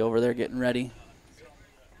already over there getting ready.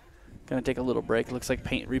 Gonna take a little break. Looks like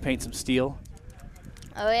repaint some steel.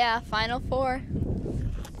 Oh yeah, Final Four.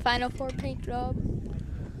 Final Four paint job.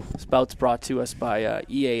 Spout's brought to us by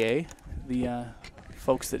EAA, the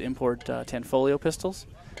folks that import Tanfolio pistols.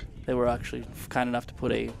 They were actually kind enough to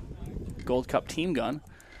put a Gold Cup team gun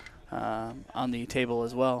on the table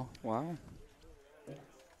as well. Wow.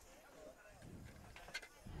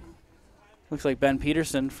 Looks like Ben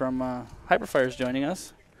Peterson from Hyperfire is joining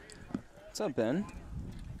us. What's up, Ben?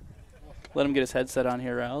 Let him get his headset on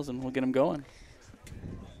here, Riles, and we'll get him going.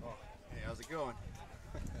 Hey, how's it going?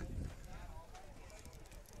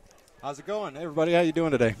 How's it going? Hey, everybody, how you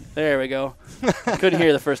doing today? There we go. Couldn't hear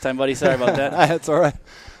you the first time, buddy. Sorry about that. That's all right.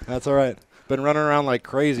 That's all right. Been running around like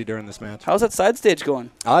crazy during this match. How's that side stage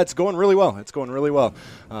going? It's going really well. It's going really well.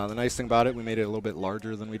 The nice thing about it, we made it a little bit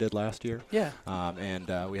larger than we did last year. Yeah.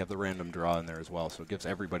 And we have the random draw in there as well, so it gives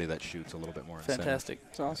everybody that shoots a little bit more incentive. Fantastic.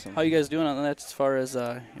 It's awesome. How you guys doing on that as far as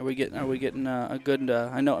are we getting a good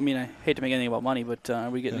I hate to make anything about money, but are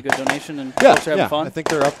we getting a good donation and folks are having fun? I think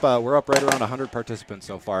they're up. We're up right around 100 participants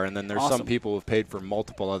so far, and then there's Awesome. some people who've paid for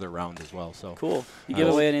multiple other rounds as well. So Cool. You give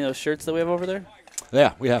away any of those shirts that we have over there?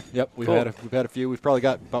 Yeah, we have. Yep, we've Cool. had a few. We've probably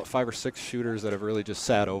got about 5 or 6 shooters that have really just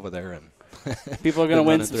sat over there, and People are going to been win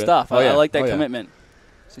running some through it. stuff. Oh, I yeah. like that Oh, yeah. commitment.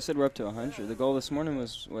 So you said we're up to 100. The goal this morning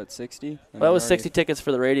was, what, 60? Well, that was 60 tickets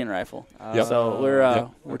for the Radiant rifle. Yep. So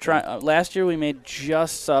we're trying. Last year we made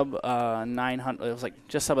just sub 900. It was like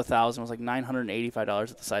just sub 1,000. It was like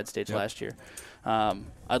 $985 at the side stage last year.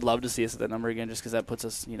 I'd love to see us at that number again, just because that puts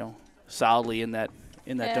us, solidly in that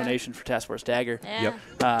donation for Task Force Dagger.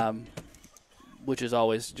 Yeah. Which is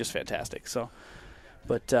always just fantastic. So,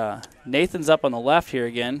 but Nathan's up on the left here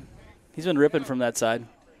again. He's been ripping from that side.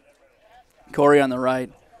 Corey on the right.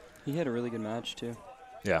 He had a really good match, too.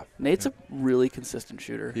 Yeah. Nate's a really consistent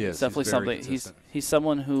shooter. He is. It's definitely He's very something. consistent. He's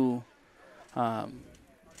someone who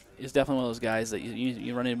is definitely one of those guys that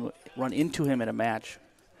you run into him in a match,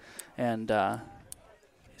 and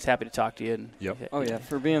he's happy to talk to you. And Oh, yeah.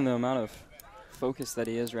 For being the amount of focus that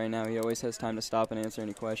he is right now, he always has time to stop and answer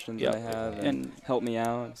any questions that I have and help me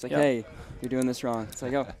out. It's like, hey, you're doing this wrong. It's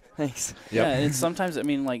like, oh, thanks. Yeah, and it's sometimes,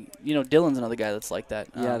 Dylan's another guy that's like that.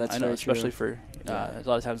 Yeah, that's I know, very especially true. for a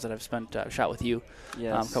lot of times that I've spent shot with you.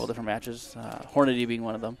 Yes. A couple different matches, Hornady being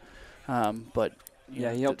one of them. But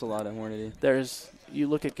yeah, he helped a lot at Hornady. You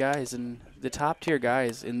look at guys, and the top tier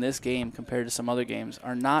guys in this game compared to some other games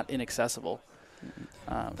are not inaccessible,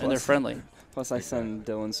 and they're friendly. Plus, I send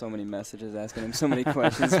Dylan so many messages asking him so many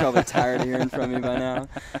questions. He's probably tired of hearing from me by now.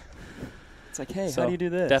 It's like, hey, how do you do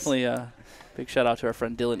this? Definitely a big shout out to our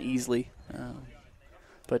friend Dylan Easley.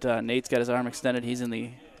 But Nate's got his arm extended. He's in the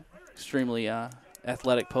extremely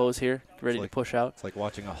athletic pose here, ready to push out. It's like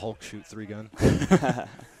watching a Hulk shoot 3-gun.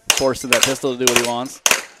 Forcing that pistol to do what he wants.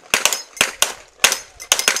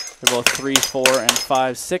 They're both 3, 4, and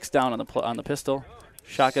 5, 6 down on the pistol.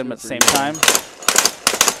 Shotgun them at the same time.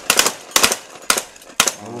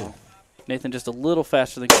 Oh. Nathan just a little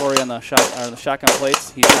faster than Corey on the shotgun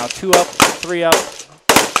plates. He's now 2 up, 3 up,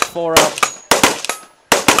 4 up.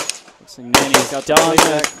 And he's done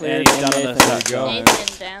on the shotgun.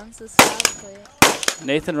 Nathan downs the stop plate.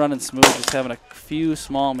 Nathan running smooth, just having a few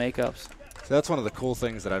small makeups. So that's one of the cool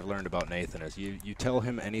things that I've learned about Nathan is you tell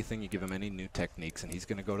him anything, you give him any new techniques, and he's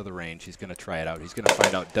going to go to the range. He's going to try it out. He's going to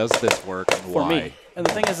find out, does this work and For why? me. And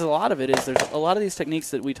the thing is, a lot of it is there's a lot of these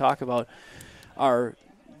techniques that we talk about are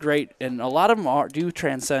great, and a lot of them do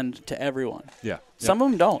transcend to everyone. Yeah. Some of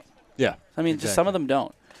them don't. Yeah. I mean, just some of them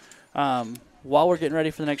don't. While we're getting ready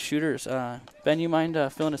for the next shooters, Ben, you mind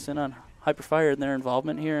filling us in on Hyperfire and their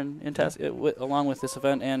involvement here in task, along with this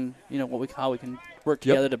event, and how we can work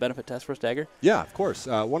together to benefit Task Force Dagger? Yeah, of course.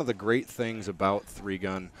 One of the great things about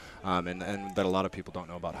 3-gun and that a lot of people don't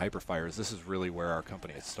know about Hyperfire is this is really where our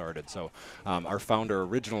company has started. So our founder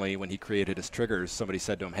originally, when he created his triggers, somebody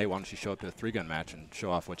said to him, hey, why don't you show up to a 3-gun match and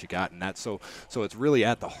show off what you got? And that's so it's really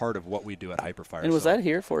at the heart of what we do at Hyperfire. And was that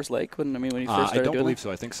here, Forest Lake, when you first started I don't doing believe that?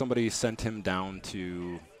 so. I think somebody sent him down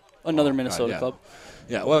to another Minnesota club.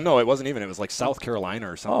 Yeah, well, no, it wasn't even. It was like South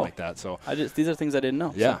Carolina or something like that. So these are things I didn't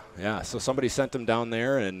know. Yeah. So somebody sent him down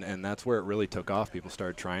there, and that's where it really took off. People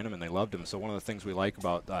started trying him, and they loved him. So one of the things we like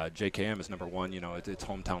about JKM is, number one, it's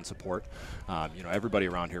hometown support. Everybody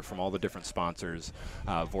around here from all the different sponsors,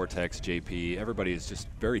 Vortex, JP, everybody is just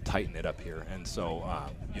very tight-knit up here. And so,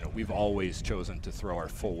 we've always chosen to throw our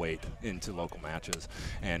full weight into local matches,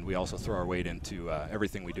 and we also throw our weight into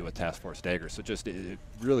everything we do at Task Force Dagger. So it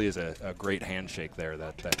really is a great handshake there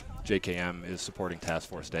that JKM is supporting Task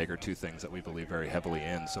Force Dagger, two things that we believe very heavily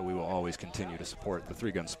in. So we will always continue to support the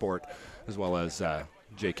 3-gun sport as well as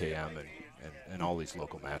JKM and all these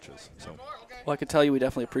local matches. So, well, I can tell you we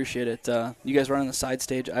definitely appreciate it. You guys running the side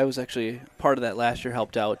stage. I was actually part of that last year,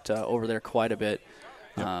 helped out over there quite a bit.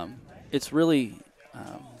 Yep. It's really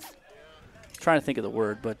trying to think of the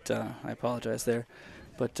word, but I apologize there.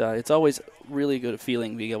 But it's always really good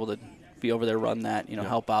feeling being able to be over there, run that,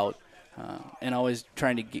 help out. And always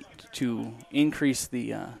trying to get to increase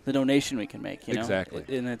the donation we can make. Exactly.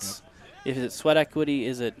 And it's if it's sweat equity,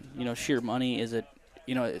 is it sheer money, is it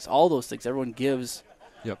it's all those things. Everyone gives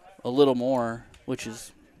a little more, which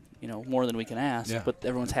is more than we can ask. Yeah. But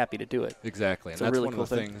everyone's happy to do it. Exactly, It's and a that's really one cool of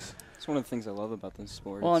the thing. things. It's one of the things I love about this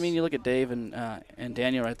sport. Well, I mean, you look at Dave and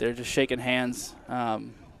Daniel right there, just shaking hands.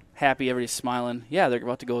 Happy, everybody's smiling. Yeah, they're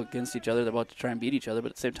about to go against each other. They're about to try and beat each other,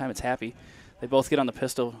 but at the same time, it's happy. They both get on the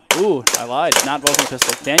pistol. Ooh, I lied. Not both on the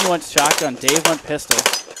pistol. Daniel went shotgun. Dave went pistol.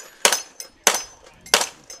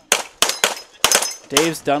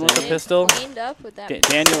 Dave's done with the pistol. Cleaned up with that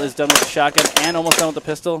Daniel is done with the shotgun and almost done with the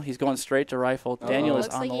pistol. He's going straight to rifle. Daniel is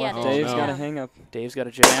on the left. Dave's got a hang up. Dave's got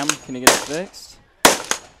a jam. Can he get it fixed?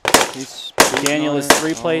 Daniel is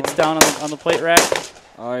 3 plates down on the plate rack.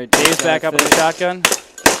 All right, Dave's back up with the shotgun.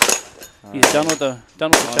 He's done with the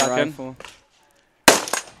shotgun. Rifle.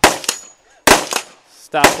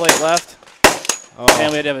 Stop plate left.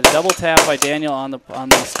 And we had to have a double tap by Daniel on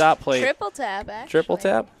the stop plate. Triple tap, actually. Triple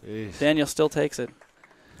tap. Jeez. Daniel still takes it.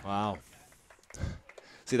 Wow.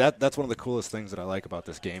 See, that's one of the coolest things that I like about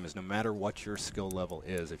this game is no matter what your skill level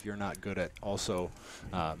is, if you're not good at also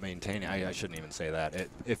maintaining, I shouldn't even say that.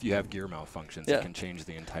 If you have gear malfunctions, it can change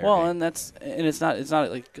the entire game. And it's not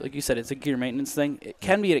like you said, it's a gear maintenance thing. It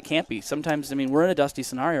can be and it can't be. Sometimes, I mean, we're in a dusty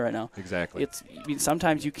scenario right now. Exactly.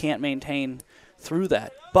 Sometimes you can't maintain through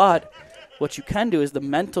that. But what you can do is the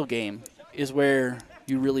mental game is where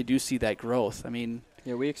you really do see that growth. I mean,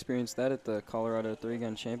 yeah, we experienced that at the Colorado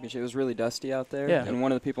 3-Gun Championship. It was really dusty out there, Yeah. and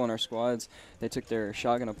one of the people in our squads, they took their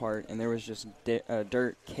shotgun apart, and there was just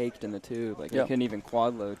dirt caked in the tube. Like, they couldn't even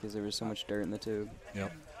quad load because there was so much dirt in the tube.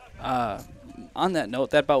 Yep. On that note,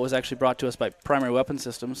 that bout was actually brought to us by Primary Weapon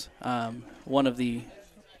Systems, one of the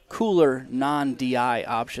cooler non-DI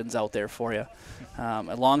options out there for you.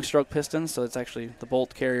 A long stroke piston, so it's actually the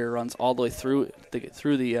bolt carrier runs all the way through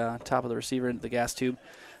the top of the receiver into the gas tube.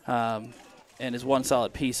 And is one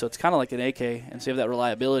solid piece, so it's kind of like an AK, and so you have that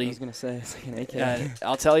reliability. I was going to say, it's like an AK. And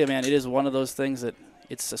I'll tell you, man, it is one of those things that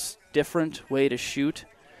it's a different way to shoot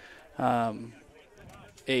a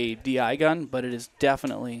DI gun, but it is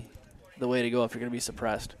definitely the way to go if you're going to be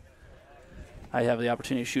suppressed. I have the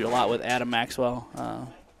opportunity to shoot a lot with Adam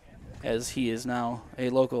Maxwell, as he is now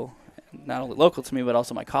a local, not only local to me, but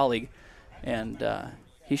also my colleague. And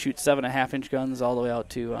he shoots 7.5-inch guns all the way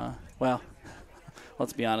out to,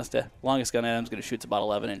 let's be honest, the longest gun Adam's going to shoot is about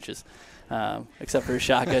 11 inches, except for his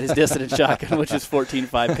shotgun, his dissident shotgun, which is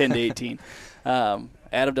 14.5 pin to 18.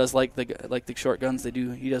 Adam does like the short guns.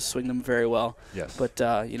 He does swing them very well. Yes. But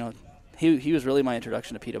he was really my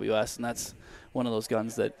introduction to PWS, and that's one of those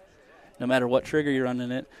guns that no matter what trigger you're running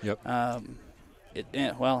it. Yep.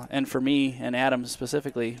 And for me and Adam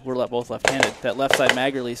specifically, we're both left-handed. That left side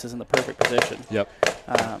mag release is in the perfect position. Yep.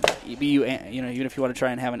 Even if you want to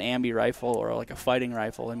try and have an ambi rifle or like a fighting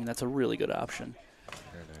rifle, I mean that's a really good option.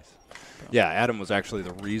 Very nice. Yeah, Adam was actually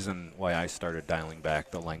the reason why I started dialing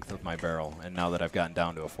back the length of my barrel, and now that I've gotten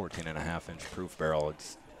down to a 14.5-inch proof barrel,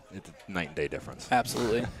 it's a night and day difference.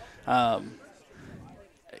 Absolutely.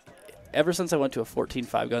 Ever since I went to a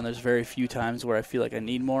 14.5 gun, there's very few times where I feel like I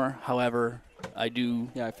need more. However, I do.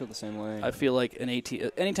 Yeah, I feel the same way. I feel like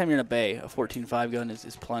anytime you're in a bay, a 14.5 gun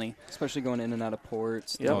is plenty. Especially going in and out of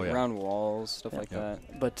ports, around walls, stuff like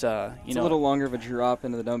that. But it's a little longer of a drop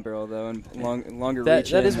into the dump barrel though, and longer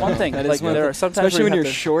reach. That is one thing. That like is one there thing. are sometimes especially when you're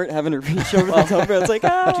short, having to reach over the dump barrel. It's like,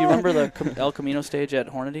 ah. Do you remember the El Camino stage at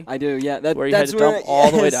Hornady? I do. Yeah, where you had to dump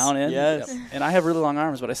all the way down in. Yes. Yep. And I have really long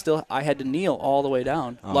arms, but I had to kneel all the way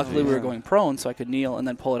down. Luckily, we were going prone, so I could kneel and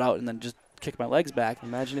then pull it out and then just kick my legs back.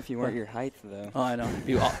 Imagine if you weren't your height, though. Oh, I know.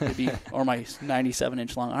 It'd be or my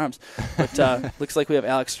 97-inch long arms. But looks like we have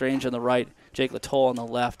Alex Strange on the right, Jake Latoll on the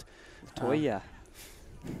left. Toya.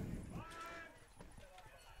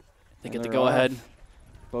 They get the go-ahead.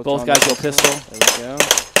 Both guys go pistol. There we go.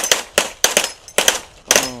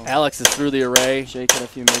 Oh. Alex is through the array. Jake had a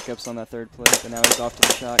few makeups on that third plate, but now he's off to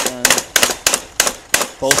the shotgun.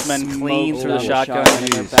 Both men clean through the shotgun. And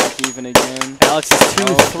they're back even again. Alex is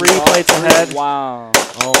 3 plates ahead. Wow.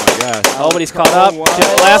 Oh, my gosh. Nobody's caught up. Wow.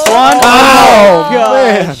 Last one. Oh,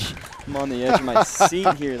 gosh. I'm on the edge of my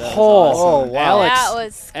seat here. That was awesome. Oh, wow. That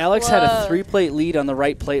was Alex close. had a 3-plate lead on the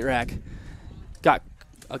right plate rack.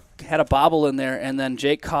 Had a bobble in there, and then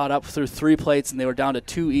Jake caught up through 3 plates, and they were down to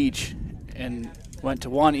 2 each, and went to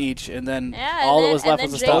 1 each, and then all that was left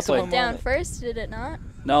was a stop plate. Jake went down first, did it not?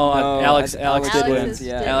 No, Alex did win.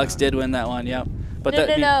 Yeah. Alex did win that one. Yep.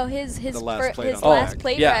 But no. His last plate on the last rack.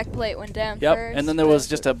 plate rack plate went down Yep. first. And then there was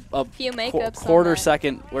just a few makeups quarter on that.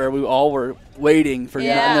 second where we all were waiting for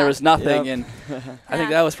and there was nothing, and I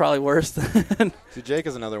think that was probably worse than. See, Jake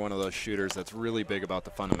is another one of those shooters that's really big about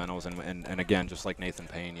the fundamentals, and again, just like Nathan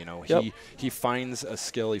Payne, he finds a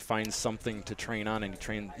skill, he finds something to train on, and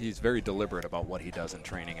he's very deliberate about what he does in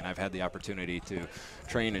training. And I've had the opportunity to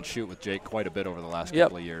train and shoot with Jake quite a bit over the last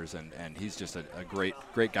couple of years, and he's just a great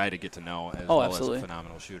guy to get to know as well absolutely. as a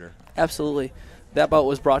phenomenal shooter. Absolutely. That bout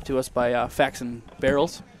was brought to us by Faxon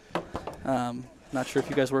Barrels. Not sure if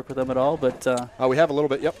you guys work with them at all, but we have a little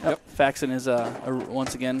bit. Yep. Faxon is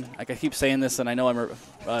once again. I keep saying this, and I know I'm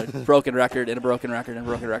a broken record and a broken record and a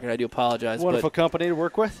broken record. I do apologize. Wonderful company to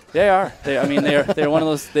work with. They are. They're one of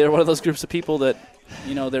those. They're one of those groups of people that,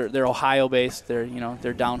 they're Ohio based.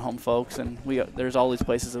 They're down home folks, and there's all these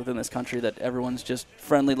places within this country that everyone's just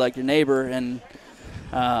friendly like your neighbor, and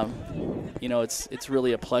it's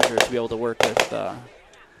really a pleasure to be able to work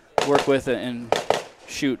with and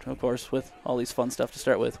shoot, of course, with all these fun stuff to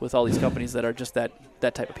start with all these companies that are just that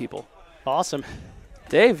type of people. Awesome.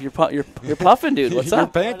 Dave, you're puffing, dude. What's You're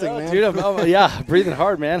up? panting, man. Dude, I'm breathing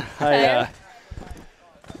hard, man.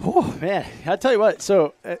 Oh man, I tell you what.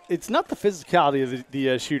 So it's not the physicality of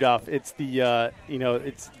the shoot off. It's the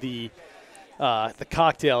it's the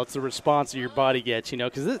cocktail. It's the response that your body gets.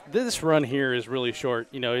 Because this run here is really short.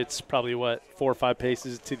 It's probably 4 or 5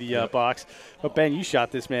 paces to the box. But Ben, you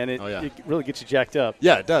shot this, man. It really gets you jacked up.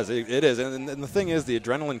 Yeah, it does. It is. And the thing is, the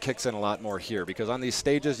adrenaline kicks in a lot more here because on these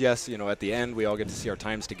stages, yes, at the end we all get to see our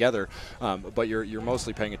times together, but you're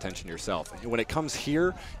mostly paying attention to yourself. When it comes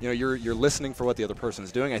here, you're listening for what the other person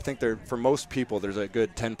is doing. I think for most people, there's a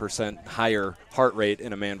good 10% higher heart rate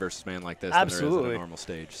in a man versus man like this than there is at a normal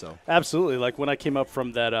stage. So absolutely, like when I came up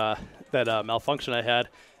from that malfunction I had.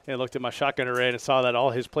 And I looked at my shotgun array and saw that all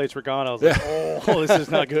his plates were gone. I was like, "Oh, this is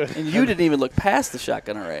not good." And you didn't even look past the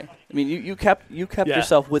shotgun array. I mean, you kept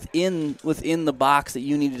yourself within the box that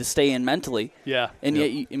you needed to stay in mentally. Yeah. And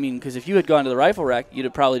yet, because if you had gone to the rifle rack, you'd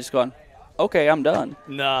have probably just gone, "Okay, I'm done."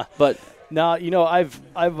 Nah. But I've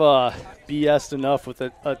BS'd enough with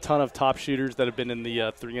a ton of top shooters that have been in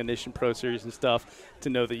the 3 Gun Nation Pro Series and stuff to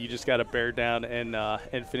know that you just got to bear down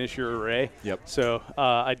and finish your array. Yep. So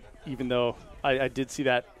even though I did see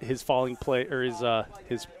that his falling play or his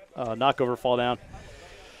knockover fall down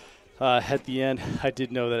at the end, I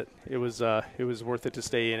did know that it was worth it to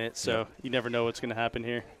stay in it. So you never know what's going to happen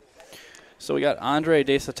here. So we got Andre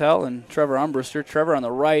Desatel and Trevor Armbruster. Trevor on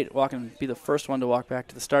the right, be the first one to walk back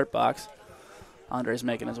to the start box. Andre's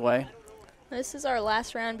making his way. This is our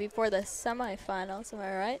last round before the semifinals. Am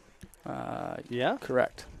I right? Yeah.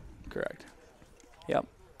 Correct. Yep.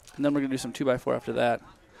 And then we're gonna do some 2x4 after that.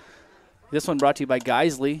 This one brought to you by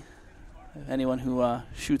Geisley. Anyone who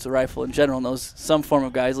shoots a rifle in general knows some form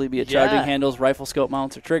of Geisley, be it charging handles, rifle scope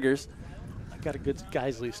mounts, or triggers. I got a good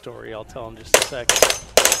Geisley story. I'll tell in just a second.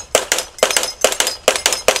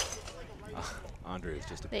 Andre is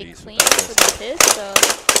just a They beast. clean with the pistol.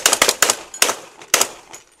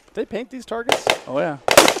 They paint these targets? Oh, yeah.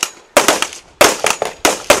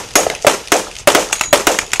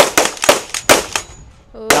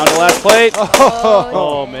 Ooh. Down to the last plate.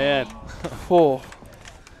 Oh man. Oh.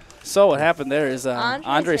 So what happened there is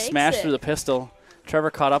Andre takes smashed it. through the pistol.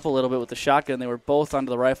 Trevor caught up a little bit with the shotgun. They were both onto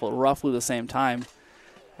the rifle at roughly the same time.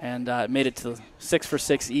 And made it to 6 for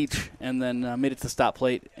 6 each, and then made it to the stop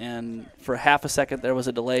plate. And for half a second, there was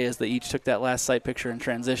a delay as they each took that last sight picture in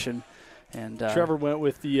transition. And Trevor went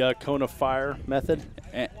with the cone of fire method.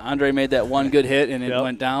 Andre made that one good hit, and it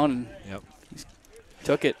went down, and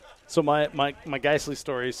took it. So my Geisley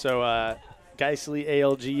story. So Geisley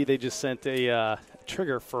ALG, they just sent a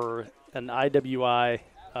trigger for an IWI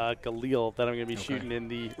Galil that I'm going to be shooting in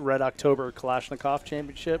the Red October Kalashnikov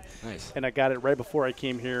Championship. Nice. And I got it right before I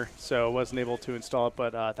came here, so I wasn't able to install it,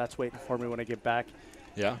 but that's waiting for me when I get back.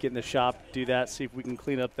 Yeah. Get in the shop, do that, see if we can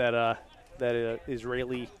clean up that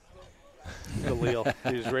Israeli Galil,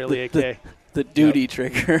 the Israeli AK. The duty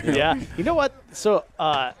trigger. Yeah. You know what? So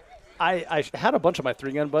I had a bunch of my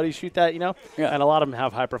 3-gun buddies shoot that, and a lot of them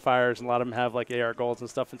have hyperfires and a lot of them have like AR golds and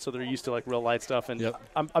stuff, and so they're used to like real light stuff. And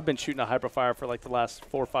I've been shooting a hyperfire for like the last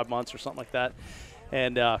 4 or 5 months or something like that,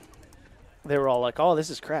 and they were all like, "Oh, this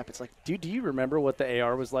is crap." It's like, dude, do you remember what the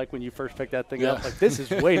AR was like when you first picked that thing up? Like, this is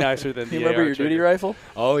way nicer than the You remember AR your trigger. duty rifle?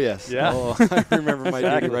 Oh, yes. Yeah. Oh, I remember my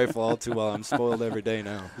duty rifle all too well. I'm spoiled every day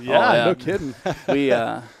now. Yeah, no kidding.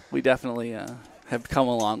 We definitely have come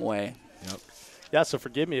a long way. Yep. Yeah, so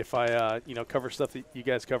forgive me if I cover stuff that you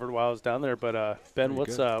guys covered while I was down there. But Ben,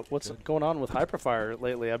 what's going on with Hyperfire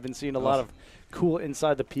lately? I've been seeing a lot of cool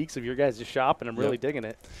inside the peaks of your guys' shop, and I'm really digging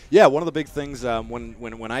it. Yeah, one of the big things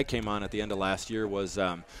when I came on at the end of last year was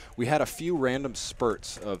we had a few random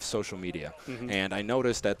spurts of social media, and I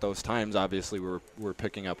noticed at those times, obviously we're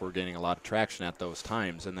picking up, we're gaining a lot of traction at those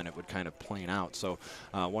times, and then it would kind of plane out. So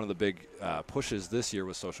one of the big pushes this year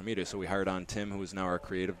was social media. So we hired on Tim, who is now our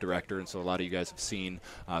creative director, and so a lot of you guys have seen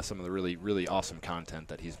some of the really, really awesome content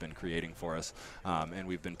that he's been creating for us, and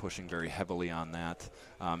we've been pushing very heavily on that,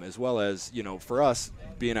 as well as, for us,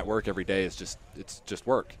 being at work every day is just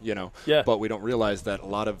work, Yeah. But we don't realize that a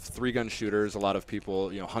lot of 3-gun shooters, a lot of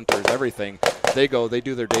people, hunters, everything, they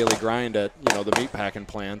do their daily grind at, the meat packing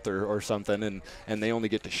plant or something, and they only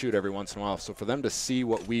get to shoot every once in a while. So for them to see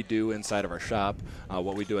what we do inside of our shop,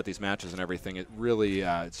 what we do at these matches and everything, it really,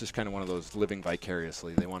 it's just kind of one of those living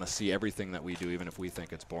vicariously. They want to see everything that we do, even if we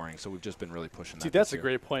think it's boring. So we've just been really pushing that. See, that's a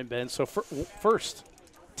great point, Ben. So first,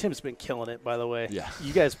 Tim's been killing it, by the way. Yeah.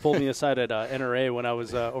 You guys pulled me aside at NRA when I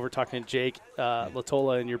was over talking to Jake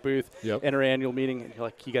Latola in your booth, NRA annual meeting, and you're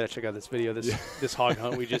like, you got to check out this video, this hog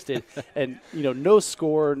hunt we just did. And, no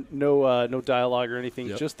score, no dialogue or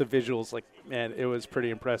anything, just the visuals. Like, man, it was pretty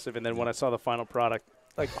impressive. And then when I saw the final product,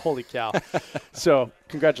 Like, holy cow. So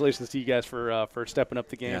congratulations to you guys for stepping up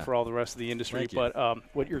the game for all the rest of the industry. Thank you. But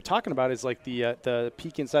what you're talking about is like the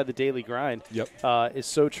peak inside the daily grind. Yep. Is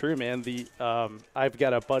so true, man. I've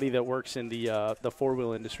got a buddy that works in the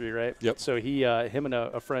four-wheel industry, right? Yep. So him and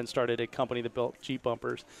a friend started a company that built Jeep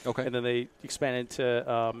bumpers. Okay. And then they expanded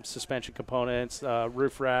to suspension components,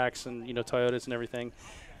 roof racks, and Toyotas and everything.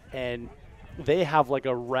 And they have like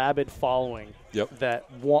a rabid following that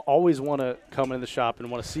always want to come in the shop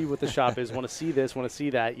and want to see what the shop is, want to see this, want to see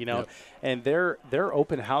that, And their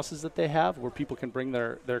open houses that they have where people can bring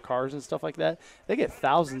their cars and stuff like that, they get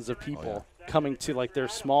thousands of people coming to like their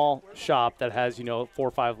small shop that has 4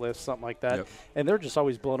 or 5 lifts, something like that, and they're just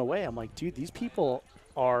always blown away. I'm like, dude, these people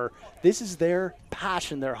this is their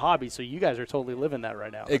passion, their hobby. So you guys are totally living that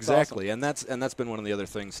right now. That's exactly, awesome. and that's been one of the other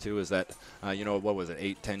things too. Is that what was it,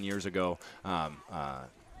 8-10 years ago?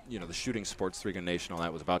 The shooting sports 3 Gun Nation, all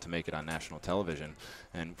that was about to make it on national television,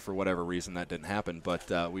 and for whatever reason that didn't happen.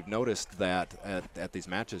 But we've noticed that at these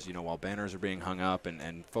matches, while banners are being hung up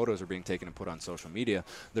and photos are being taken and put on social media,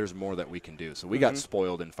 there's more that we can do. So we got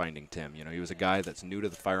spoiled in finding Tim. He was a guy that's new to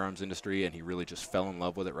the firearms industry, and he really just fell in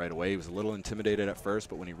love with it right away. He was a little intimidated at first,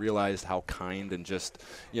 but when he realized how kind and just,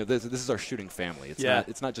 this is our shooting family.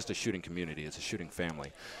 It's not just a shooting community, it's a shooting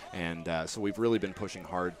family. And so we've really been pushing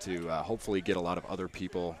hard to hopefully get a lot of other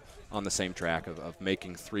people on the same track of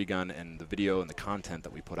making 3 Gun and the video and the content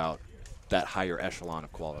that we put out that higher echelon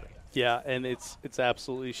of quality. Yeah, and it's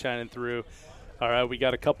absolutely shining through. All right, we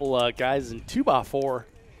got a couple guys in 2x4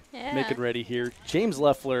 making ready here. James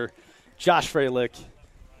Leffler, Josh Freilich.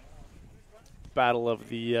 Battle of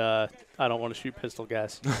the I don't want to shoot pistol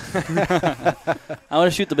guys. I want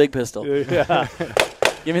to shoot the big pistol. Yeah.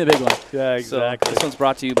 Give me the big one. Yeah, exactly. So this one's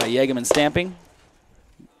brought to you by Yegeman Stamping.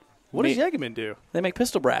 What does Yegeman do? They make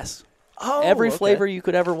pistol brass. Oh, every flavor you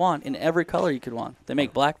could ever want, in every color you could want. They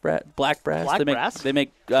make black brass. Black brass? They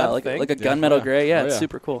make like a gunmetal gray. Yeah, it's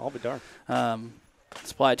super cool. I'll be darned.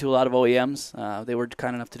 Supplied to a lot of OEMs. They were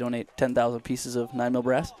kind enough to donate 10,000 pieces of 9mm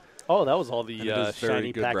brass. Oh, that was all the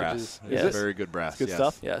shiny good packages. Brass. Yes. Very good brass. Good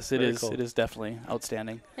stuff. Yes, it is. Cool. It is definitely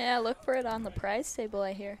outstanding. Yeah, look for it on the prize table,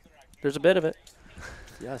 I hear. There's a bit of it.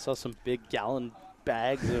 Yeah, I saw some big gallon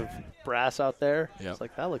bags of brass out there. Yep. It's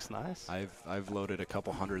like, that looks nice. I've loaded a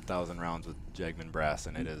couple 100,000 rounds with Jagman brass,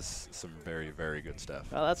 and it is some very, very good stuff.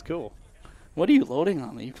 Oh, that's cool. What are you loading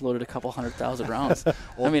on? You've loaded a couple 100,000 rounds.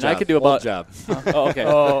 I mean, job. I could do about. Old job. Okay.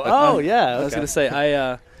 Oh, yeah. Okay. I was gonna say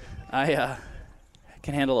I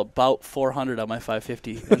can handle about 400 on my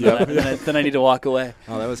 550, and then I need to walk away.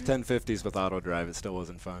 Oh, that was 1050s with auto drive. It still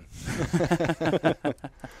wasn't fun.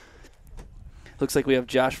 Looks like we have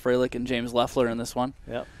Josh Freilich and James Leffler in this one.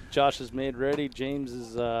 Yep. Josh is made ready. James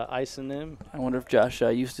is icing him. I wonder if Josh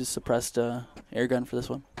used his suppressed air gun for this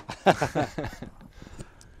one.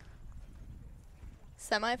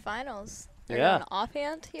 Semifinals. They're Yeah. going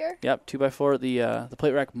offhand here. Yep, 2x4. The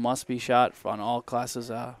plate rack must be shot on all classes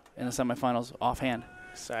in the semifinals offhand.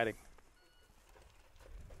 Exciting.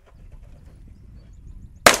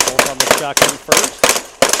 Both on the shotgun first.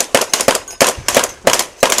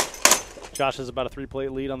 Josh has about a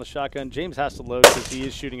 3-plate lead on the shotgun. James has to load because he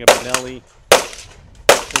is shooting a Benelli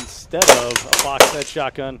instead of a box head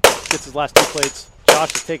shotgun. Gets his last 2 plates.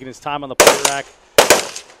 Josh is taking his time on the plate rack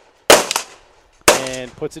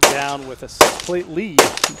and puts it down with a 6-plate lead.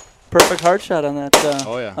 Perfect hard shot on that.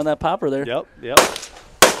 On that popper there. Yep.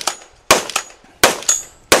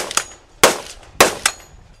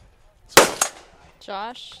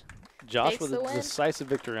 Josh with a decisive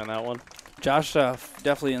victory on that one. Josh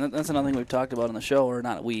definitely, and that's another thing we've talked about on the show, or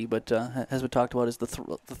not we, but has been talked about, is the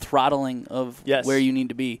throttling of where you need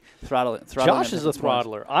to be. Throttling Josh is a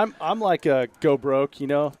throttler. I'm like a go broke,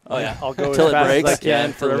 Oh yeah, I'll go as fast as I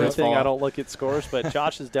can for everything. I don't look at scores, but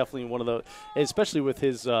Josh is definitely one of those, especially with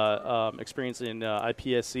his experience in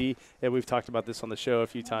IPSC, and we've talked about this on the show a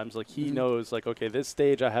few times. Like he knows, like, okay, this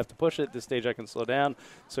stage I have to push it, this stage I can slow down.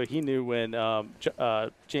 So he knew when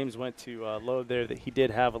James went to load there that he did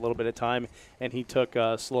have a little bit of time. And he took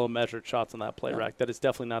slow, measured shots on that plate rack. That is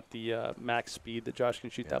definitely not the max speed that Josh can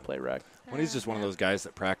shoot that plate rack. Well, he's just one of those guys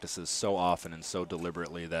that practices so often and so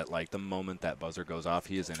deliberately that, like, the moment that buzzer goes off,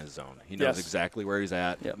 he is in his zone. He knows exactly where he's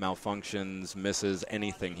at, malfunctions, misses,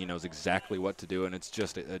 anything. He knows exactly what to do, and it's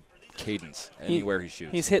just a cadence anywhere he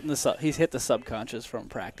shoots. He's hit the subconscious from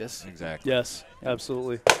practice. Exactly. Yes,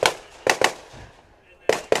 absolutely.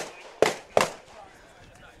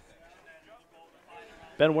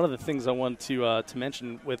 Ben, one of the things I wanted to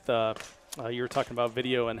mention with you were talking about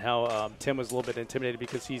video and how Tim was a little bit intimidated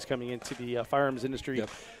because he's coming into the firearms industry.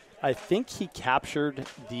 Yep. I think he captured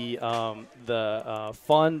the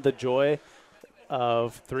fun, the joy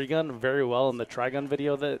of Three Gun very well in the Tri-Gun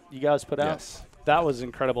video that you guys put out. Yes. That was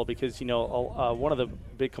incredible because, one of the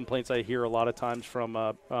big complaints I hear a lot of times from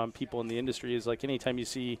people in the industry is, like, anytime you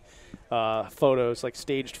see photos, like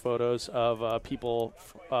staged photos of people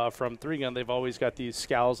from Three Gun, they've always got these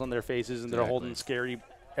scowls on their faces and they're holding scary,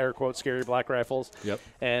 air quote, scary black rifles. Yep.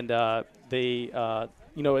 And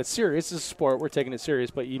it's serious. It's a sport. We're taking it serious,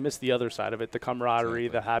 but you miss the other side of it, the camaraderie,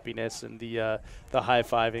 the happiness, and the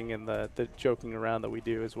high-fiving and the joking around that we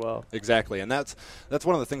do as well. Exactly, and that's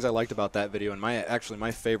one of the things I liked about that video. And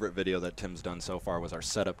my favorite video that Tim's done so far was our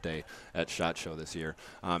setup day at SHOT Show this year.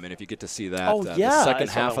 And if you get to see that, the second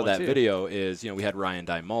half of that video is, we had Ryan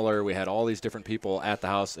Dye Muller, we had all these different people at the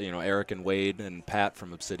house, Eric and Wade and Pat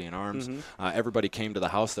from Obsidian Arms. Everybody came to the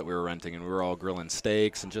house that we were renting, and we were all grilling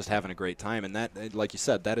steaks and just having a great time. And that, like you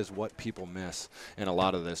said, that is what people miss in a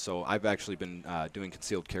lot of this. So I've actually been doing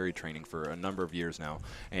concealed carry training for a number of years now,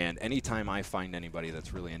 and anytime I find anybody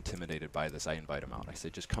that's really intimidated by this, I invite them out. I say,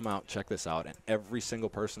 just come out, check this out. And every single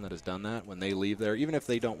person that has done that, when they leave there, even if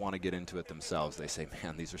they don't want to get into it themselves, they say,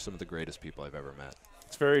 man, these are some of the greatest people I've ever met.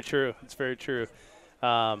 It's very true. It's very true.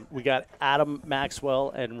 We got Adam Maxwell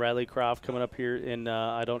and Riley Croft coming up here in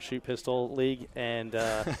I Don't Shoot Pistol League, and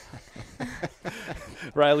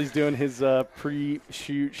Riley's doing his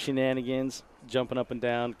pre-shoot shenanigans, jumping up and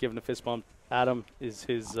down, giving a fist bump. Adam is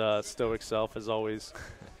his stoic self, as always.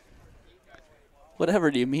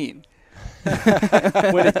 Whatever do you mean?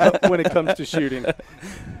 when it comes to shooting.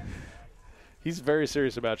 He's very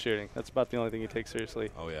serious about shooting. That's about the only thing he takes seriously.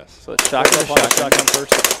 Oh, yes. So it's shotgun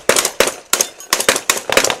first.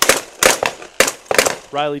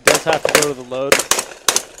 Riley does have to go to the load.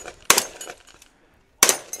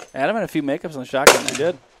 Adam had a few makeups on the shotgun. He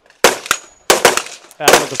did.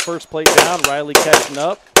 Adam with the first plate down. Riley catching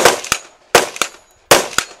up.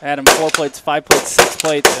 Adam 4 plates, 5 plates, 6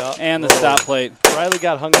 plates, and the stop plate. Riley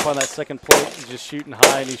got hung up on that second plate. He's just shooting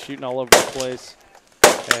high, and he's shooting all over the place.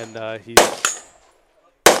 And he's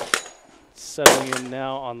settling in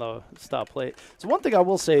now on the stop plate. So one thing I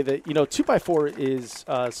will say that, 2x4 is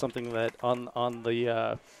something that on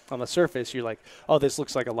the surface you're like, oh, this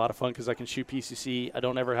looks like a lot of fun because I can shoot PCC. I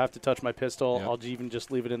don't ever have to touch my pistol. Yep. I'll even just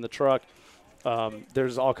leave it in the truck.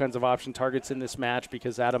 There's all kinds of option targets in this match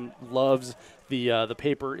because Adam loves the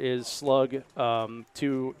paper is slug,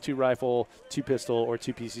 2 rifle, 2 pistol, or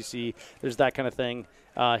 2 PCC. There's that kind of thing.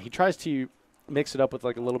 He tries to mix it up with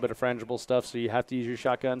like a little bit of frangible stuff, so you have to use your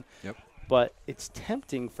shotgun. Yep. But it's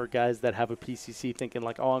tempting for guys that have a PCC thinking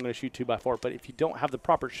like, oh, I'm going to shoot 2x4. But if you don't have the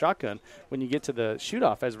proper shotgun, when you get to the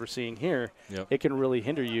shoot-off, as we're seeing here, it can really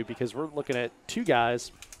hinder you because we're looking at 2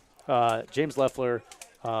 guys, James Leffler,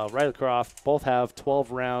 Riley Croft, both have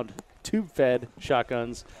 12-round tube-fed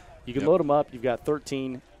shotguns. You can load them up. You've got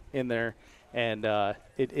 13 in there, and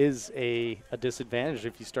it is a disadvantage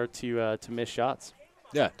if you start to miss shots.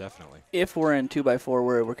 Yeah, definitely. If we're in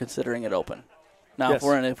 2x4, we're considering it open. Now, if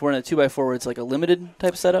we're in a 2x4 where it's like a limited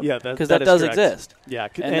type setup, because that does exist. Yeah,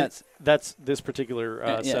 and that's this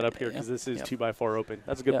particular setup here because this is 2x4 open.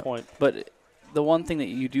 That's a good point. But the one thing that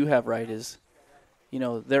you do have right is,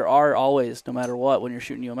 there are always, no matter what, when you're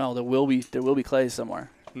shooting UML, there will be clays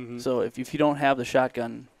somewhere. Mm-hmm. So if you don't have the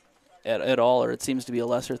shotgun at all, or it seems to be a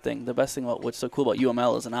lesser thing, the best thing what's so cool about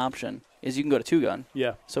UML as an option is you can go to 2-gun.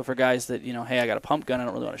 Yeah. So for guys that, hey, I got a pump gun, I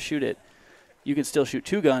don't really want to shoot it, you can still shoot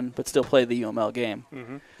 2-gun, but still play the UML game.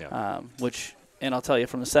 Mm-hmm. Yeah. And I'll tell you,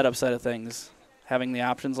 from the setup side of things, having the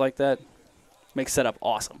options like that makes setup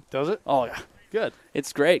awesome. Does it? Oh, yeah. Good.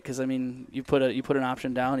 It's great because, you put an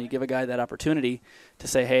option down and you give a guy that opportunity to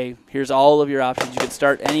say, hey, here's all of your options. You can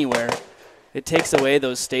start anywhere. It takes away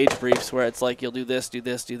those stage briefs where it's like you'll do this, do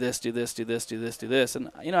this, do this, do this, do this, do this, do this.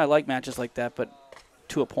 And, I like matches like that, but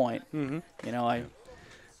to a point. Mm-hmm.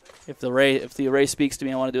 If the array speaks to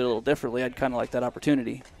me, I want to do it a little differently. I'd kind of like that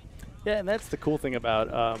opportunity. Yeah, and that's the cool thing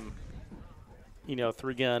about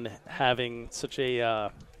 3-gun having such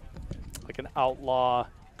a like an outlaw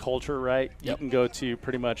culture, right? Yep. You can go to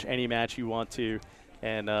pretty much any match you want to,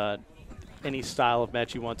 and any style of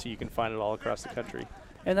match you want to. You can find it all across the country.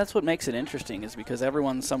 And that's what makes it interesting, is because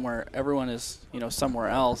everyone is somewhere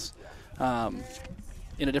else,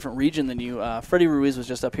 in a different region than you. Freddie Ruiz was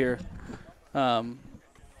just up here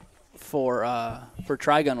for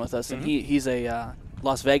Tri-Gun with us, and he's a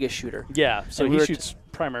Las Vegas shooter. Yeah, so he shoots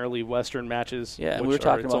primarily Western matches. Yeah, and which we were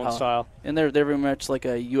talking about how style. And they're very much like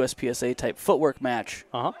a USPSA type footwork match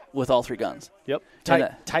with all 3 guns. Yep,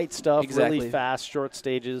 tight stuff, really fast, short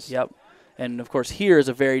stages. Yep, and of course here is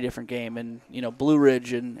a very different game, and Blue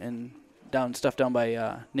Ridge and down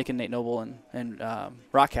by Nick and Nate Noble and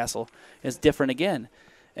Rockcastle is different again.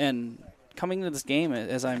 And coming to this game,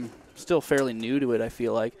 as I'm still fairly new to it, I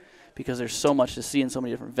feel like, because there's so much to see in so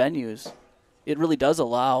many different venues. It really does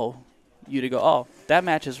allow you to go, oh, that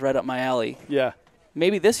match is right up my alley. Yeah.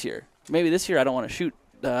 Maybe this year I don't want to shoot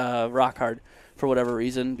rock hard for whatever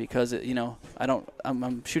reason, because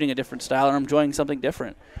I'm shooting a different style and I'm enjoying something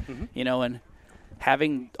different. And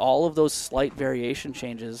having all of those slight variation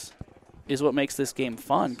changes is what makes this game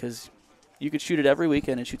fun, because you could shoot it every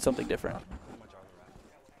weekend and shoot something different.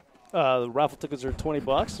 The raffle tickets are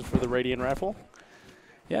 $20 for the Radiant raffle.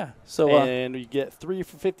 Yeah. So and you get 3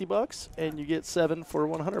 for $50, and you get 7 for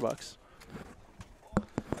 $100.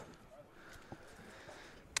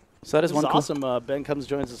 So that is one awesome. Ben comes,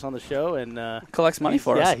 joins us on the show, and collects money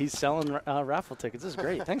for us. Yeah, he's selling raffle tickets. This is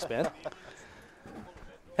great. Thanks, Ben.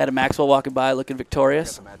 Had a Maxwell walking by looking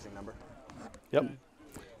victorious. The matching number. Yep.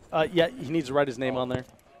 Yeah, he needs to write his name on there.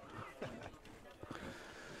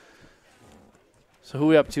 So who are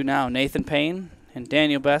we up to now? Nathan Payne and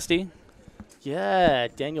Daniel Bestie. Yeah,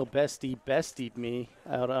 Daniel bestied me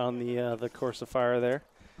out on the course of fire there.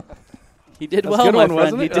 He did That's well, my friend.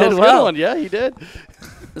 Wasn't He it? did That was a well. good one. Yeah, he did.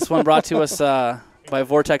 This one brought to us by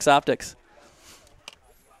Vortex Optics.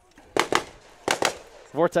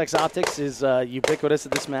 Vortex Optics is ubiquitous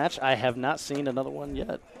at this match. I have not seen another one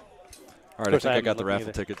yet. All right, I think I got the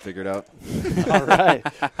raffle ticket figured out. All right.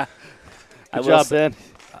 Good job, Ben.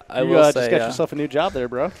 I you will just say, got yourself a new job there,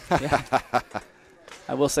 bro.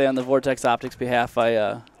 I will say on the Vortex Optics behalf,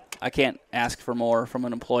 I can't ask for more from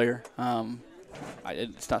an employer.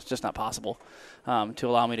 It's just not possible to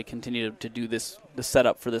allow me to continue to do the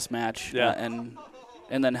setup for this match, and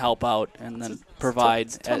then help out and then provide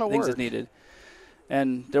things as needed.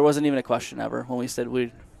 And there wasn't even a question ever when we said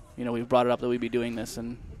we brought it up that we'd be doing this,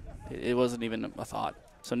 and it wasn't even a thought.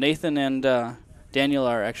 So Nathan and Daniel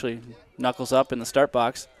are actually knuckles up in the start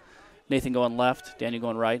box. Nathan going left, Daniel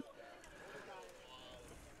going right.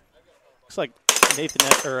 Looks like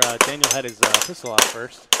Daniel had his pistol out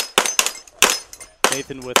first.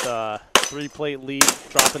 Nathan with 3-plate lead,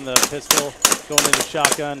 dropping the pistol, going into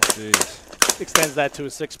shotgun. Jeez. Extends that to a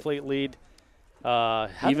 6-plate lead.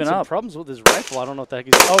 Having some problems with his rifle. I don't know what the heck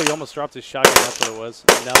he's doing. Oh, he almost dropped his shotgun. That's what it was.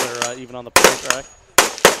 Now they're even on the plate track.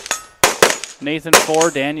 Nathan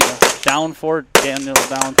 4, Daniel down 4, Daniel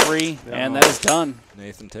down 3, and that is done.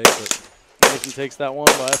 Nathan takes it. Nathan takes that one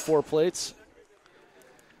by 4 plates.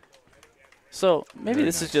 So maybe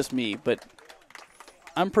this is just me, but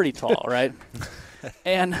I'm pretty tall, right?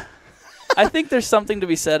 And I think there's something to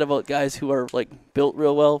be said about guys who are built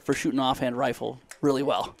real well for shooting offhand rifle really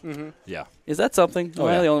well. Mm-hmm. Yeah. Is that something? Oh,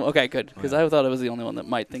 yeah. Okay, good, because I thought I was the only one that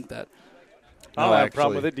might think that. I don't have a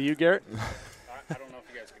problem with it. Do you, Garrett? I don't know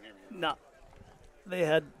if you guys can hear me. No. They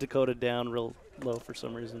had Dakota down real low for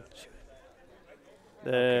some reason.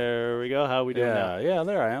 There we go. How are we doing now? Yeah,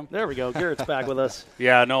 there I am. There we go. Garrett's back with us.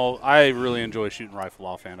 Yeah, no, I really enjoy shooting rifle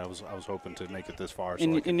offhand. I was hoping to make it this far. So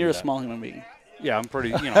And you're a small human being. Yeah, I'm pretty,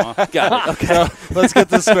 Got it. Okay. So, let's get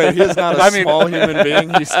this straight. He is not a small human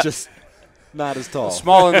being. He's just not as tall.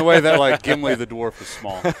 Small in the way that, Gimli the dwarf is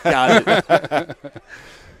small. Got it.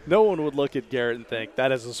 No one would look at Garrett and think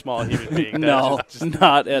that is a small human being. No,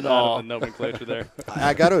 not at all. The nomenclature there.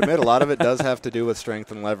 I got to admit, a lot of it does have to do with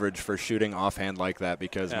strength and leverage for shooting offhand like that,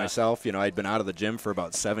 because myself, I'd been out of the gym for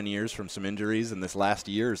about 7 years from some injuries, and this last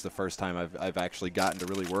year is the first time I've actually gotten to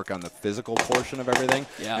really work on the physical portion of everything,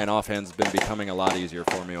 and offhand's been becoming a lot easier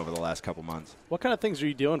for me over the last couple months. What kind of things are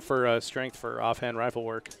you doing for strength for offhand rifle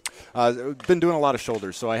work? Been doing a lot of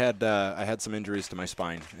shoulders, so I had some injuries to my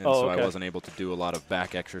spine, and I wasn't able to do a lot of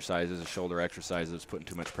back exercises, shoulder exercises, putting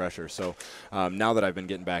too much pressure. So now that I've been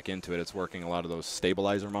getting back into it, it's working a lot of those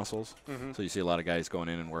stabilizer muscles. Mm-hmm. So you see a lot of guys going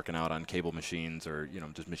in and working out on cable machines or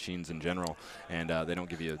just machines in general, and they don't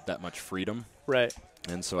give you that much freedom. Right.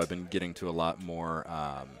 And so I've been getting to a lot more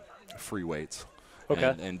free weights.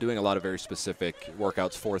 Okay. And doing a lot of very specific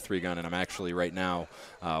workouts for 3-gun, and I'm actually right now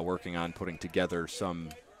working on putting together some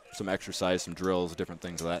exercise, some drills, different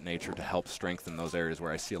things of that nature to help strengthen those areas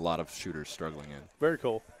where I see a lot of shooters struggling in. Very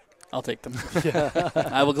cool. I'll take them.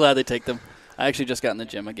 I will gladly take them. I actually just got in the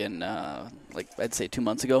gym again, I'd say 2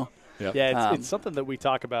 months ago. Yep. Yeah, it's something that we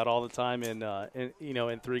talk about all the time in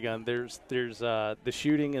 3-gun. There's the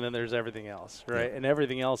shooting, and then there's everything else, right? Yeah. And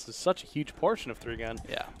everything else is such a huge portion of 3-gun.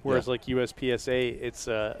 Yeah. Whereas like USPSA, it's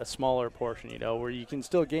a smaller portion, where you can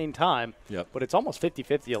still gain time. Yep. But it's almost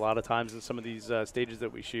 50-50 a lot of times in some of these stages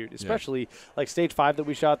that we shoot, especially like stage 5 that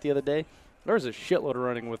we shot the other day. There's a shitload of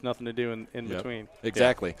running with nothing to do in between.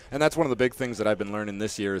 Exactly. And that's one of the big things that I've been learning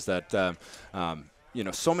this year is that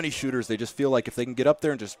so many shooters, they just feel like if they can get up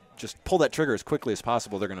there and just pull that trigger as quickly as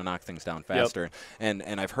possible, they're going to knock things down faster. Yep.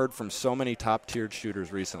 And I've heard from so many top-tiered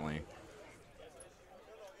shooters recently.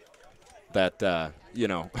 that you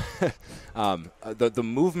know, the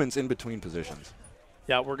movements in between positions.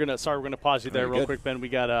 Yeah, we're gonna pause you there Very real good. quick, Ben. We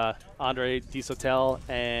got Andre DeSotel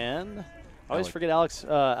and I always forget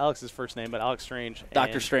Alex's first name, but Alex Strange.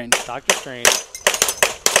 Dr. Strange. Dr. Strange.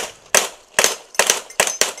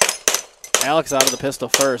 Alex out of the pistol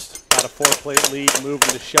first. Got a 4-plate lead, moving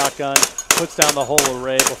to shotgun, puts down the whole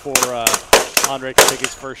array before Andre can take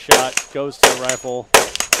his first shot, goes to the rifle.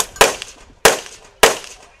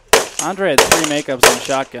 Andre had 3 makeups on the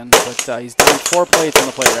shotgun, but he's down 4 plates on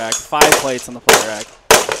the plate rack, 5 plates on the plate rack.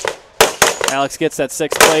 Alex gets that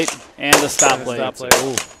 6th plate and the stop plate.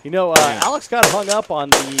 You know, Alex got hung up on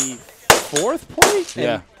the 4th plate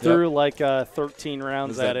and threw like 13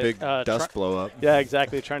 rounds at it. Big dust blow up. Yeah,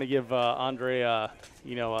 exactly. Trying to give Andre, a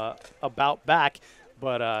bout back,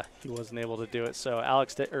 but he wasn't able to do it. So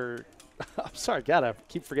Alex, I'm sorry, God, I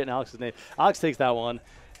keep forgetting Alex's name. Alex takes that one,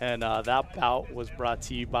 and that bout was brought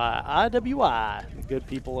to you by IWI, good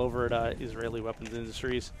people over at Israeli Weapons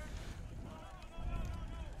Industries.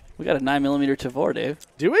 We got a 9mm Tavor, Dave.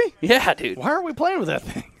 Do we? Yeah, dude. Why aren't we playing with that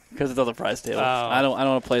thing? Because it's on the prize table. Oh. I don't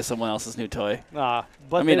want to play someone else's new toy. But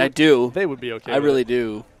I mean, I do. They would be okay. I really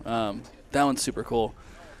do. That one's super cool.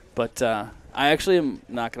 But I actually am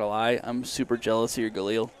not gonna lie. I'm super jealous of your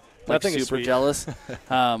Galil. Like, thing is super sweet. jealous.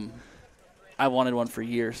 I wanted one for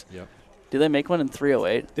years. Yep. Do they make one in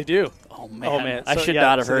 308? They do. Oh man. I So, should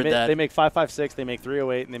not have so heard that. They make 5.56, they make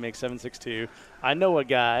 308, and they make 7.62. I know a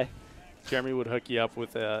guy. Jeremy would hook you up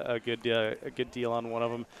with a good deal on one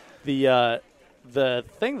of them. The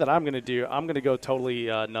thing that I'm going to do, I'm going to go totally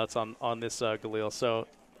nuts on this Galil. So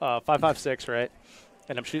 5.56, right?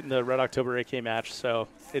 And I'm shooting the Red October AK match, so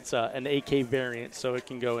it's an AK variant, so it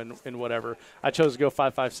can go in whatever. I chose to go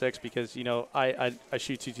 5.56 because, you know, I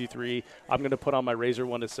shoot 223. I'm going to put on my Razor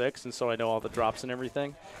 1-6, and so I know all the drops and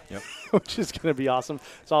everything, Yep. which is going to be awesome.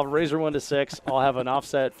 So I'll have a Razor 1-6. I'll have an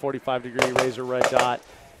offset 45-degree Razor red dot,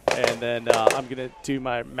 and then I'm going to do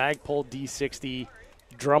my Magpul D60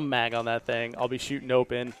 drum mag on that thing. I'll be shooting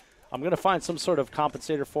open. I'm going to find some sort of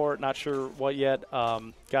compensator for it. Not sure what yet.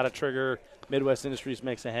 Got a trigger. Midwest Industries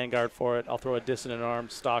makes a handguard for it. I'll throw a dissonant arm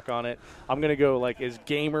stock on it. I'm going to go like as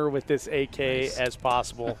gamer with this AK as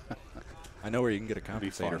possible. I know where you can get a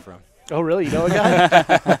compensator from. Oh, really? You know a guy?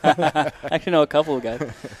 I actually know a couple of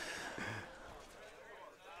guys.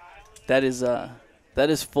 That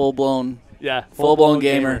is full blown. Yeah, Full-blown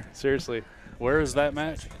gamer. Seriously. Where is that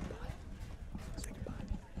match?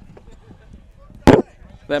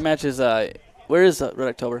 That match is where is Red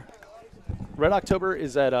October? Red October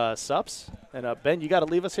is at SUPS. And, Ben, you got to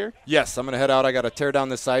leave us here? Yes, I'm going to head out. I got to tear down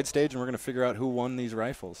this side stage, and we're going to figure out who won these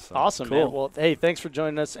rifles. So. Awesome, Cool. man. Well, hey, thanks for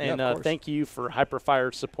joining us, and of course. thank you for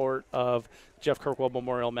Hyperfire's support of Jeff Kirkwold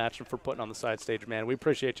Memorial Match and for putting on the side stage, man. We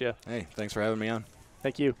appreciate you. Hey, thanks for having me on.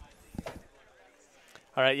 Thank you.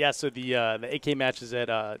 All right, yeah, so the AK match is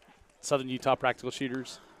at Southern Utah Practical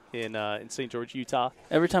Shooters in St. George, Utah.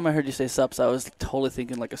 Every time I heard you say SUPs, I was totally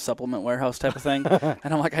thinking like a supplement warehouse type of thing.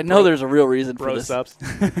 And I'm like, I know there's a real reason for Bro this. SUPs.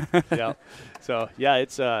 Yeah. So, yeah,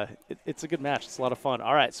 it's a good match. It's a lot of fun.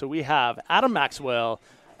 All right, so we have Adam Maxwell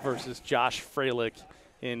versus Josh Freilich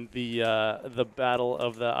in the battle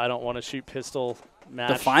of the I don't want to shoot pistol match.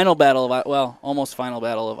 The final battle of, well, almost final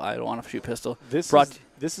battle of I don't want to shoot pistol.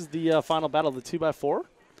 This is the final battle of the 2x4,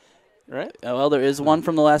 right? Well, there is one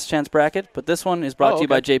from the last chance bracket, but this one is brought to you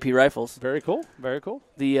by JP Rifles. Very cool. Very cool.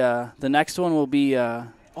 The next one will be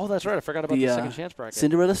Oh, that's right. I forgot about the second chance bracket.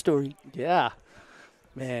 Cinderella Story. Yeah.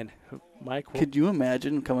 Man, Mike, Could you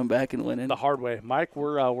imagine coming back and winning? the hard way. Mike,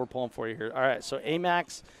 we're pulling for you here. All right, so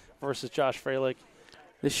Amax versus Josh Freilich.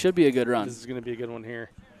 This should be a good run. This is going to be a good one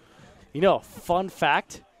here. You know, fun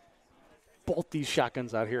fact, both these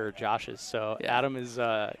shotguns out here are Josh's. So Yeah. Adam is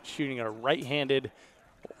shooting a right-handed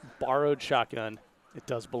borrowed shotgun. It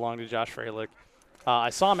does belong to Josh Freilich. I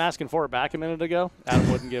saw him asking for it back a minute ago.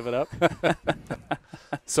 Adam wouldn't give it up.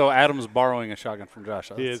 So Adam's borrowing a shotgun from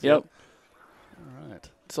Josh. He is. Yep. All right.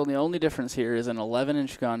 So the only difference here is an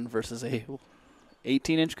 11-inch gun versus a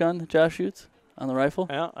 18-inch gun that Josh shoots on the rifle.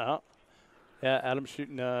 Yeah, Adam's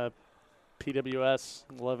shooting PWS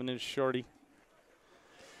 11-inch shorty.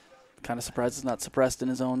 Kind of surprised it's not suppressed in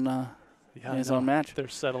his own own match. They're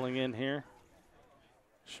settling in here.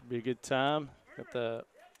 Should be a good time. Got the.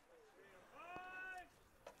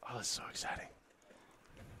 Oh, that's so exciting.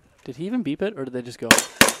 Did he even beep it, or did they just go?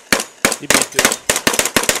 He beat it.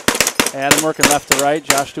 Adam working left to right.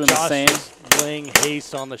 Josh doing the same. Josh laying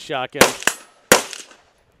haste on the shotgun.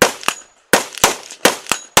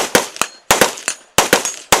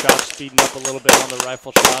 Josh speeding up a little bit on the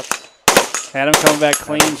rifle shots. Adam coming back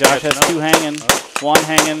clean. Josh has two hanging. One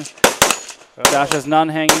hanging. Josh has none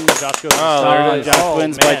hanging. Josh goes. Josh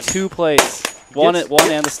wins by 2 plates. One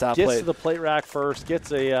and the stop gets plate. to the plate rack first,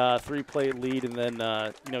 gets a 3-plate lead, and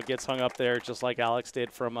then gets hung up there just like Alex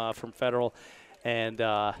did from Federal, and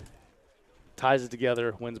ties it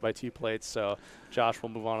together, wins by 2 plates. So Josh will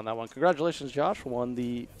move on that one. Congratulations, Josh! Won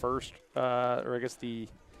the first, or I guess the,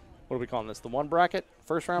 what are we calling this? The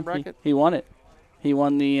first round bracket. He won it. He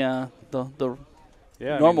won the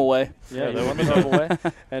normal way. Yeah, they won the normal way,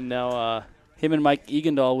 and now him and Mike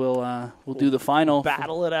Egendahl will do the final.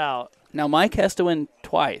 Battle it out. Now Mike has to win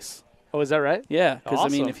twice. Oh, is that right? Yeah, because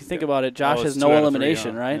awesome. If you think about it, Josh has 2 no out of 3,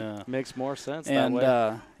 elimination, right? Yeah. Makes more sense And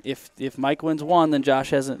that way. if Mike wins 1, then Josh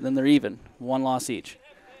hasn't. Then they're even, 1 loss each.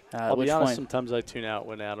 I'll be honest. Sometimes I tune out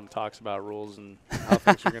when Adam talks about rules and how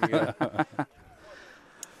things are going to go.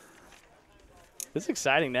 This is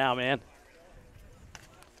exciting now, man.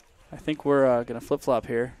 I think we're going to flip flop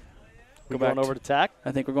here. We're going over to TAC.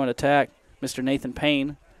 I think we're going to TAC. Mr. Nathan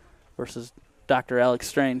Payne versus Dr. Alex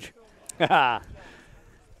Strange.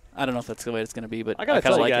 I don't know if that's the way it's going to be, but I gotta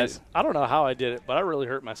tell you like guys, it. I don't know how I did it, but I really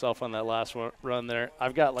hurt myself on that last run there.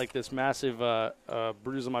 I've got like this massive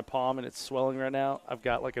bruise on my palm, and it's swelling right now. I've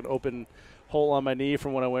got like an open hole on my knee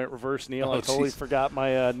from when I went reverse kneel. I totally forgot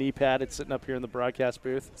my knee pad. It's sitting up here in the broadcast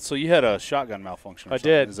booth. So you had a shotgun malfunction. I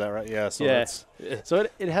did. Is that right? Yeah. So yeah. That's, so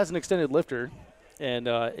it has an extended lifter, and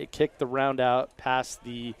it kicked the round out past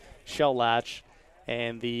the shell latch,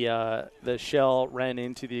 and the shell ran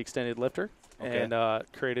into the extended lifter. Okay. And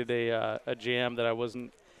created a jam that I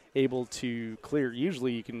wasn't able to clear.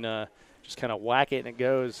 Usually you can just kind of whack it and it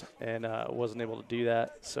goes, and wasn't able to do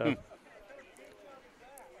that. So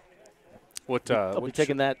I'll be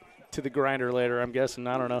taking that to the grinder later, I'm guessing.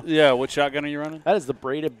 I don't know. Yeah, what shotgun are you running? That is the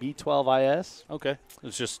Breda B12 IS. Okay.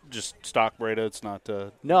 It's just stock Breda. It's not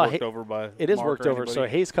no, worked over by it is Mark worked over. So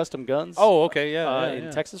Hayes Custom Guns. Oh, okay, yeah.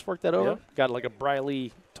 In Texas worked that over. Yep. Got like a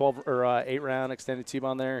Briley 12 or 8-round extended tube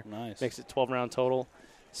on there. Nice. Makes it 12-round total.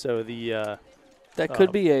 So the that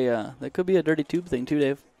could be a dirty tube thing too,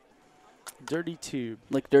 Dave. Dirty tube,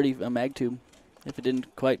 like a mag tube, if it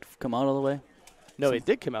didn't quite come out all the way. No, it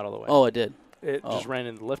did come out all the way. Oh, it did. It just ran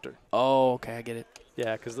into the lifter. Oh, okay, I get it.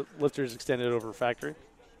 Yeah, because the lifter is extended over factory.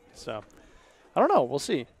 So, I don't know. We'll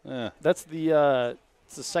see. Yeah. That's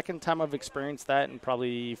it's the second time I've experienced that in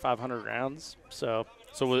probably 500 rounds. So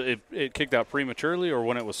it kicked out prematurely, or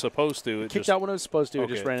when it was supposed to? It kicked out when it was supposed to.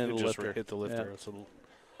 Okay, it just ran into the lifter. Hit the lifter.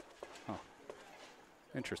 Yeah.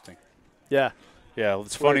 Interesting. Yeah. Yeah,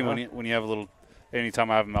 it's funny when you have a little.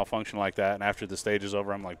 Anytime I have a malfunction like that, and after the stage is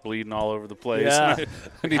over, I'm like bleeding all over the place. Yeah.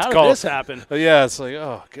 I need How to call did this happen? Yeah, it's like,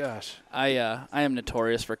 oh gosh. I am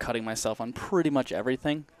notorious for cutting myself on pretty much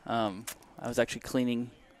everything. I was actually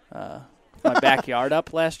cleaning my backyard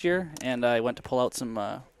up last year, and I went to pull out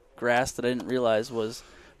some grass that I didn't realize was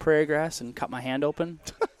prairie grass, and cut my hand open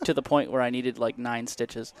to the point where I needed like 9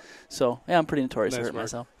 stitches. So yeah, I'm pretty notorious for hurting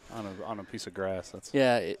myself. On a piece of grass. That's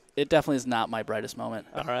it definitely is not my brightest moment.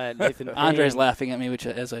 All right, Nathan. Andre's laughing at me, which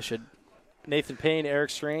as I should. Nathan Payne, Eric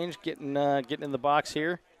Strange getting in the box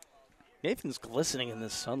here. Nathan's glistening in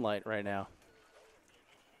this sunlight right now.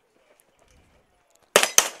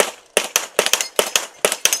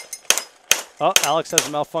 Oh, Alex has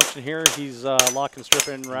a malfunction here. He's locking,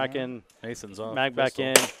 stripping, racking. Nathan's off. Mag back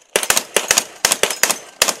in.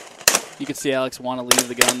 You could see Alex want to leave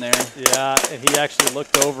the gun there. Yeah, and he actually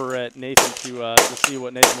looked over at Nathan to see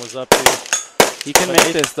what Nathan was up to. He can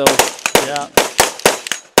make this, though. Yeah.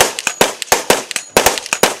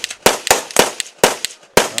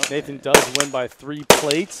 Nathan does win by 3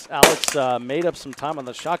 plates. Alex made up some time on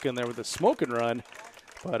the shotgun there with a smoke and run,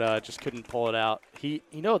 but just couldn't pull it out.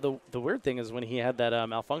 The weird thing is when he had that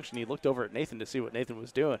malfunction, he looked over at Nathan to see what Nathan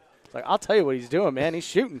was doing. It's like, I'll tell you what he's doing, man. He's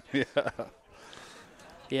shooting. Yeah.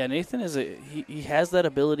 Yeah, Nathan he has that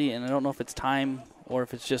ability, and I don't know if it's time or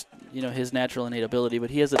if it's just his natural innate ability, but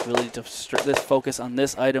he has the ability to focus on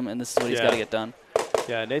this item, and this is what he's got to get done.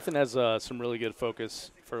 Yeah, Nathan has some really good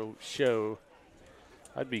focus for show.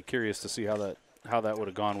 I'd be curious to see how that would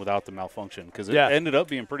have gone without the malfunction, because it ended up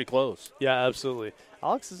being pretty close. Yeah, absolutely.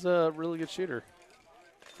 Alex is a really good shooter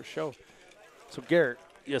for show. So Garrett,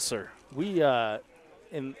 yes, sir. We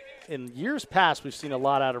in years past, we've seen a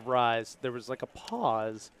lot out of Rise. There was like a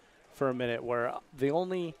pause for a minute where the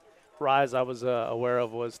only Rise I was aware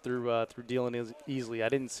of was through dealing easily. I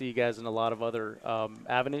didn't see you guys in a lot of other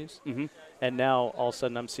avenues. Mm-hmm. And now all of a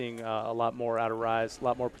sudden I'm seeing a lot more out of Rise, a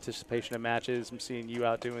lot more participation in matches. I'm seeing you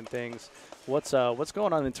out doing things. What's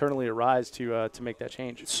going on internally at Rise to make that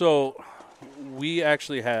change? So we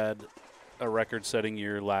actually had a record-setting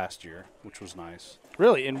year last year, which was nice.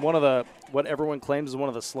 Really, in one of the what everyone claims is one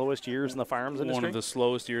of the slowest years in the firearms industry. One of the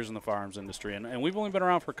slowest years in the firearms industry, and we've only been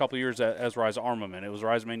around for a couple of years as Rise Armament. It was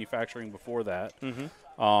Rise Manufacturing before that.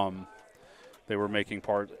 Mm-hmm. They were making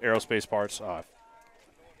aerospace parts.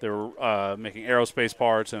 They were making aerospace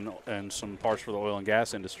parts and some parts for the oil and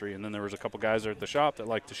gas industry. And then there was a couple guys there at the shop that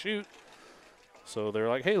liked to shoot. So they're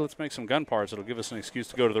like, hey, let's make some gun parts. It'll give us an excuse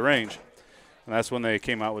to go to the range. And that's when they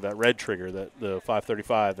came out with that red trigger, the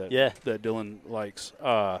 535 that Dylan likes.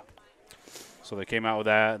 So they came out with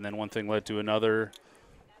that, and then one thing led to another.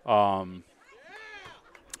 And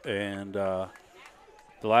the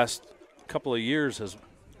last couple of years has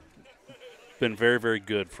been very, very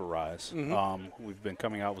good for Rise. Mm-hmm. We've been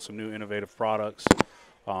coming out with some new innovative products.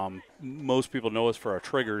 Most people know us for our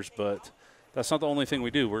triggers, but that's not the only thing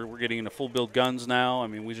we do. We're getting into full build guns now. I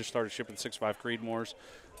mean, we just started shipping 6.5 Creedmoors,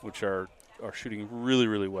 which are shooting really,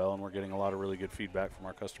 really well, and we're getting a lot of really good feedback from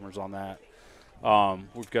our customers on that.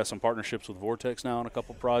 We've got some partnerships with Vortex now on a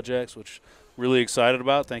couple projects, which really excited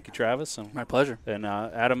about. Thank you, Travis. And, my pleasure. And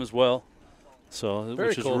Adam as well. So, Very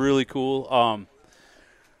which is cool. really cool.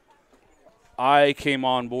 I came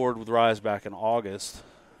on board with Rise back in August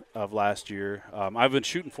of last year. I've been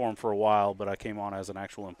shooting for them for a while, but I came on as an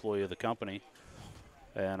actual employee of the company,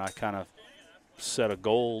 and I kind of set a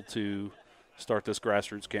goal to start this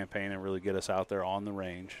grassroots campaign and really get us out there on the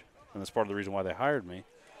range. And that's part of the reason why they hired me,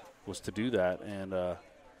 was to do that and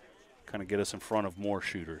kind of get us in front of more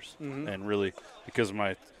shooters. Mm-hmm. And really, because of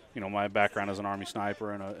my background as an Army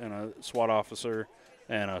sniper and a SWAT officer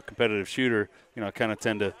and a competitive shooter, I kind of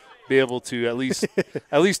tend to be able to at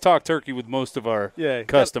least talk turkey with most of our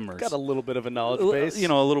customers. Got a little bit of a knowledge base.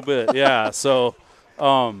 A little bit, yeah. So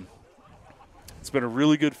it's been a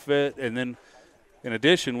really good fit. And then in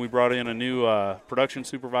addition, we brought in a new production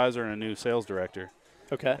supervisor and a new sales director.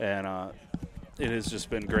 Okay. And it has just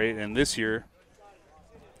been great. And this year,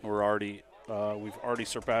 we've already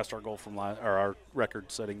surpassed our goal from our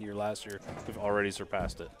record-setting year last year. We've already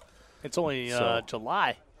surpassed it. It's only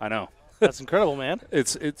July. I know. That's incredible, man.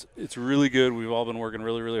 It's really good. We've all been working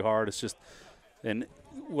really, really hard. It's just, and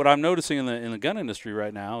what I'm noticing in the gun industry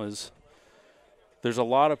right now is there's a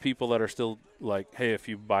lot of people that are still like, hey, if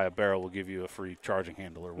you buy a barrel, we'll give you a free charging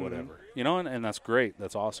handle or whatever. And that's great.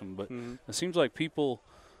 That's awesome. But it seems like people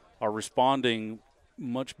are responding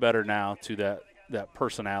much better now to that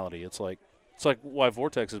personality. It's like why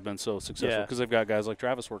Vortex has been so successful, because they've got guys like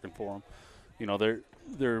Travis working for them.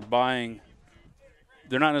 They're buying.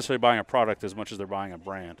 They're not necessarily buying a product as much as they're buying a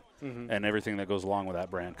brand and everything that goes along with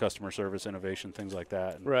that brand, customer service, innovation, things like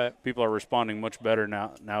that. And right. People are responding much better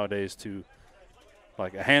nowadays to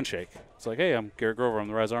like a handshake. It's like, hey, I'm Garrett Grover. I'm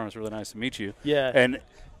the Rise Arm. It's really nice to meet you. Yeah. And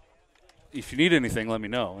if you need anything, let me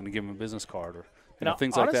know, and give them a business card or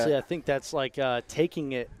things like that. Honestly, I think that's like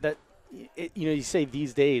taking it. You say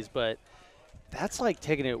these days, but that's like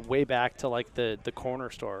taking it way back to like the corner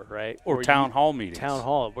store, right? Or town hall meetings. Town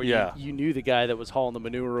hall, where you knew the guy that was hauling the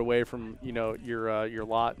manure away from your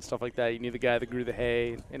lot and stuff like that. You knew the guy that grew the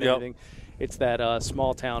hay and everything. It's that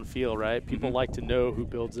small town feel, right? People like to know who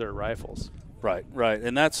builds their rifles. Right,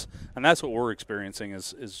 and that's what we're experiencing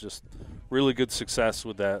is just really good success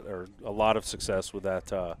with that, or a lot of success with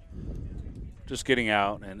that. Just getting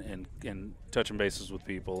out and touching bases with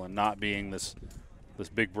people and not being this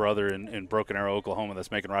big brother in Broken Arrow, Oklahoma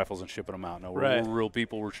that's making rifles and shipping them out. No, we're real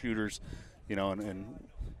people. We're shooters, and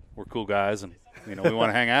we're cool guys, and we want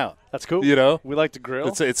to hang out. That's cool. We like to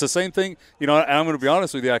grill. It's the same thing. And I'm going to be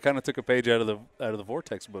honest with you. I kind of took a page out of the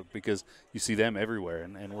Vortex book, because you see them everywhere,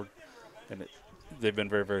 and they've been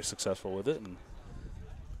very, very successful with it. And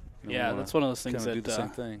that's one of those things that do the same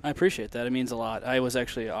thing. I appreciate that. It means a lot. I was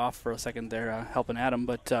actually off for a second there helping Adam,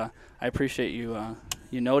 but I appreciate you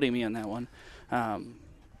noting me on that one.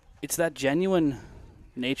 It's that genuine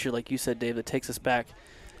nature, like you said, Dave, that takes us back.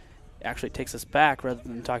 Actually takes us back rather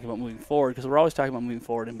than talking about moving forward, because we're always talking about moving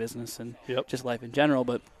forward in business and just life in general.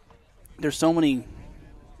 But there's so many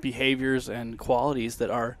behaviors and qualities that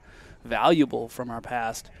are valuable from our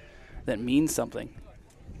past that mean something.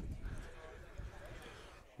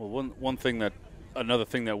 Well, another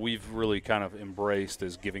thing that we've really kind of embraced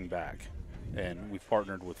is giving back, and we've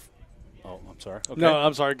partnered with. Oh, I'm sorry. Okay. No,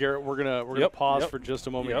 I'm sorry, Garrett. We're gonna pause for just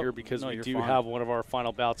a moment here, because we do have one of our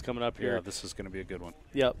final bouts coming up here. Yeah, this is going to be a good one.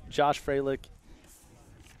 Yep, Josh Freilich,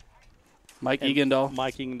 Mike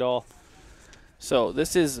Egendahl. So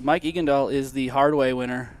this is Mike Egendahl is the hard way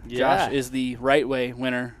winner. Yeah. Josh is the right way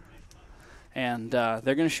winner, and they're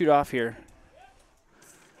going to shoot off here.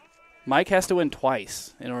 Mike has to win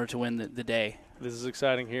twice in order to win the day. This is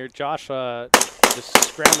exciting here. Josh just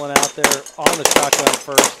scrambling out there on the shotgun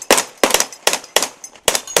first.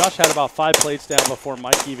 Josh had about 5 plates down before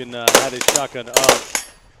Mike even had his shotgun up.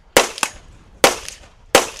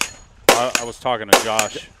 I was talking to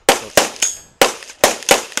Josh.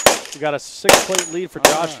 We got a 6-plate lead for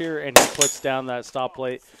Josh here, and he puts down that stop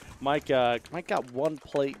plate. Mike got 1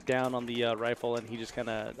 plate down on the rifle, and he just kind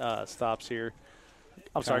of stops here.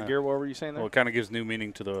 I'm sorry, Gear, what were you saying there? Well, it kind of gives new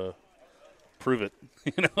meaning to the prove it.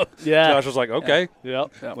 You know, Yeah. Josh was like, okay.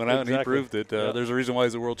 Yep. Went out and he Exactly. proved it. Yep. There's a reason why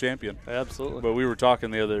he's a world champion. Absolutely. But we were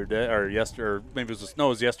talking the other day, or yesterday, or maybe it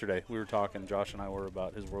was yesterday. We were talking, Josh and I were,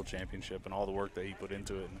 about his world championship and all the work that he put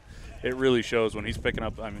into it. And it really shows when he's picking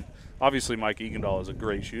up. I mean, obviously Mike Egendahl is a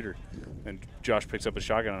great shooter, and Josh picks up a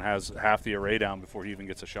shotgun and has half the array down before he even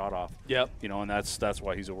gets a shot off. Yep. You know, and that's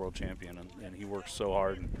why he's a world champion, and he works so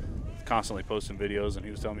hard and constantly posting videos. And he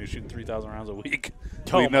was telling me he's shooting 3,000 rounds a week,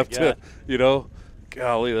 leading up to, you know.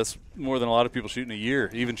 Golly, that's more than a lot of people shooting a year,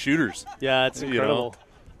 even shooters. Yeah, it's incredible. You know?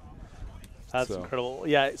 That's incredible.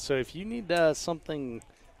 Yeah, so if you need something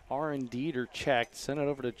R&D'd or checked, send it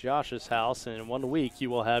over to Josh's house, and in 1 week you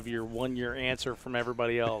will have your 1-year answer from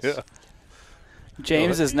everybody else. Yeah.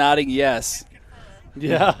 James is nodding yes.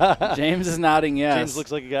 Yeah. James is nodding yes. James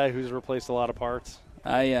looks like a guy who's replaced a lot of parts.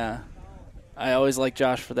 I always like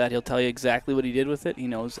Josh for that. He'll tell you exactly what he did with it. He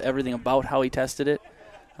knows everything about how he tested it.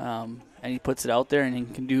 And he puts it out there, and he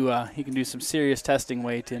can do some serious testing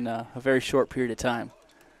weight in a very short period of time.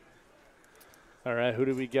 All right, who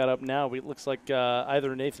do we got up now? It looks like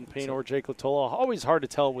either Nathan Payne or Jake Latola. Always hard to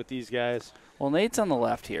tell with these guys. Well, Nate's on the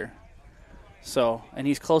left here, and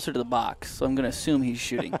he's closer to the box, so I'm going to assume he's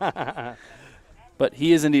shooting. But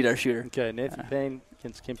he is indeed our shooter. Okay, Nathan Payne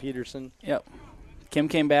against Kim Peterson. Yep. Kim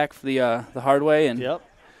came back for the hard way, and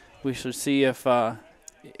we should see if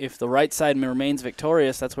the right side remains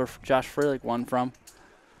victorious. That's where Josh Freilich won from.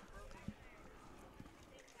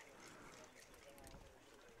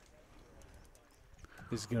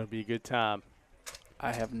 This is going to be a good time.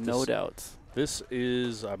 I have no doubts. This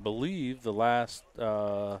is, I believe, the last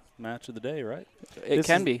match of the day, right? It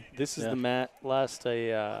can be. This is the last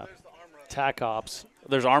TAC Ops.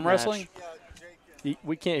 There's arm match. wrestling?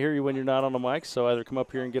 We can't hear you when you're not on the mic, so either come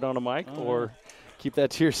up here and get on a mic or keep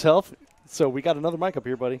that to yourself. So we got another mic up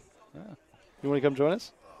here, buddy. Yeah. You want to come join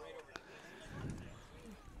us?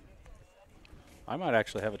 I might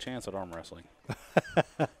actually have a chance at arm wrestling.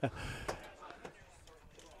 All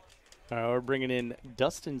right, we're bringing in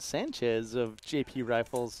Dustin Sanchez of JP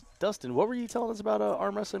Rifles. Dustin, what were you telling us about an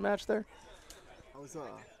arm wrestling match there? Can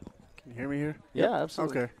you hear me here? Yeah,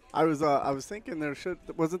 absolutely. Okay. I was thinking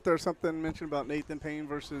wasn't there something mentioned about Nathan Payne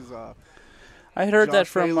versus I had heard Josh that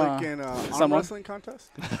from Freilich in arm someone. wrestling contest?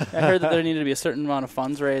 I heard that there needed to be a certain amount of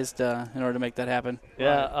funds raised in order to make that happen.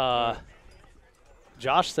 Yeah,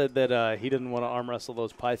 Josh said that he didn't want to arm wrestle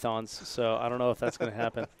those pythons, so I don't know if that's going to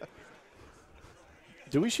happen.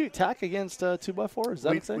 Do we shoot TAC against 2x4? Is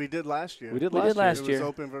that a thing? We did last year. We did last It year. was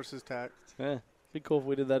open versus TAC. Yeah, be cool if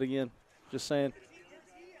we did that again. Just saying.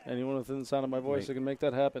 Anyone within the sound of my voice that can make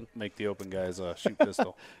that happen. Make the open guys shoot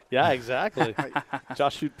pistol. Yeah, exactly.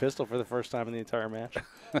 Josh shoot pistol for the first time in the entire match.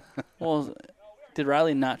 Well, did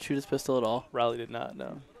Riley not shoot his pistol at all? Riley did not,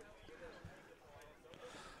 no.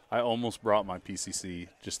 I almost brought my PCC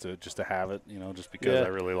just to have it, just because I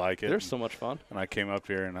really like it. They're so much fun. And I came up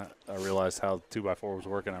here and I realized how 2x4 was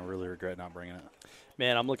working. I really regret not bringing it.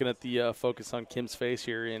 Man, I'm looking at the focus on Kim's face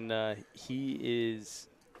here, and he is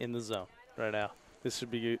in the zone right now. This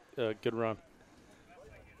should be a good run.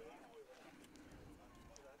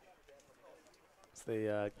 As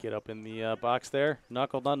they get up in the box there.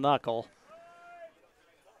 Knuckle on knuckle.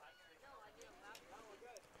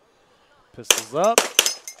 Pistols up.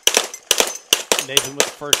 Nathan with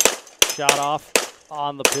the first shot off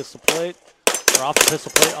on the pistol plate. Or off the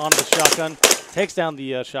pistol plate onto the shotgun. Takes down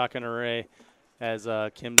the shotgun array as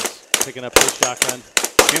Kim's picking up his shotgun.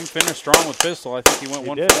 Kim finished strong with pistol. I think he went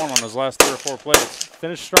 1 for 1 on his last 3 or 4 plates.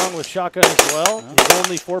 Finished strong with shotgun as well. He's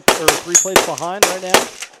only 3 plates behind right now.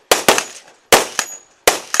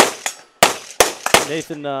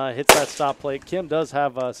 Nathan hits that stop plate. Kim does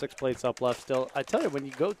have 6 plates up left still. I tell you, when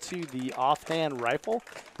you go to the offhand rifle,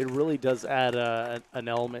 it really does add an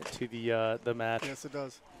element to the match. Yes, it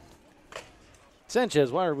does.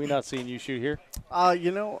 Sanchez, why are we not seeing you shoot here? I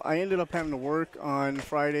ended up having to work on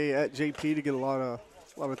Friday at JP to get a lot of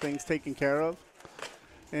things taken care of.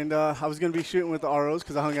 And I was going to be shooting with the ROs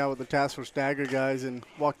because I hung out with the Task Force Dagger guys and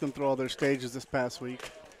walked them through all their stages this past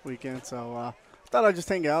weekend. So thought I'd just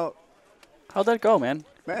hang out. How'd that go, man?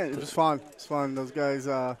 Man, it was fun. It's fun. Those guys,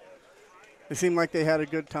 they seemed like they had a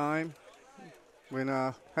good time.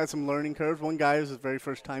 Had some learning curves. One guy was his very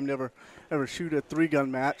first time to ever shoot a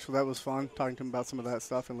 3-gun match, so that was fun, talking to him about some of that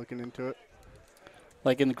stuff and looking into it.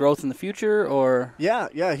 like in the growth in the future, or? Yeah,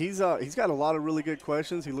 he's got a lot of really good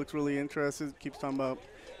questions. He looks really interested. Keeps talking about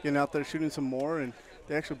getting out there shooting some more, and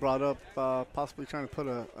they actually brought up possibly trying to put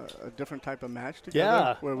a different type of match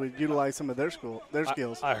together where we utilize some of their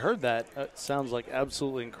skills. I heard that. It sounds like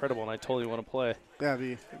absolutely incredible, and I totally want to play. Yeah,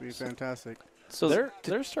 it'd be fantastic. So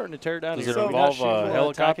they're starting to tear down. Does here. it involve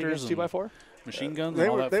helicopters and 2x4? machine guns? They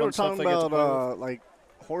and all were that they fun were stuff talking they get to play about with? like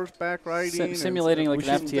horseback riding, simulating like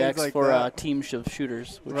an FTX like for teams of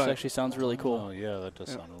shooters, which Right. actually sounds really cool. Oh yeah, that does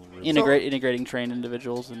sound really. Integrating trained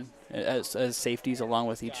individuals and as safeties along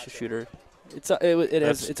with each shooter. It's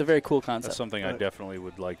a very cool concept. That's something I definitely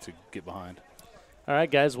would like to get behind. All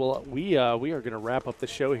right, guys. Well, we are going to wrap up the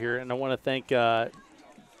show here, and I want to thank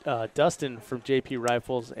Dustin from JP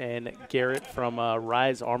Rifles and Garrett from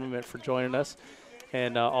Rise Armament for joining us,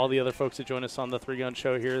 and all the other folks that joined us on the 3-Gun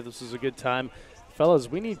Show here. This was a good time. Fellas,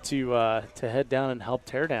 we need to head down and help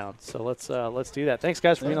tear down, so let's do that. Thanks,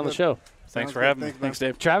 guys, for being on the show. Thanks for having me. Thanks,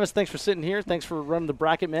 Dave. Travis, thanks for sitting here. Thanks for running the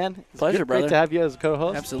bracket, man. Pleasure, brother. Great to have you as a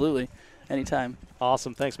co-host. Absolutely. Anytime.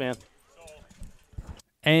 Awesome. Thanks, man.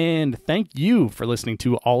 And thank you for listening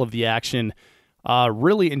to all of the action.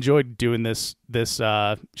 Really enjoyed doing this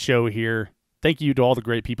show here. Thank you to all the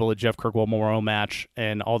great people at Jeff Kirkwold Memorial Match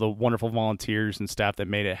and all the wonderful volunteers and staff that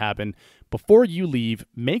made it happen. Before you leave,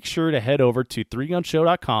 make sure to head over to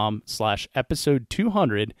 3gunshow.com/episode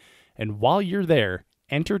 200. And while you're there,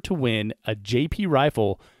 enter to win a JP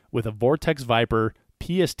rifle with a Vortex Viper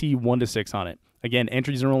PST 1-6 on it. Again,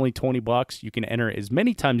 entries are only $20. You can enter as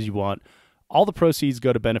many times as you want. All the proceeds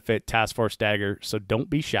go to benefit Task Force Dagger, so don't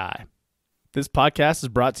be shy. This podcast is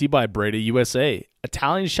brought to you by Breda USA,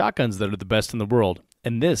 Italian shotguns that are the best in the world.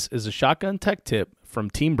 And this is a shotgun tech tip from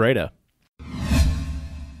Team Breda.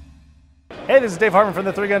 Hey, this is Dave Hartman from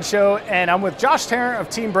the 3-Gun Show, and I'm with Josh Tarrant of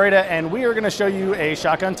Team Breda, and we are going to show you a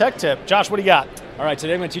shotgun tech tip. Josh, what do you got? All right,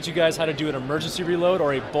 today I'm going to teach you guys how to do an emergency reload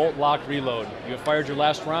or a bolt lock reload. You have fired your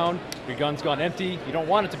last round, your gun's gone empty, you don't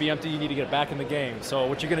want it to be empty, you need to get it back in the game. So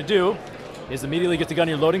what you're going to do is immediately get the gun in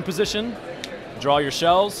your loading position, draw your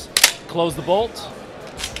shells, close the bolt,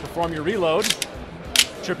 perform your reload,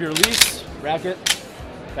 trip your release, rack it,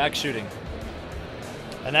 back shooting.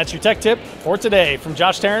 And that's your tech tip for today from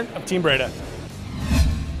Josh Tarrant of Team Breda.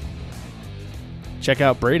 Check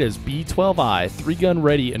out Breda's B12i 3-gun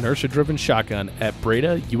ready inertia-driven shotgun at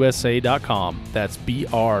BredaUSA.com. That's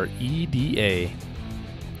BREDA.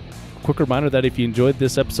 Quick reminder that if you enjoyed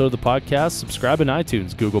this episode of the podcast, subscribe in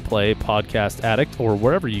iTunes, Google Play, Podcast Addict, or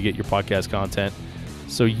wherever you get your podcast content,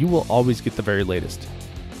 so you will always get the very latest.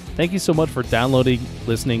 Thank you so much for downloading,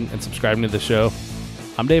 listening, and subscribing to the show.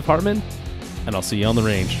 I'm Dave Hartman, and I'll see you on the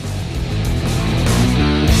range.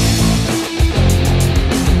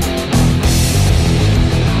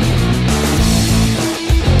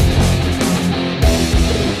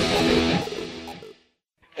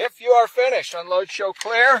 If you are finished, unload, show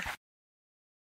clear.